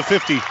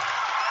 51-50.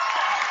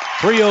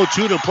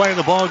 3:02 to play in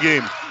the ball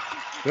game.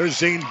 There's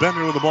Zane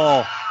Bender with the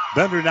ball.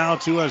 Bender now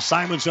to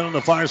Simonson on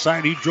the far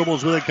side. He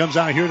dribbles with it. Comes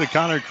out here to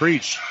Connor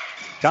Creech.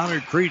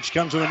 Connor Creech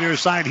comes to the near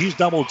side. He's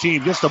double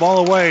teamed. Gets the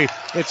ball away.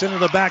 It's into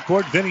the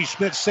backcourt. Vinny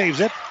Schmidt saves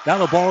it. Now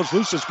the ball is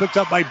loose. It's picked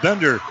up by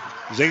Bender.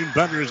 Zane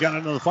Bender has got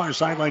it on the far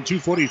sideline.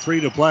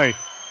 2:43 to play.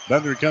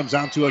 Bender comes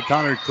out to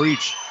Connor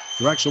Creech.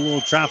 Directs a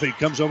little traffic.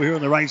 Comes over here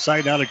on the right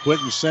side down to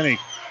Quentin Sinek.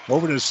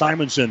 Over to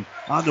Simonson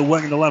on the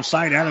wing on the left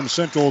side. Adams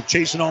Central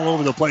chasing all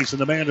over the place in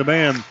the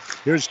man-to-man.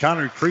 Here's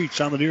Connor Creech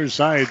on the near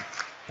side.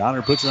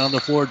 Connor puts it on the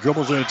floor,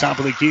 dribbles to the top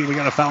of the key. We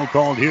got a foul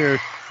called here.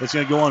 It's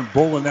going to go on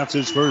Bullen. That's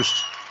his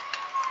first.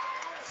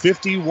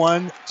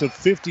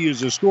 51-50 is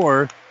the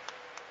score.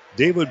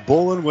 David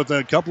Bullen with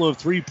a couple of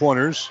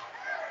three-pointers.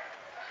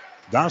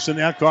 Dawson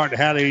Eckhart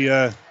had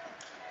a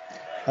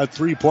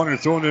three-pointer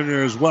thrown in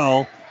there as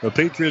well. The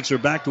Patriots are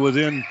back to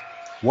within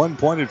 1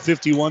 point at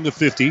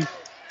 51-50.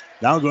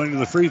 Now going to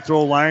the free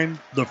throw line,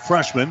 the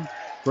freshman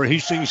for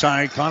Hastings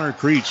High, Connor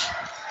Creech.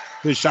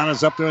 His shot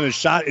is up there, and his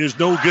shot is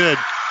no good.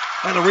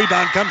 And the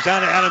rebound comes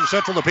down to Adams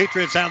Central. The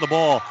Patriots have the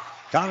ball.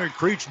 Connor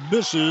Creech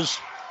misses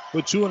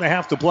with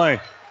 2.5 to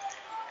play.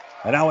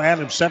 And now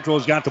Adams Central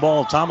has got the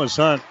ball. Thomas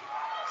Hunt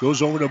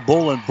goes over to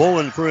Bullen.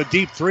 Bullen for a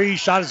deep three.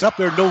 Shot is up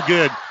there, no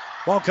good.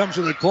 Ball comes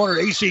to the corner.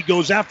 AC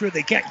goes after it.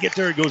 They can't get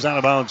there. It goes out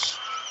of bounds.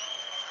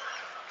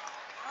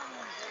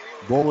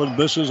 Bolin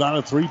misses on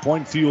a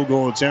 3-point field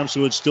goal attempt,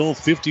 so it's still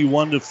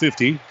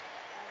 51-50.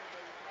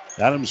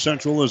 Adams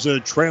Central is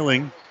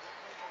trailing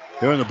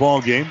here in the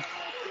ball game.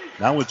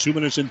 Now with 2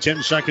 minutes and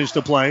 10 seconds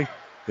to play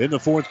in the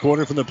fourth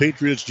quarter from the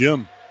Patriots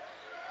gym.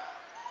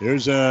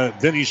 Here's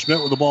Vinny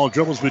Schmidt with the ball.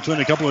 Dribbles between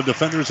a couple of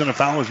defenders, and a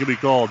foul is going to be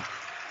called.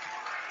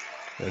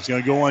 It's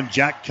going to go on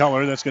Jack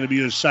Keller. That's going to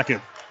be his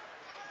second.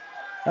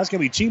 That's going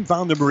to be team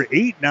foul number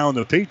 8 now in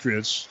the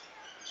Patriots.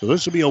 So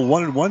this will be a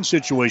 1-and-1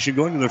 situation.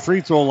 Going to the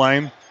free throw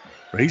line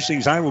for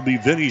Hastings High will be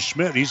Vinny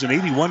Schmidt. He's an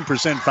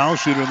 81% foul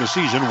shooter in the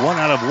season. 1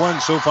 out of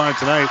 1 so far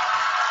tonight.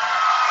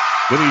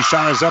 Vinny's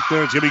shot is up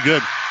there. It's going to be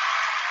good.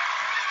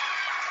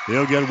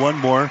 They'll get one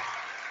more.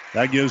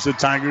 That gives the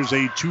Tigers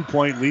a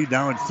 2-point lead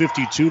now at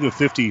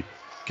 52-50.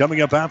 Coming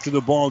up after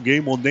the ball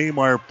game, we'll name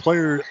our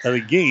player of the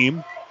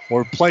game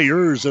or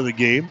players of the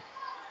game.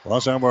 We'll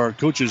also have our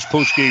coaches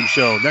post-game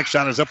show. Next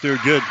shot is up there,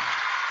 good.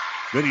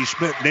 Vinny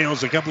Schmidt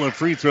nails a couple of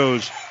free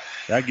throws.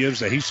 That gives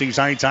the Hastings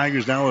High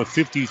Tigers now a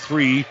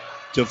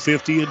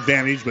 53-50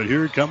 advantage. But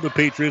here come the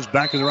Patriots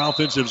back in their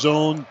offensive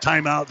zone.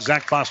 Timeout,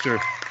 Zach Foster.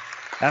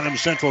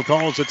 Adams Central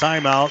calls the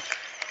timeout.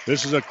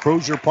 This is a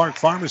Crozier Park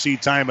Pharmacy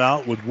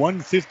timeout with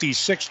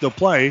 1:56 to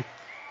play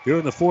here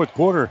in the fourth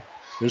quarter.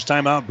 This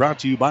timeout brought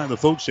to you by the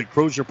folks at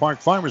Crozier Park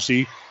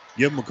Pharmacy.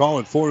 Give them a call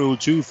at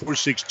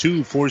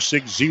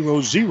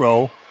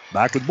 402-462-4600.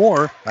 Back with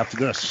more after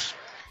this.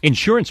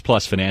 Insurance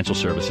Plus Financial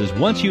Services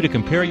wants you to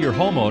compare your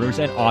homeowners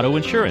and auto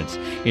insurance.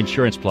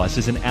 Insurance Plus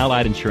is an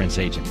Allied insurance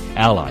agent.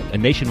 Allied, a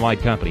nationwide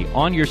company,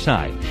 on your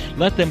side.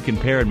 Let them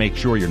compare and make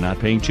sure you're not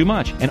paying too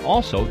much, and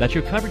also that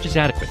your coverage is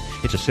adequate.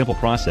 It's a simple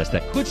process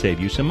that could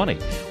save you some money.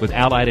 With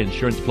Allied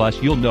Insurance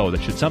Plus, you'll know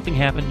that should something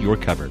happen, you're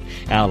covered.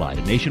 Allied,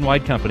 a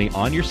nationwide company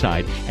on your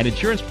side, and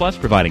Insurance Plus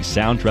providing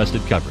sound,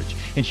 trusted coverage.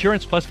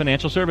 Insurance Plus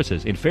Financial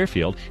Services in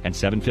Fairfield and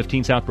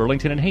 715 South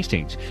Burlington and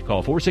Hastings.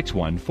 Call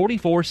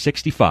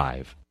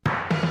 461-4465.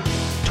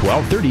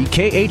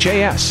 1230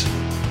 KHAS.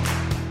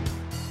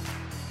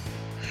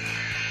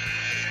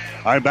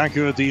 All right, back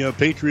here at the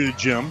Patriot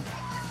Gym.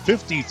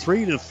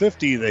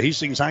 53-50, the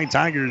Hastings High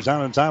Tigers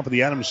out on top of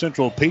the Adams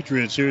Central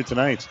Patriots here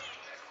tonight.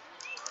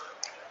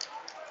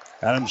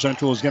 Adams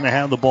Central is going to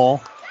have the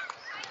ball.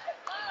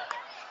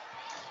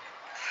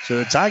 So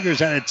the Tigers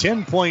had a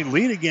 10-point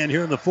lead again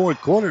here in the fourth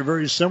quarter,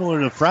 very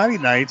similar to Friday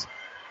night.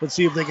 Let's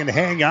see if they can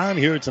hang on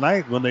here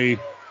tonight when they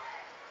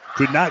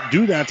could not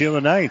do that the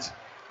other night.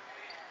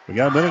 We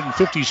got a minute and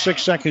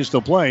 56 seconds to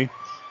play.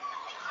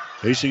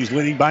 Hastings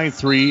leading by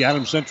 3.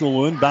 Adams Central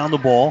will inbound the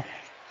ball.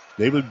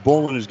 David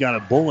Bolin has got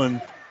it. Bolin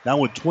now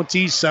with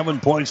 27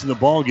 points in the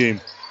ball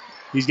game.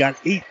 He's got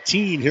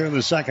 18 here in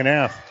the second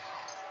half.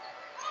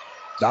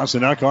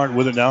 Dawson Eckhart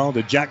with it now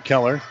to Jack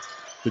Keller.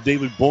 To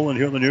David Bolin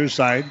here on the near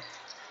side.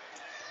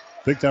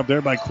 Picked up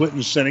there by Quentin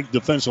Sinek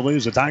defensively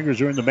as the Tigers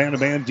are in the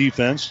man-to-man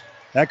defense.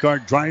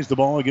 Eckhart drives the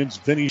ball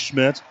against Vinny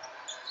Schmidt.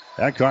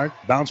 Eckhart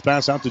bounce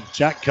pass out to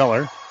Jack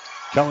Keller.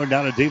 Keller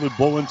down to David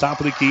Bolin,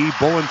 top of the key.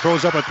 Bolin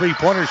throws up a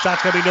three-pointer.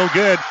 Shot's going to be no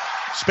good.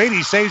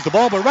 Spady saves the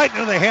ball, but right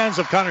into the hands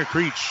of Connor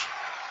Creech.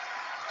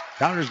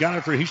 Connor's got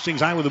it for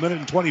Hastings High with a minute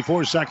and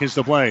 24 seconds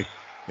to play.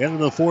 Into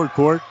the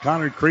forecourt.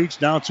 Connor Creech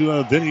now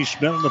to Vinny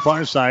Schmidt on the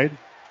far side.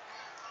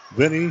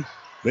 Vinny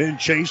being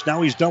chased.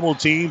 Now he's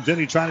double-teamed.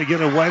 Vinny trying to get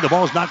away. The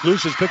ball's knocked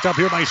loose. It's picked up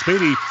here by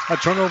Spady. A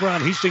turnover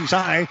on Hastings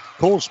High.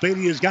 Cole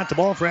Spady has got the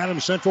ball for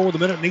Adams Central with a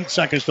minute and 8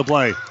 seconds to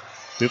play.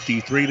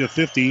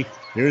 53-50.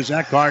 Here's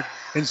Eckhart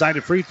inside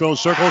the free throw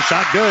circle.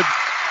 Shot good.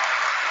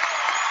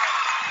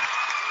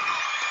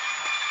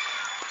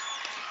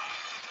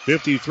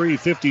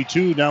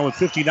 53-52 now with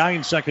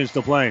 59 seconds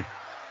to play.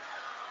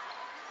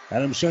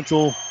 Adams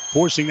Central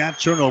forcing that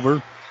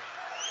turnover.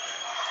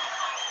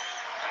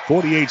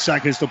 48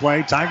 seconds to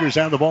play. Tigers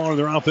have the ball in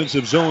their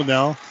offensive zone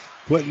now.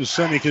 Quentin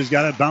Sinek has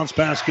got it. Bounce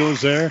pass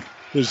goes there.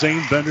 The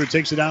Zane Bender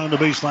takes it down on the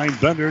baseline.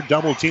 Bender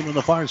double team on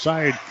the far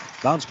side.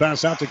 Bounce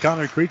pass out to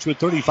Connor Creech with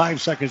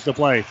 35 seconds to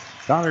play.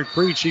 Connor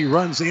Creech, he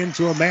runs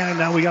into a man.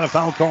 Now we got a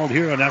foul called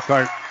here on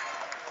Eckhart.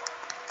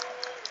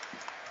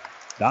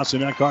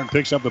 Dawson Eckhart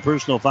picks up the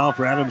personal foul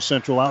for Adams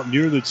Central out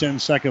near the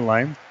 10-second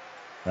line.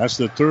 That's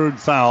the third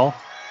foul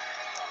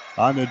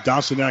on the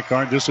Dawson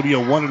Eckhart. This will be a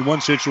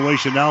 1-and-1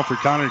 situation now for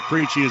Connor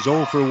Creech. He is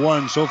 0 for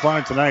 1 so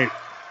far tonight.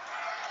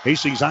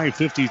 Hastings High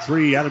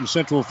 53, Adams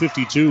Central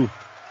 52.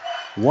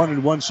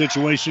 1-and-1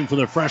 situation for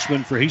the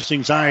freshman for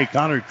Hastings High,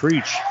 Connor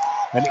Creech.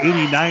 An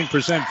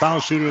 89% foul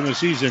shooter in the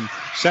season.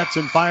 Sets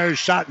and fires,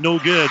 shot no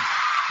good.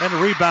 And the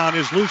rebound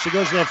is loose. It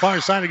goes to the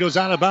far side. It goes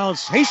out of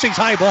bounds. Hastings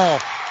High ball.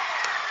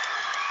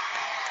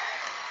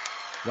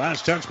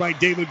 Last touch by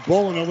David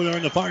Bolin over there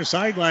on the far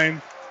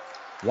sideline.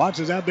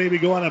 Watches that baby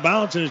go out of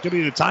bounds, and it's going to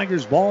be the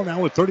Tigers' ball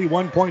now with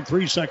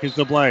 31.3 seconds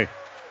to play.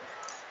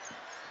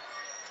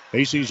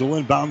 Hastings will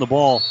inbound the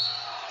ball.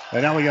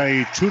 And now we got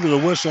a 2 to the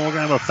whistle. We're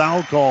going to have a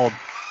foul called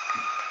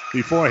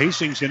before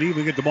Hastings can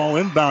even get the ball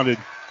inbounded.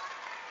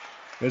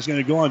 It's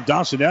going to go on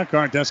Dawson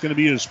Eckhart. That's going to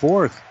be his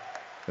fourth.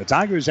 The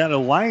Tigers had a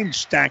line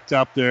stacked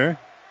up there.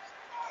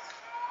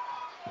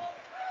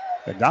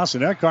 And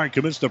Dawson Eckhart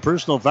commits the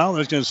personal foul.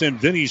 That's going to send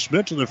Vinny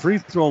Schmidt to the free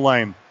throw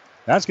line.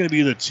 That's going to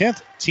be the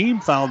 10th team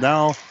foul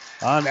now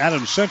on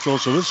Adams Central.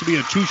 So this will be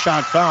a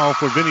 2-shot foul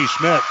for Vinny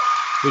Schmidt.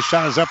 His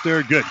shot is up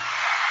there, good.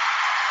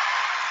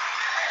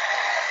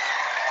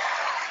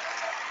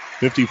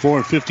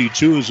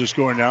 54-52 is the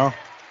score now.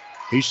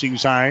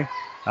 Hastings High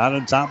out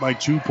on top by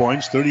 2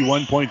 points.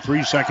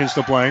 31.3 seconds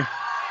to play.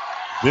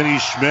 Vinny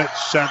Schmidt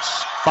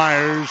sets,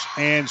 fires,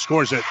 and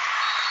scores it.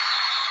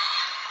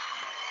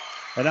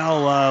 And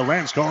now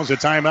Lance calls a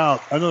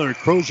timeout. Another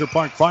Crozier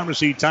Park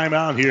Pharmacy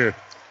timeout here.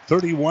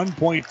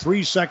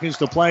 31.3 seconds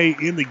to play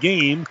in the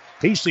game.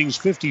 Hastings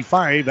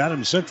 55,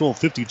 Adams Central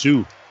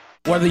 52.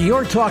 Whether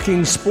you're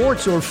talking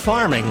sports or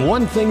farming,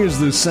 one thing is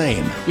the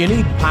same. You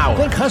need power.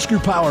 Think Husker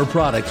Power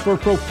products for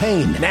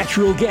propane,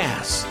 natural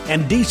gas,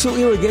 and diesel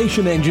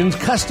irrigation engines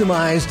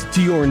customized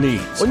to your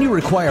needs. When you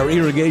require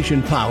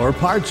irrigation power,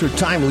 parts, or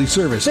timely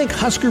service, think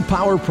Husker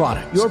Power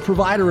products, your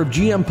provider of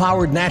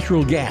GM-powered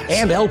natural gas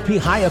and LP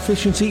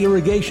high-efficiency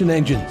irrigation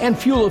engines and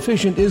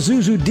fuel-efficient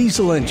Isuzu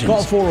diesel engines.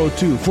 Call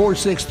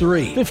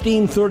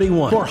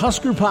 402-463-1531 for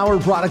Husker Power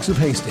products of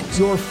Hastings,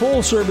 your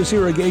full-service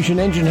irrigation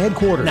engine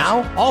headquarters.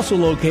 Now, also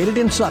located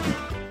in Sutton.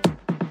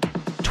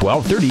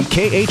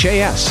 1230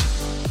 KHAS.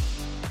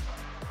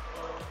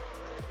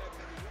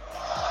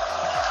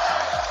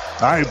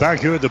 All right,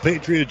 back here at the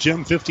Patriot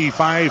Gym,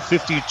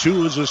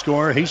 55-52 is the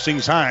score.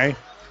 Hastings High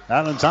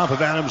out on top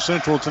of Adams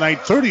Central tonight.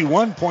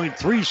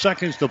 31.3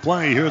 seconds to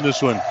play here in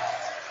this one.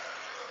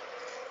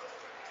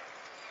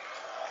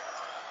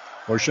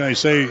 Or should I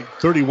say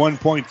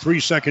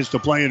 31.3 seconds to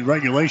play in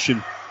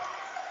regulation.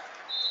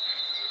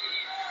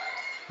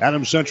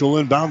 Adams Central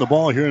inbound the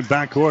ball here in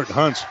backcourt.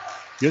 Hunt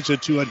gets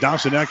it to a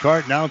Dawson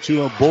Eckhart, now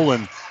to a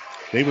Bolin.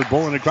 David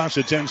Bolin across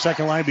the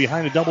 10-second line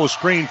behind a double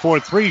screen for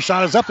 3.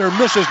 Shot is up there,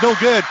 misses, no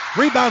good.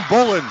 Rebound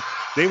Bolin.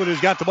 David has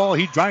got the ball.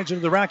 He drives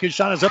into the rack. His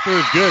shot is up there,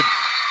 is good.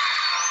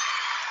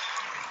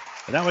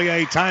 And now we got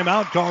a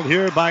timeout called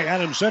here by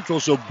Adams Central.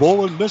 So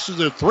Bolin misses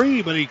a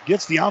 3, but he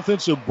gets the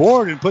offensive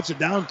board and puts it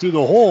down through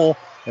the hole.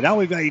 And now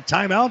we've got a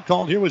timeout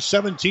called here with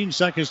 17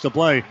 seconds to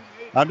play.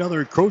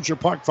 Another Crozier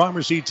Park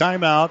Pharmacy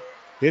timeout.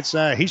 It's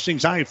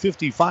Hastings High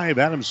 55,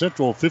 Adams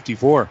Central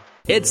 54.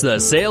 It's the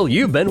sale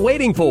you've been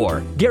waiting for.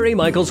 Gary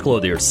Michaels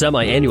Clothier's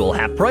semi-annual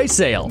half-price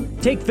sale.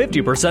 Take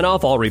 50%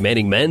 off all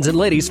remaining men's and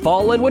ladies'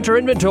 fall and winter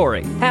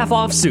inventory. Half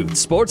off suits,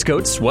 sports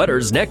coats,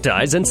 sweaters,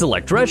 neckties, and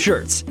select dress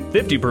shirts.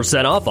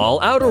 50% off all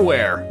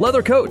outerwear,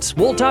 leather coats,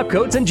 wool top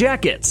coats, and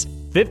jackets.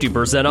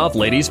 50% off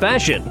ladies'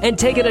 fashion, and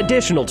take an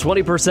additional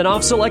 20%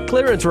 off select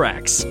clearance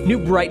racks.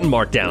 New Brighton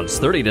markdowns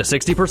 30 to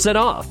 60%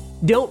 off.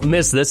 Don't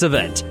miss this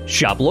event.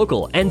 Shop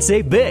local and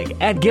save big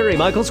at Gary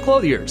Michaels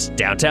Clothiers,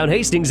 downtown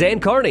Hastings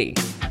and Kearney.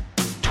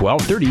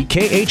 1230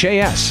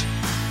 KHAS.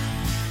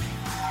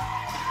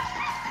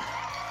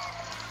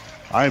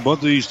 All right, both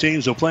of these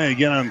teams will play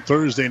again on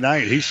Thursday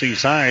night.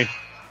 Hastings High,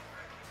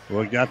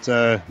 we got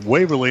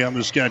Waverly on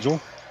the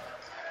schedule.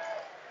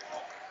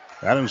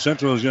 Adams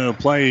Central is going to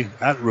play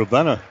at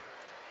Ravenna.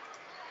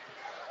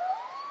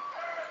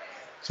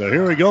 So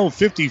here we go,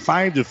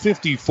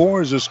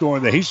 55-54 is the score.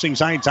 The Hastings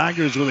High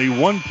Tigers with a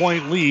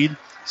 1-point lead,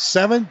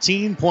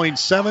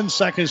 17.7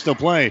 seconds to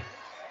play.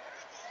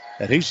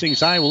 And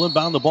Hastings High will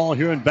inbound the ball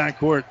here in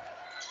backcourt.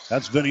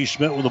 That's Vinny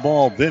Schmidt with the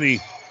ball. Vinny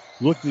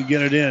looking to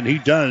get it in. He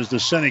does. The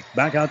Senek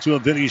back out to a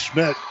Vinny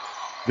Schmidt.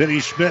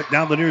 Vinny Schmidt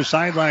down the near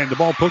sideline. The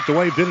ball poked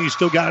away. Vinny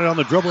still got it on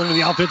the dribble into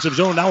the offensive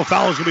zone. Now a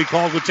foul is going to be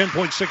called with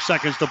 10.6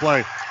 seconds to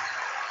play.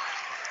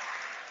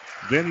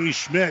 Vinny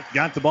Schmidt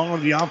got the ball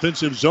in the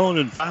offensive zone,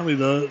 and finally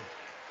the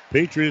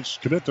Patriots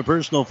commit the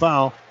personal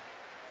foul.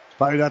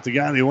 Probably not the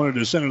guy they wanted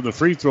to send to the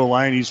free throw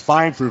line. He's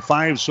 5 for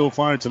 5 so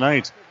far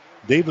tonight.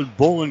 David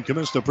Bolin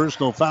commits the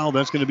personal foul.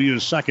 That's going to be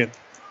his second.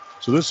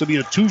 So this will be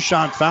a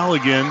 2-shot foul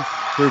again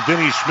for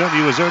Vinny Schmidt.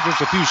 He was there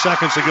just a few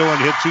seconds ago and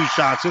hit 2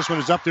 shots. This one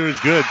is up there, is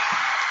good.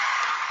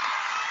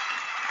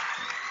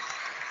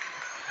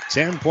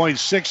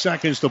 10.6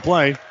 seconds to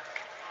play.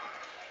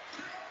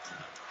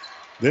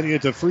 Vinny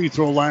at the free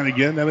throw line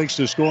again. That makes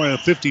the score a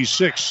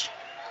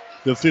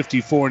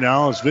 56-54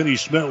 now, as Vinny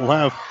Schmidt will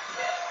have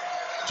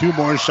 2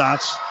 more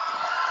shots.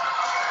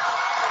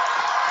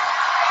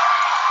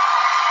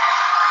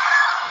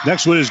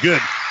 Next one is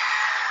good.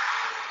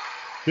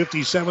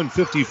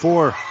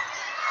 57-54.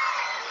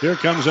 Here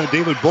comes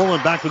David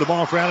Bolin back with the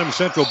ball for Adams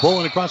Central.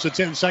 Bolin across the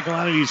 10-second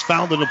line, and he's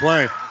fouled into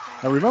play.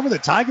 Now remember, the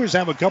Tigers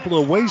have a couple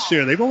of wastes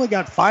here. They've only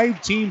got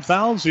 5 team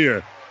fouls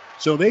here.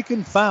 So they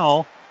can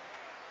foul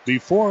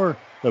before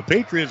the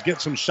Patriots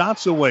get some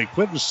shots away.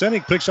 Quentin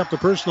Senek picks up the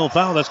personal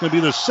foul. That's going to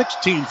be the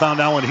 16th foul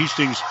now in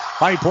Hastings.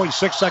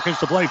 5.6 seconds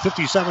to play,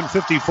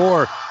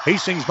 57-54.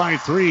 Hastings by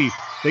 3.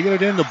 They get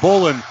it into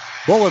Bolin.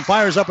 Bolin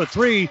fires up a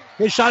 3.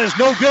 His shot is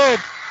no good.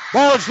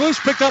 Ball is loose,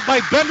 picked up by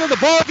Bender. The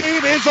ball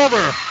game is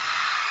over.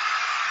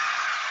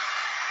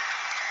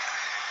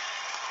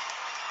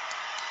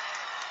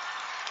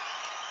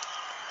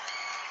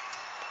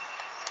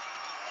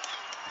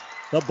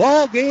 The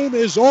ball game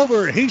is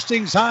over.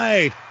 Hastings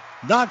High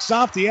knocks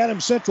off the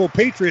Adams Central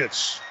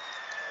Patriots.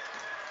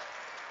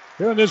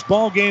 here in this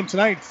ball game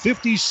tonight,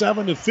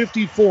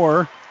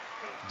 57-54.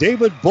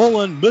 David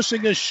Bullen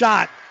missing a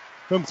shot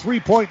from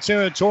three-point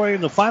territory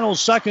in the final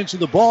seconds of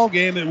the ball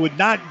game. It would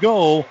not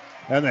go,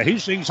 and the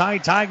Hastings High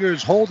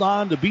Tigers hold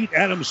on to beat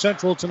Adams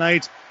Central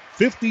tonight,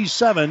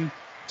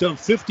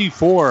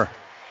 57-54.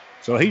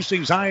 So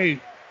Hastings High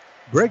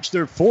breaks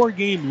their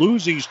 4-game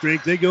losing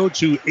streak. They go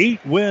to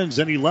 8 wins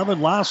and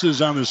 11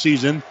 losses on the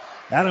season.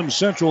 Adams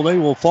Central, they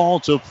will fall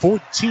to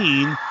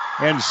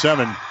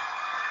 14-7.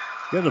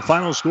 Then the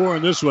final score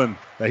in this one,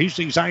 the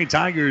Hastings High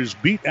Tigers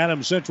beat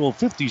Adams Central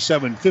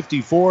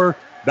 57-54.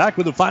 Back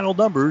with the final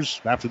numbers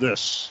after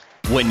this.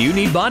 When you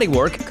need body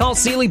work, call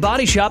Seeley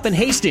Body Shop in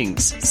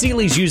Hastings.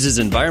 Seeley's uses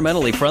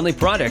environmentally friendly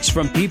products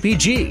from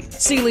PPG.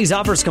 Seeley's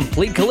offers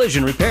complete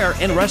collision repair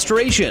and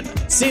restoration.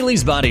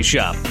 Seeley's Body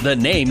Shop, the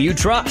name you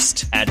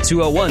trust, at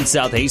 201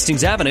 South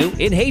Hastings Avenue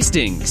in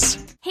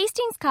Hastings.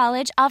 Hastings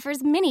College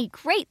offers many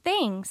great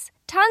things.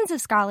 Tons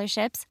of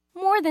scholarships,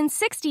 more than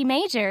 60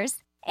 majors,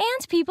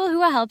 and people who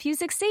will help you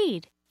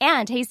succeed.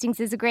 And Hastings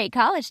is a great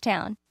college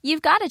town.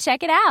 You've got to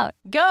check it out.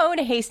 Go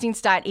to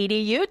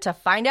hastings.edu to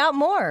find out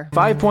more.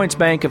 5 Points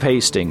Bank of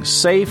Hastings,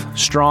 safe,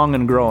 strong,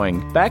 and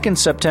growing. Back in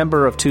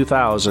September of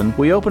 2000,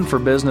 we opened for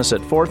business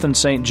at 4th and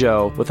St.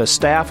 Joe with a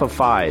staff of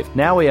 5.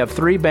 Now we have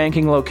 3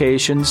 banking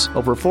locations,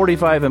 over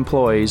 45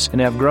 employees, and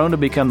have grown to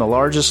become the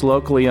largest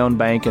locally owned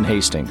bank in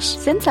Hastings.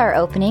 Since our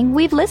opening,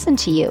 we've listened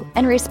to you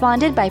and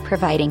responded by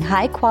providing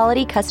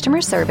high-quality customer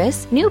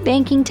service, new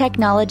banking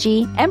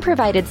technology, and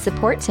provided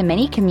support to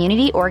many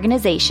community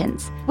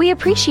organizations. We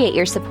appreciate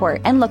your support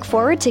and look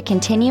forward to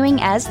continuing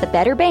as the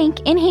better bank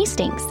in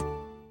Hastings.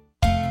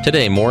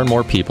 Today, more and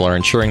more people are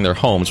insuring their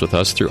homes with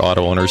us through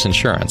Auto Owners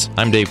Insurance.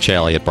 I'm Dave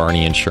Challey at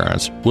Barney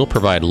Insurance. We'll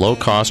provide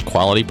low-cost,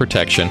 quality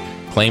protection,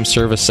 claim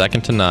service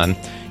second to none,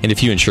 and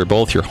if you insure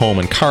both your home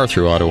and car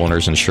through Auto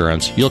Owners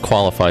Insurance, you'll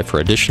qualify for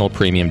additional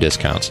premium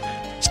discounts.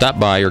 Stop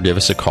by or give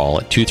us a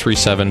call at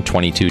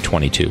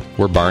 237-2222.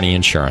 We're Barney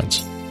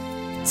Insurance.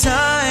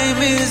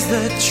 Time is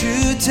the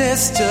true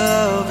test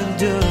of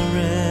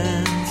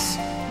endurance.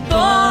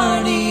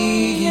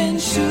 Barney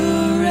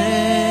Insurance.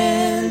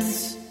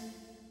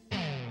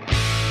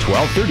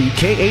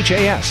 1230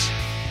 KHAS.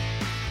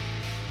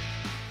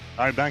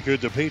 All right, back here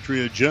at the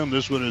Patriot Gym.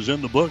 This one is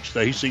in the books.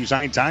 The Hastings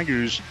High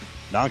Tigers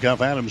knock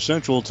off Adams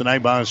Central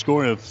tonight by a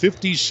score of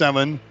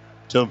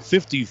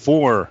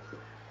 57-54.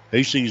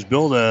 Hastings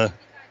built a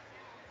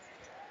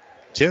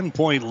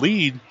 10-point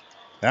lead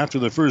after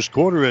the first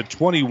quarter at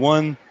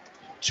 21-11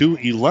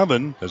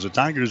 as the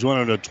Tigers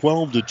went on a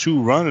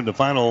 12-2 run in the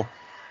final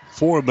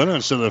 4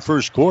 minutes of the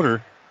first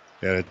quarter.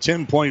 Had a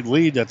 10-point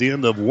lead at the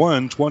end of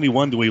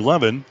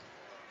 21-11.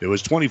 It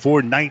was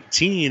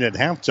 24-19 at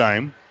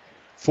halftime.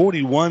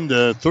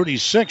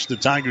 41-36 the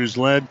Tigers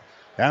led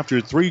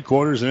after 3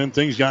 quarters, and then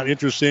things got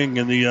interesting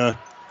in the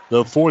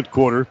fourth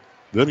quarter.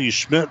 Vinny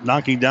Schmidt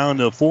knocking down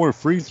the 4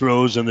 free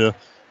throws in the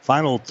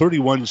final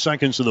 31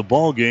 seconds of the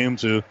ball game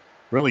to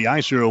really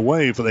ice her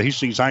away for the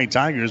Hastings High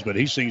Tigers, but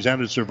Hastings had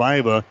to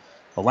survive a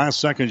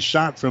last-second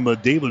shot from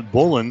David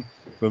Bullen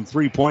from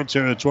 3-point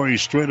territory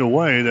straight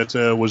away that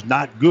was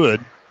not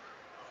good.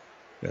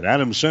 At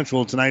Adams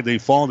Central tonight, they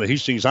fall to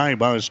Hastings High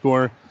by a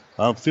score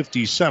of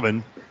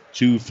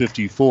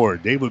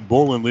 57-54. David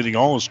Bullen leading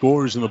all the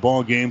scorers in the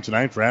ball game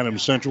tonight for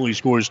Adams Central. He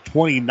scores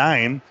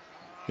 29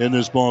 in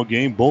this ball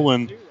game.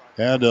 Bullen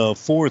had 4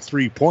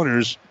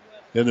 3-pointers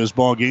in this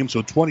ball game,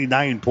 so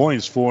 29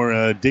 points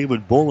for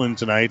David Bullen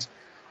tonight.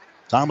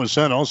 Thomas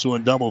Hunt also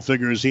in double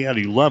figures. He had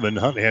 11.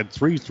 Hunt had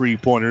 3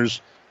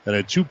 3-pointers and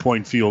a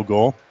 2-point field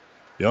goal.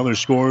 The other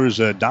scorers,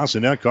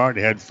 Dawson Eckhart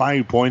had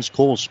 5 points.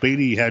 Cole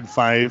Spady had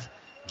 5.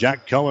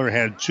 Jack Keller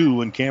had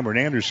 2. And Cameron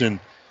Anderson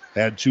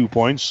had 2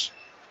 points.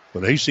 For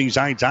the Hastings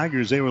High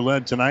Tigers, they were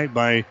led tonight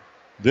by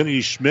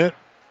Vinny Schmidt,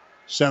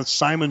 Seth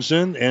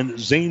Simonson, and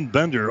Zane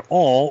Bender,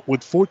 all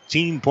with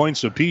 14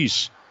 points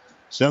apiece.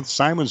 Seth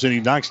Simonson, he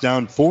knocks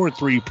down 4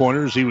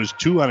 3-pointers. He was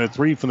 2 out of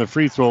 3 from the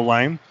free throw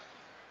line.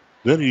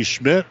 Vinny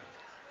Schmidt,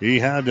 he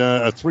had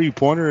a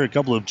 3-pointer, a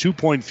couple of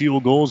 2-point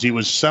field goals. He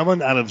was 7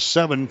 out of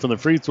 7 from the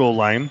free throw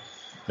line.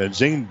 And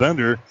Zane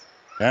Bender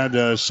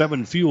had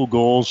 7 field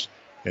goals,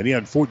 and he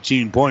had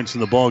 14 points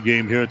in the ball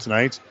game here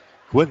tonight.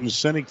 Quentin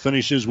Sinek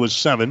finishes with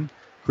 7.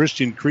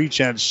 Christian Creech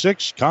had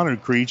 6. Connor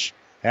Creech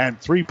had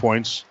 3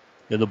 points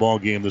in the ball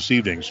game this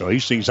evening. So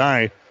Hastings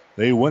High,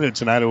 they win it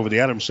tonight over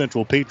the Adams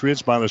Central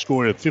Patriots by the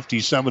score of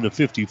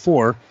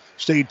 57-54.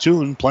 Stay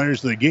tuned.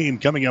 Players of the game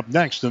coming up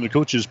next in the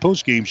Coach's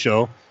Postgame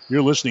Show.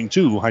 You're listening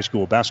to High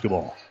School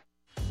Basketball.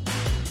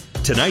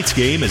 Tonight's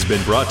game has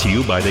been brought to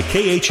you by the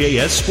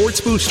KHAS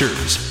Sports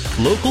Boosters.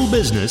 Local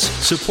business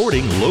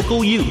supporting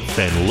local youth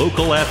and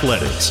local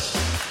athletics.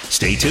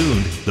 Stay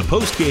tuned. The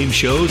postgame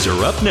shows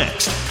are up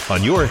next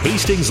on your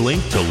Hastings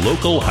link to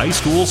local high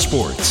school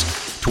sports.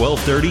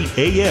 12:30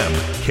 a.m.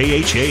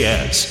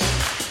 KHAS.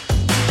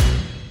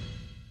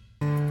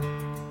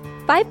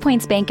 5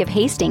 Points Bank of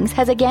Hastings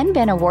has again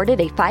been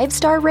awarded a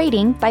 5-star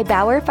rating by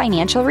Bauer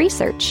Financial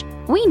Research.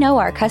 We know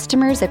our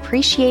customers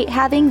appreciate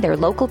having their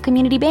local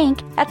community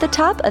bank at the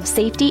top of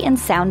safety and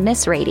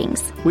soundness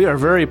ratings. We are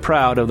very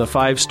proud of the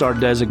 5-star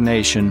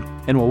designation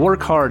and will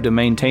work hard to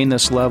maintain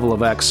this level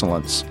of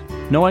excellence.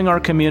 Knowing our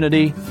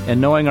community and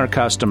knowing our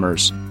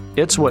customers,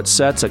 it's what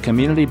sets a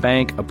community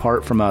bank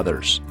apart from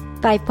others.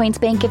 5 Points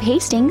Bank of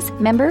Hastings,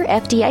 member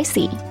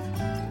FDIC.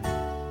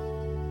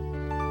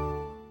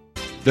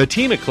 The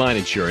team at Klein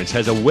Insurance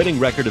has a winning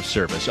record of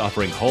service,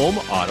 offering home,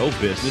 auto,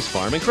 business,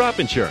 farm, and crop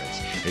insurance.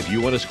 If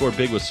you want to score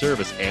big with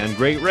service and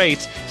great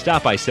rates,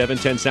 stop by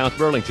 710 South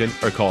Burlington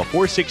or call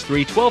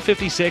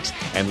 463-1256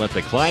 and let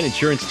the Klein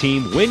Insurance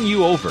team win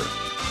you over.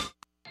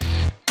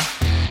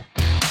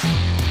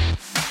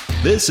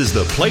 This is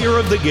the Player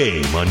of the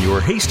Game on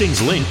your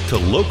Hastings link to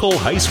local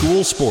high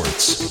school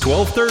sports.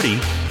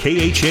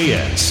 1230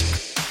 KHAS.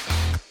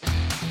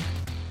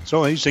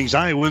 So Hastings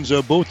High wins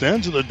both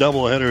ends of the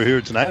doubleheader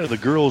here tonight. In the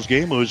girls'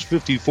 game, it was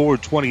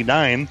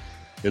 54-29.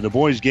 In the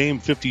boys' game,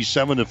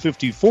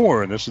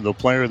 57-54. And this is the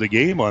Player of the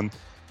Game on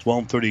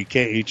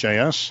 1230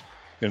 KHAS.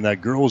 In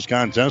that girls'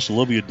 contest,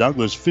 Olivia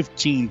Douglas,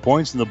 15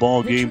 points in the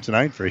ball game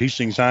tonight for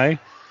Hastings High.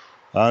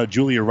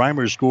 Julia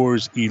Reimer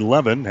scores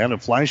 11. Hannah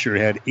Fleischer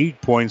had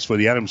 8 points for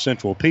the Adams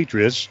Central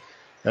Patriots.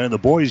 And in the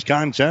boys'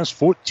 contest,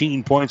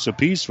 14 points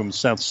apiece from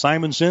Seth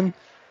Simonson,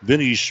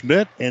 Vinny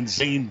Schmidt, and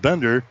Zane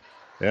Bender.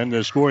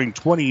 And scoring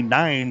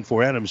 29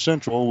 for Adams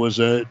Central was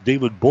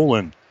David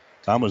Bolin.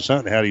 Thomas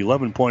Hunt had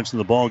 11 points in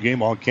the ball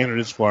game. All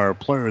candidates for our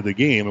Player of the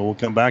Game. And we'll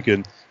come back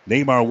and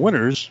name our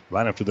winners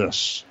right after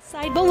this.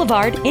 Side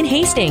Boulevard in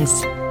Hastings.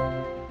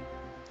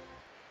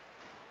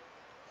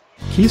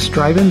 Keith's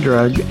Drive-In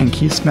Drug and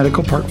Keith's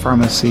Medical Park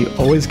Pharmacy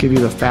always give you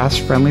the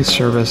fast, friendly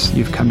service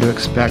you've come to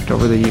expect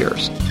over the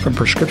years. From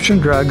prescription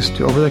drugs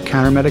to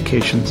over-the-counter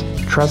medications,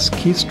 trust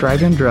Keith's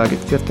Drive-In Drug at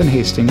 5th and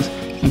Hastings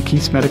and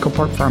Keith's Medical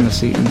Park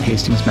Pharmacy in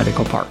Hastings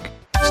Medical Park.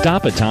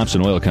 Stop at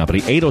Thompson Oil Company,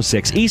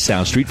 806 East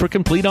South Street for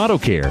complete auto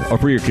care. Or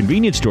for your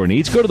convenience store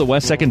needs, go to the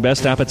West 2nd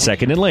Best Stop at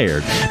 2nd and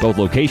Laird. Both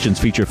locations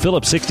feature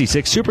Phillips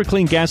 66 Super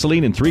Clean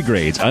gasoline in 3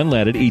 grades,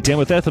 unleaded, E10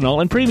 with ethanol,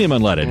 and premium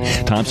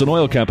unleaded. Thompson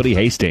Oil Company,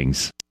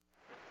 Hastings.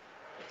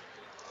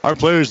 Our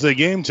players of the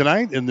game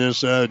tonight in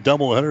this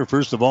doubleheader.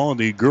 First of all, in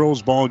the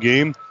girls' ball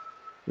game,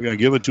 we're going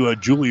to give it to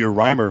Julia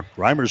Reimer.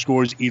 Reimer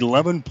scores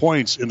 11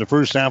 points in the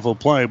first half of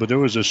play, but there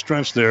was a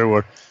stretch there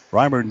where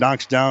Reimer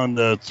knocks down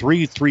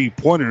 3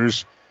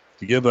 3-pointers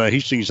to give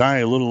Hastings High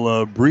a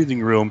little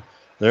breathing room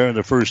there in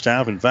the first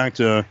half. In fact,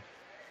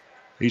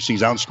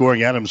 Hastings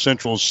outscoring Adams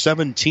Central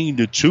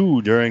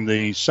 17-2 during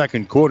the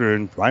second quarter,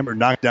 and Reimer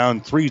knocked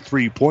down 3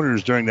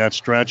 3-pointers during that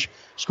stretch.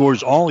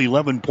 Scores all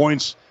 11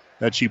 points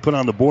that she put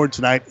on the board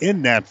tonight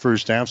in that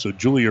first half. So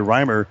Julia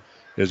Reimer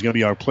is going to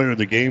be our player of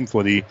the game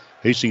for the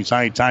Hastings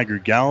High Tiger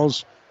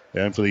Gals.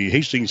 And for the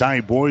Hastings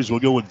High boys,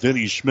 we'll go with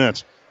Vinny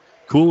Schmidt.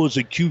 Cool as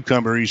a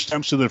cucumber. He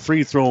steps to the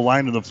free throw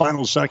line in the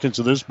final seconds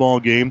of this ball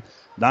game.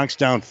 Knocks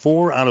down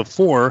 4 out of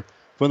 4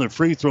 from the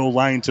free throw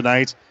line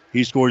tonight.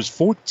 He scores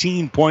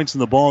 14 points in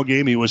the ball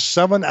game. He was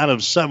 7 out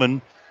of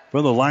 7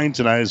 from the line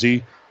tonight as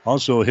he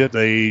also hit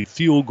a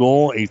field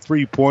goal, a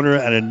 3-pointer,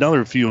 and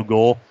another field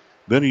goal.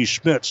 Vinny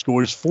Schmidt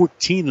scores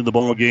 14 in the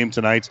ball game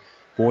tonight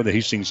for the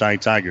Hastings High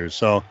Tigers.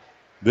 So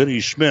Vinny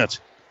Schmidt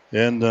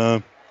and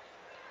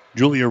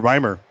Julia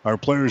Reimer are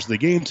players of the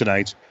game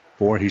tonight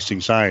for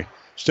Hastings High.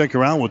 Stick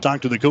around. We'll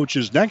talk to the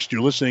coaches next.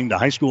 You're listening to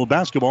high school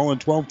basketball on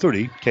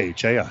 1230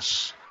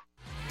 KHAS.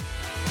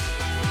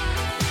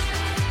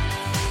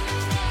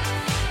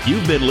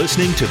 You've been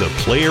listening to the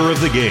Player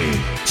of the Game.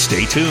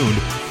 Stay tuned.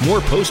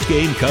 More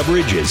post-game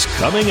coverage is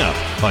coming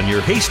up on your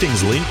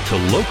Hastings link to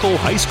local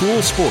high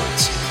school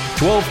sports.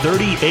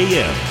 1230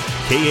 a.m.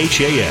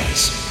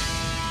 KHAS.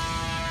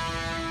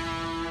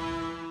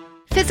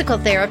 Physical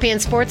Therapy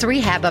and Sports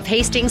Rehab of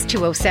Hastings,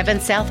 207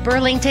 South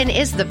Burlington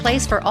is the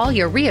place for all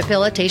your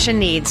rehabilitation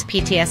needs.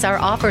 PTSR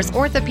offers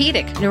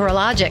orthopedic,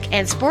 neurologic,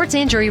 and sports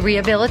injury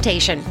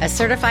rehabilitation. A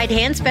certified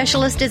hand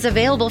specialist is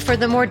available for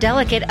the more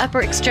delicate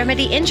upper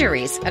extremity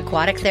injuries.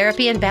 Aquatic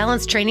therapy and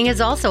balance training is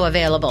also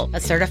available.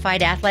 A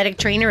certified athletic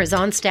trainer is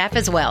on staff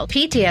as well.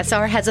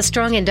 PTSR has a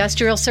strong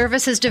industrial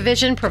services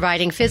division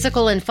providing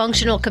physical and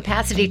functional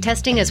capacity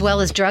testing as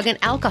well as drug and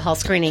alcohol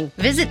screening.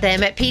 Visit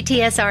them at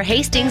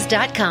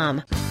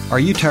ptsrhastings.com. Are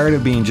you tired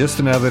of being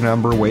just another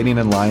number waiting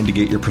in line to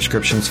get your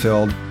prescriptions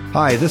filled?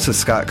 Hi, this is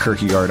Scott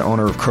Kierkegaard,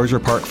 owner of Crozier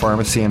Park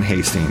Pharmacy in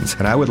Hastings,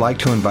 and I would like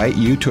to invite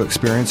you to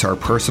experience our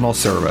personal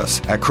service.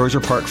 At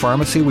Crozier Park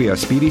Pharmacy, we have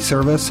speedy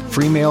service,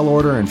 free mail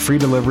order, and free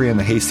delivery in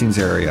the Hastings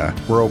area.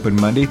 We're open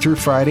Monday through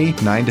Friday,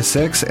 9 to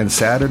 6, and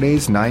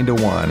Saturdays, 9 to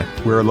 1.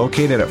 We are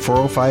located at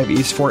 405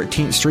 East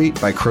 14th Street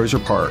by Crozier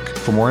Park.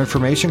 For more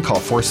information, call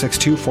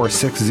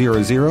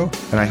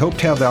 462-4600, and I hope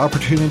to have the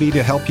opportunity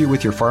to help you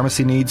with your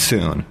pharmacy needs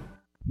soon.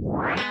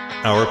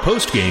 Our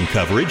post-game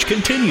coverage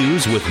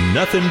continues with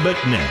Nothing But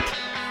Net.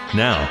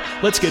 Now,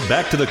 let's get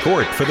back to the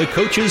court for the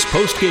coach's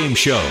post-game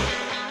show.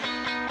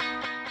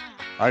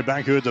 All right,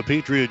 back here at the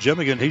Patriot Gym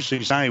again.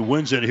 Hastings High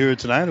wins it here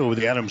tonight over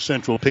the Adams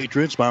Central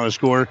Patriots by a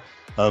score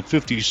of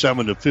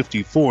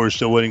 57-54.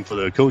 Still waiting for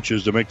the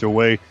coaches to make their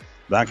way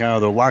back out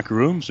of the locker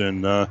rooms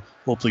and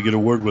hopefully get a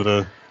word with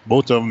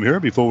both of them here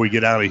before we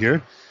get out of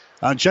here.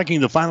 Checking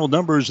the final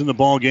numbers in the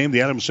ball game,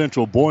 the Adams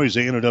Central boys,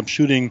 they ended up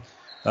shooting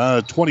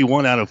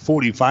 21 out of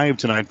 45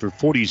 tonight for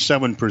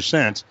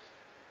 47%.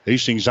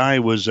 Hastings High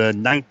was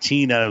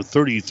 19 out of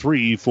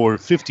 33 for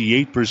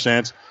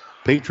 58%.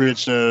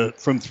 Patriots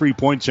from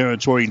three-point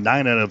territory,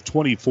 9 out of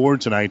 24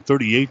 tonight,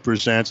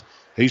 38%.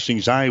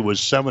 Hastings High was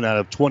 7 out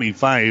of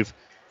 25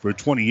 for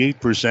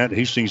 28%.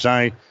 Hastings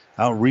High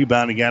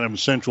out-rebounding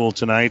Adams Central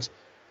tonight,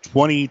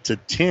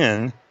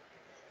 20-10.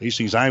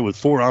 Hastings High with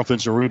 4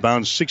 offensive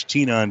rebounds,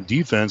 16 on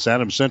defense.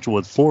 Adams Central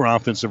with 4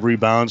 offensive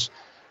rebounds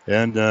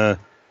and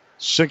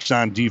 6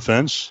 on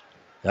defense.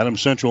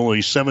 Adams Central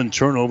only 7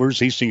 turnovers.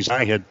 Hastings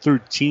High had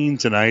 13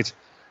 tonight.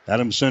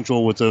 Adams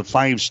Central with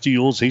 5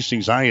 steals.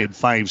 Hastings High had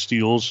 5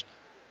 steals.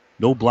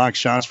 No block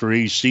shots for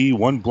AC.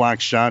 1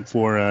 block shot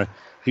for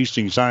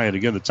Hastings High. And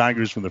again, the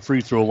Tigers from the free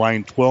throw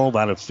line, 12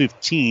 out of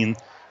 15.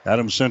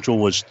 Adams Central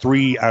was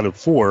 3 out of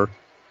 4.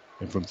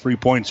 And from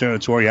three-point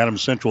territory,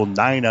 Adams Central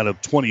 9 out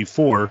of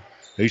 24.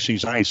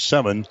 Hastings High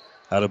 7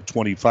 out of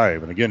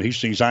 25. And again,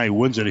 Hastings High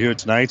wins it here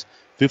tonight,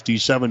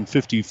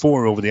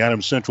 57-54 over the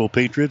Adams Central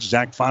Patriots.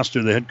 Zach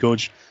Foster, the head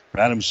coach for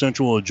Adams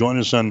Central, will join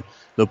us on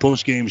the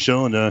post-game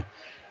show. And I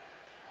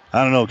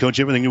don't know, Coach,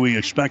 everything that we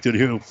expected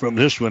here from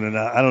this one, and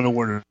I don't know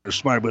where they're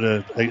smart, but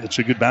it's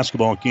a good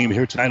basketball game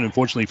here tonight.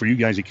 Unfortunately for you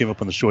guys, you came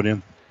up on the short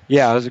end.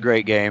 Yeah, it was a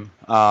great game.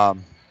 It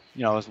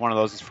was one of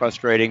those that's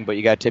frustrating, but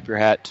you got to tip your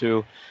hat,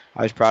 too.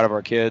 I was proud of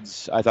our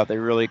kids. I thought they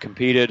really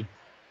competed.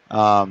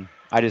 I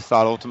just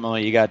thought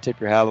ultimately you got to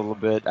tip your hat a little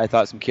bit. I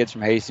thought some kids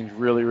from Hastings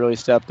really, really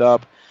stepped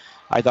up.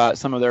 I thought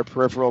some of their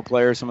peripheral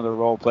players, some of their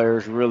role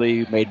players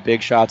really made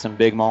big shots and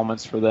big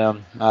moments for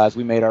them. As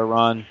we made our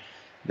run,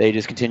 they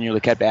just continually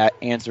kept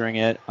answering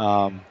it.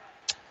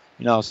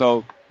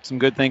 So some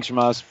good things from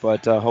us,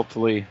 but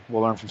hopefully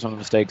we'll learn from some of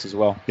the mistakes as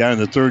well. Yeah, in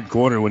the third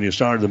quarter when you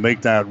started to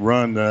make that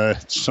run,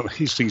 some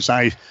Hastings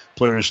High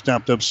players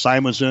stepped up.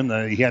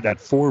 Simonson, he had that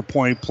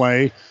 4-point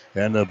play,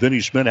 and Vinny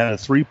Schmidt had a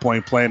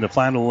 3-point play in the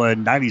final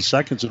 90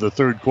 seconds of the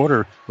third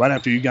quarter. Right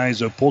after you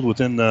guys pulled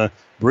within the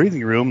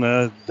breathing room,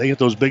 they hit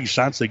those big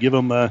shots. They give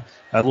them a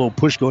little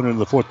push going into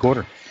the fourth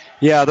quarter.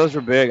 Yeah, those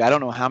were big. I don't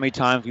know how many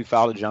times we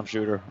fouled a jump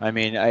shooter. I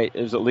mean, it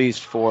was at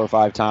least 4 or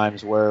 5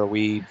 times where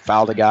we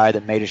fouled a guy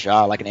that made a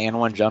shot, like an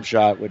and-one jump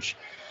shot, which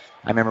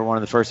I remember one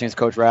of the first things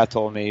Coach Rath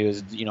told me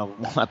was,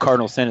 a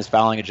cardinal sin is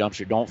fouling a jump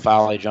shooter. Don't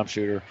foul a jump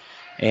shooter.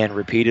 And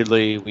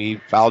repeatedly,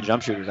 we fouled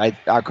jump shooters.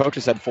 Our coach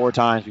has said 4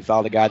 times we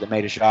fouled a guy that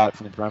made a shot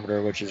from the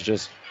perimeter, which is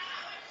just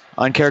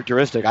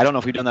uncharacteristic. I don't know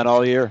if we've done that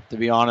all year, to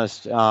be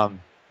honest. And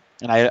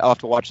I'll have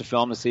to watch the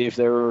film to see if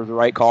they were the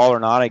right call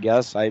or not, I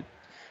guess.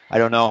 I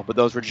don't know, but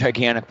those were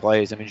gigantic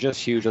plays. I mean,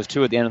 just huge. Those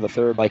 2 at the end of the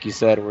third, like you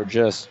said, were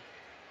just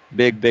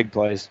big, big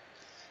plays.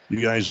 You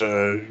guys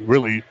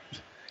really,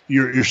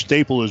 your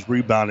staple is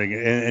rebounding.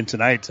 And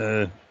tonight,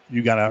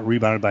 you got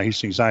out-rebounded by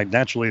Hastings High.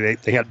 Naturally,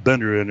 they had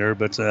Bender in there,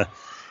 but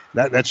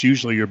that's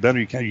usually your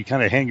Bender. You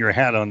kind of hang your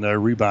hat on the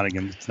rebounding,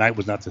 and tonight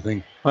was not the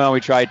thing. Well, we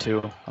tried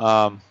to,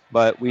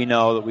 but we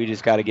know that we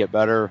just got to get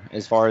better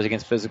as far as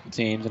against physical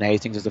teams, and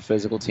Hastings is a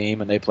physical team,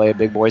 and they play a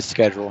big boys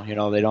schedule.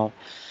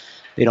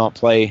 They don't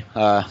play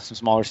some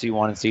smaller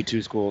C1 and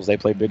C2 schools. They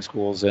play big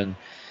schools, and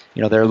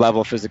their level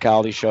of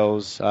physicality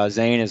shows.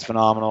 Zane is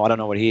phenomenal. I don't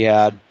know what he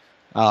had.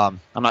 I'm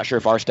not sure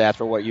if our stats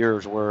were what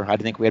yours were. I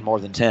think we had more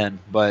than 10,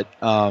 but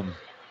I'm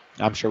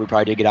sure we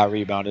probably did get out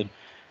rebounded.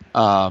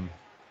 That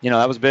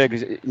was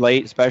big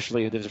late,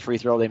 especially if there's a free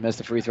throw. They missed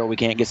the free throw. We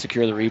can't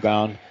secure the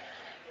rebound.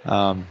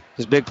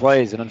 There's big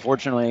plays, and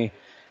unfortunately,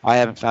 I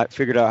haven't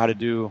figured out how to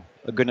do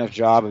a good enough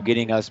job of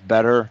getting us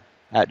better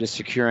at just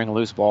securing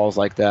loose balls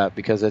like that,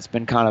 because it's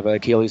been kind of an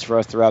Achilles for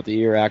us throughout the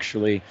year,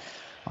 actually,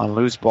 on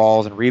loose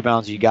balls and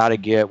rebounds you got to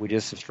get. We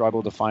just have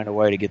struggled to find a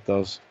way to get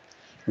those.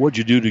 What'd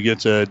you do to get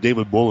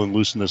David Bolin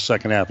loose in the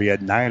second half? He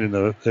had 9 in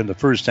the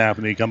first half,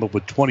 and he come up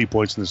with 20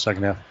 points in the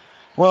second half.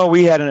 Well,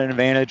 we had an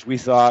advantage, we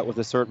thought, with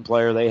a certain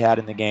player they had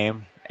in the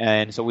game,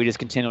 and so we just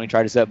continually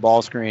tried to set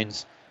ball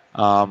screens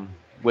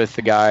with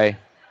the guy.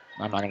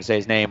 I'm not going to say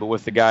his name, but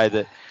with the guy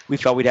that we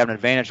felt we'd have an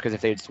advantage, because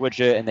if they'd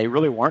switch it, and they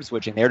really weren't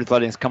switching, they were just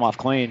letting us come off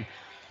clean.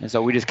 And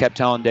so we just kept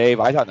telling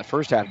Dave. I thought in the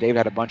first half, Dave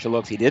had a bunch of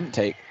looks he didn't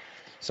take.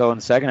 So in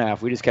the second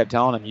half, we just kept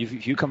telling him,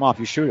 if you come off,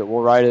 you shoot it.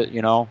 We'll ride it,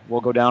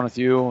 we'll go down with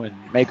you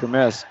and make or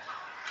miss.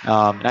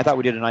 And I thought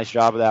we did a nice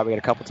job of that. We had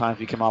a couple times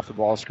we came off the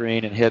ball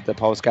screen and hit the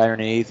post guy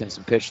underneath and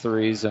some pitch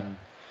threes. And,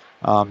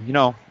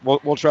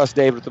 we'll trust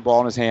Dave with the ball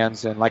in his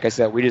hands. And like I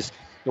said,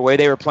 the way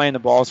they were playing the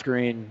ball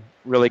screen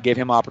really gave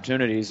him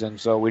opportunities, and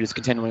so we just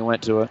continually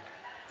went to it.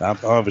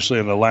 Obviously,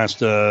 in the last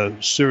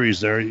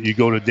series there, you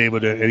go to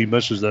David and he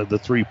misses the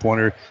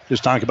three-pointer.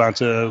 Just talk about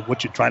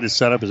what you tried to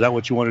set up. Is that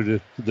what you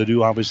wanted to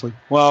do, obviously?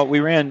 Well, we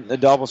ran the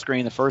double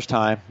screen the first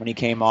time when he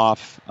came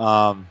off,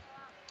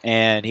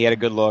 and he had a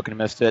good look and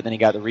missed it. Then he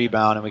got the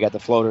rebound, and we got the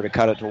floater to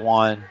cut it to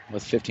 1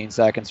 with 15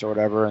 seconds or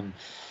whatever. And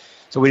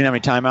so we didn't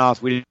have any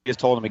timeouts. We just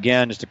told him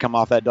again just to come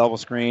off that double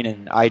screen.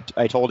 And I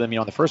told him,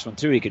 the first one,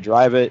 too, he could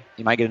drive it.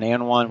 He might get an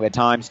and one. We had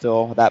time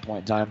still at that point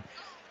in time.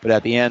 But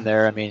at the end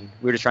there, I mean,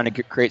 we were just trying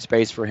to create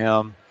space for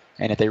him.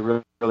 And if they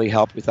really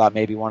helped, we thought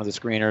maybe one of the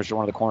screeners or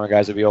one of the corner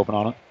guys would be open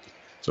on it.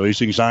 So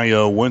Hastings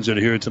High wins it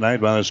here tonight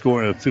by a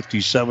score of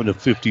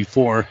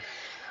 57-54.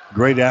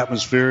 Great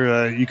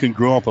atmosphere. You can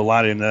grow up a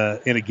lot in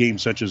a game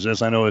such as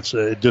this. I know it's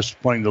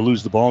disappointing to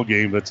lose the ball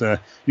game, but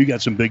you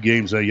got some big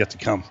games yet to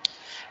come.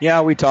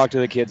 Yeah, we talked to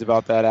the kids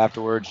about that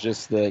afterwards,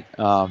 just that,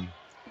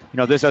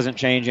 this doesn't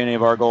change any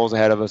of our goals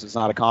ahead of us. It's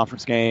not a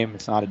conference game.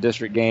 It's not a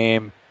district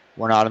game.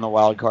 We're not in the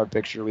wild card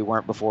picture. We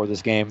weren't before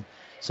this game.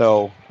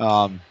 So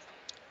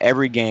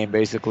every game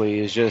basically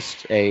is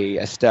just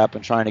a step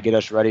in trying to get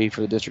us ready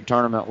for the district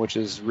tournament, which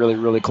is really,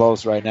 really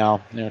close right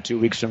now, 2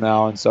 weeks from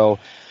now. And so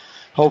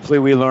hopefully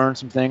we learn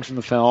some things from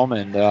the film.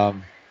 And,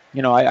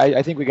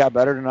 I think we got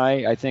better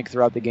tonight. I think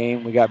throughout the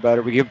game we got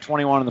better. We gave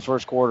 21 in the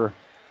first quarter.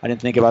 I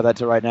didn't think about that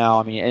till right now.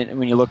 I mean, and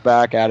when you look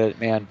back at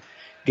it, man,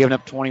 giving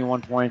up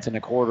 21 points in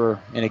a quarter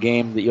in a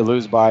game that you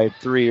lose by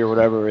 3 or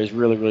whatever is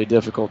really, really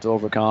difficult to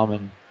overcome.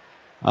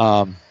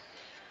 And,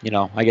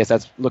 I guess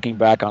that's looking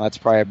back on, that's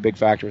probably a big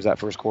factor is that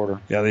first quarter.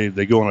 Yeah,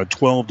 they go on a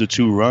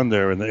 12-2 run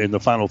there in the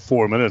final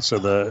 4 minutes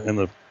in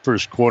the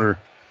first quarter.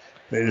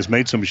 They just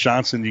made some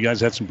shots, and you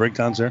guys had some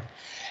breakdowns there?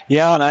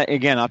 Yeah, and I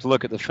have to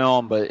look at the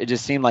film, but it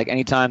just seemed like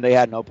anytime they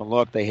had an open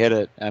look, they hit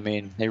it. I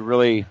mean, they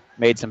really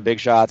made some big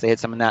shots. They hit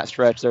some in that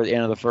stretch there at the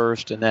end of the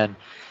first, and then,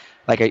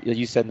 like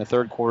you said, in the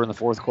third quarter and the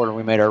fourth quarter,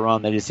 we made our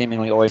run. They just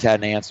seemingly always had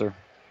an answer.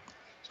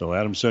 So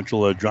Adams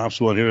Central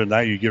drops one here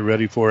tonight. You get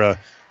ready for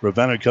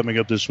Ravenna coming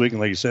up this week, and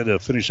like you said,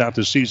 finish out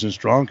the season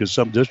strong because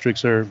some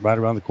districts are right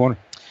around the corner.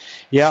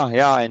 Yeah,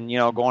 and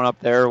going up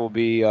there will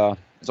be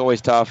it's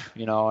always tough.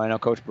 I know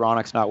Coach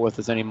Bronick's not with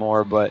us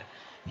anymore, but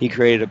he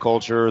created a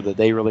culture that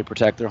they really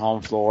protect their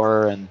home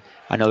floor, and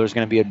I know there's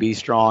going to be a Be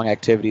Strong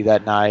activity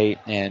that night,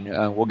 and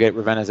we'll get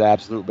Ravenna's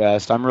absolute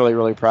best. I'm really,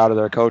 really proud of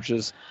their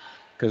coaches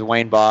because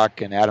Wayne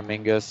Bach and Adam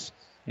Mingus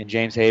and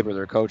James Haber,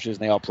 their coaches,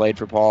 and they all played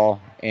for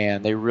Paul,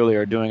 and they really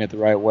are doing it the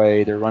right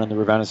way. They're running the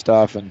Ravenna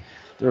stuff, and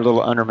they're a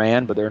little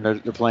undermanned, but they're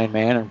playing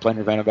man and playing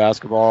Ravenna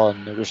basketball,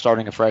 and they're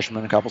starting a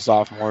freshman, a couple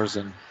sophomores,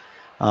 and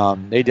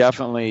they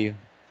definitely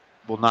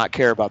will not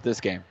care about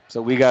this game.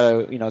 So we got to,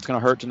 it's going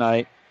to hurt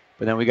tonight,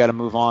 but then we got to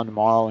move on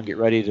tomorrow and get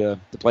ready to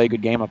play a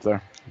good game up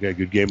there. Okay,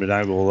 good game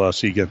tonight. We'll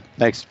see you again.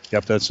 Thanks.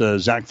 Yep, that's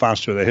Zach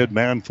Foster, the head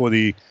man for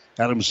the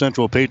Adams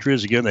Central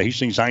Patriots. Again, the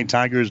Hastings High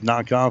Tigers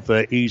knock off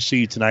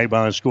AC tonight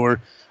by a score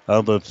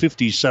of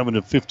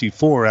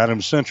 57-54.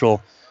 Adams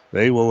Central,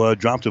 they will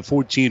drop to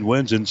 14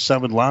 wins and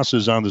 7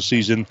 losses on the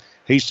season.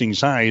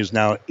 Hastings High is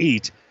now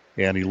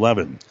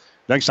 8-11.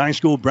 Next high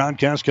school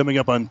broadcast coming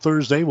up on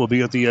Thursday will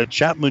be at the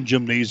Chapman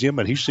Gymnasium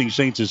at Hastings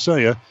St.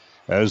 Cecilia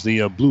as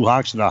the Blue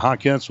Hawks and the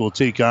Hawkettes will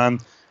take on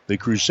the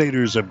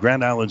Crusaders of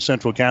Grand Island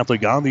Central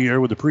Catholic on the air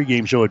with the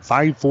pregame show at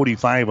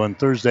 5:45 on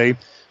Thursday,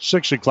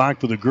 6 o'clock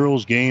for the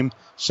girls game,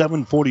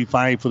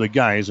 7:45 for the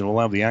guys, and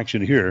we'll have the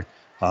action here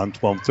on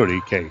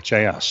 1230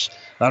 KHAS.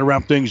 That'll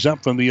wrap things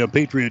up from the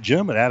Patriot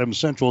Gym at Adams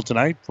Central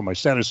tonight. For my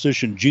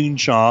statistician, Gene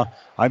Shaw,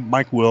 I'm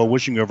Mike Will,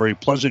 wishing you a very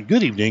pleasant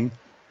good evening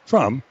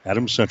from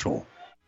Adams Central.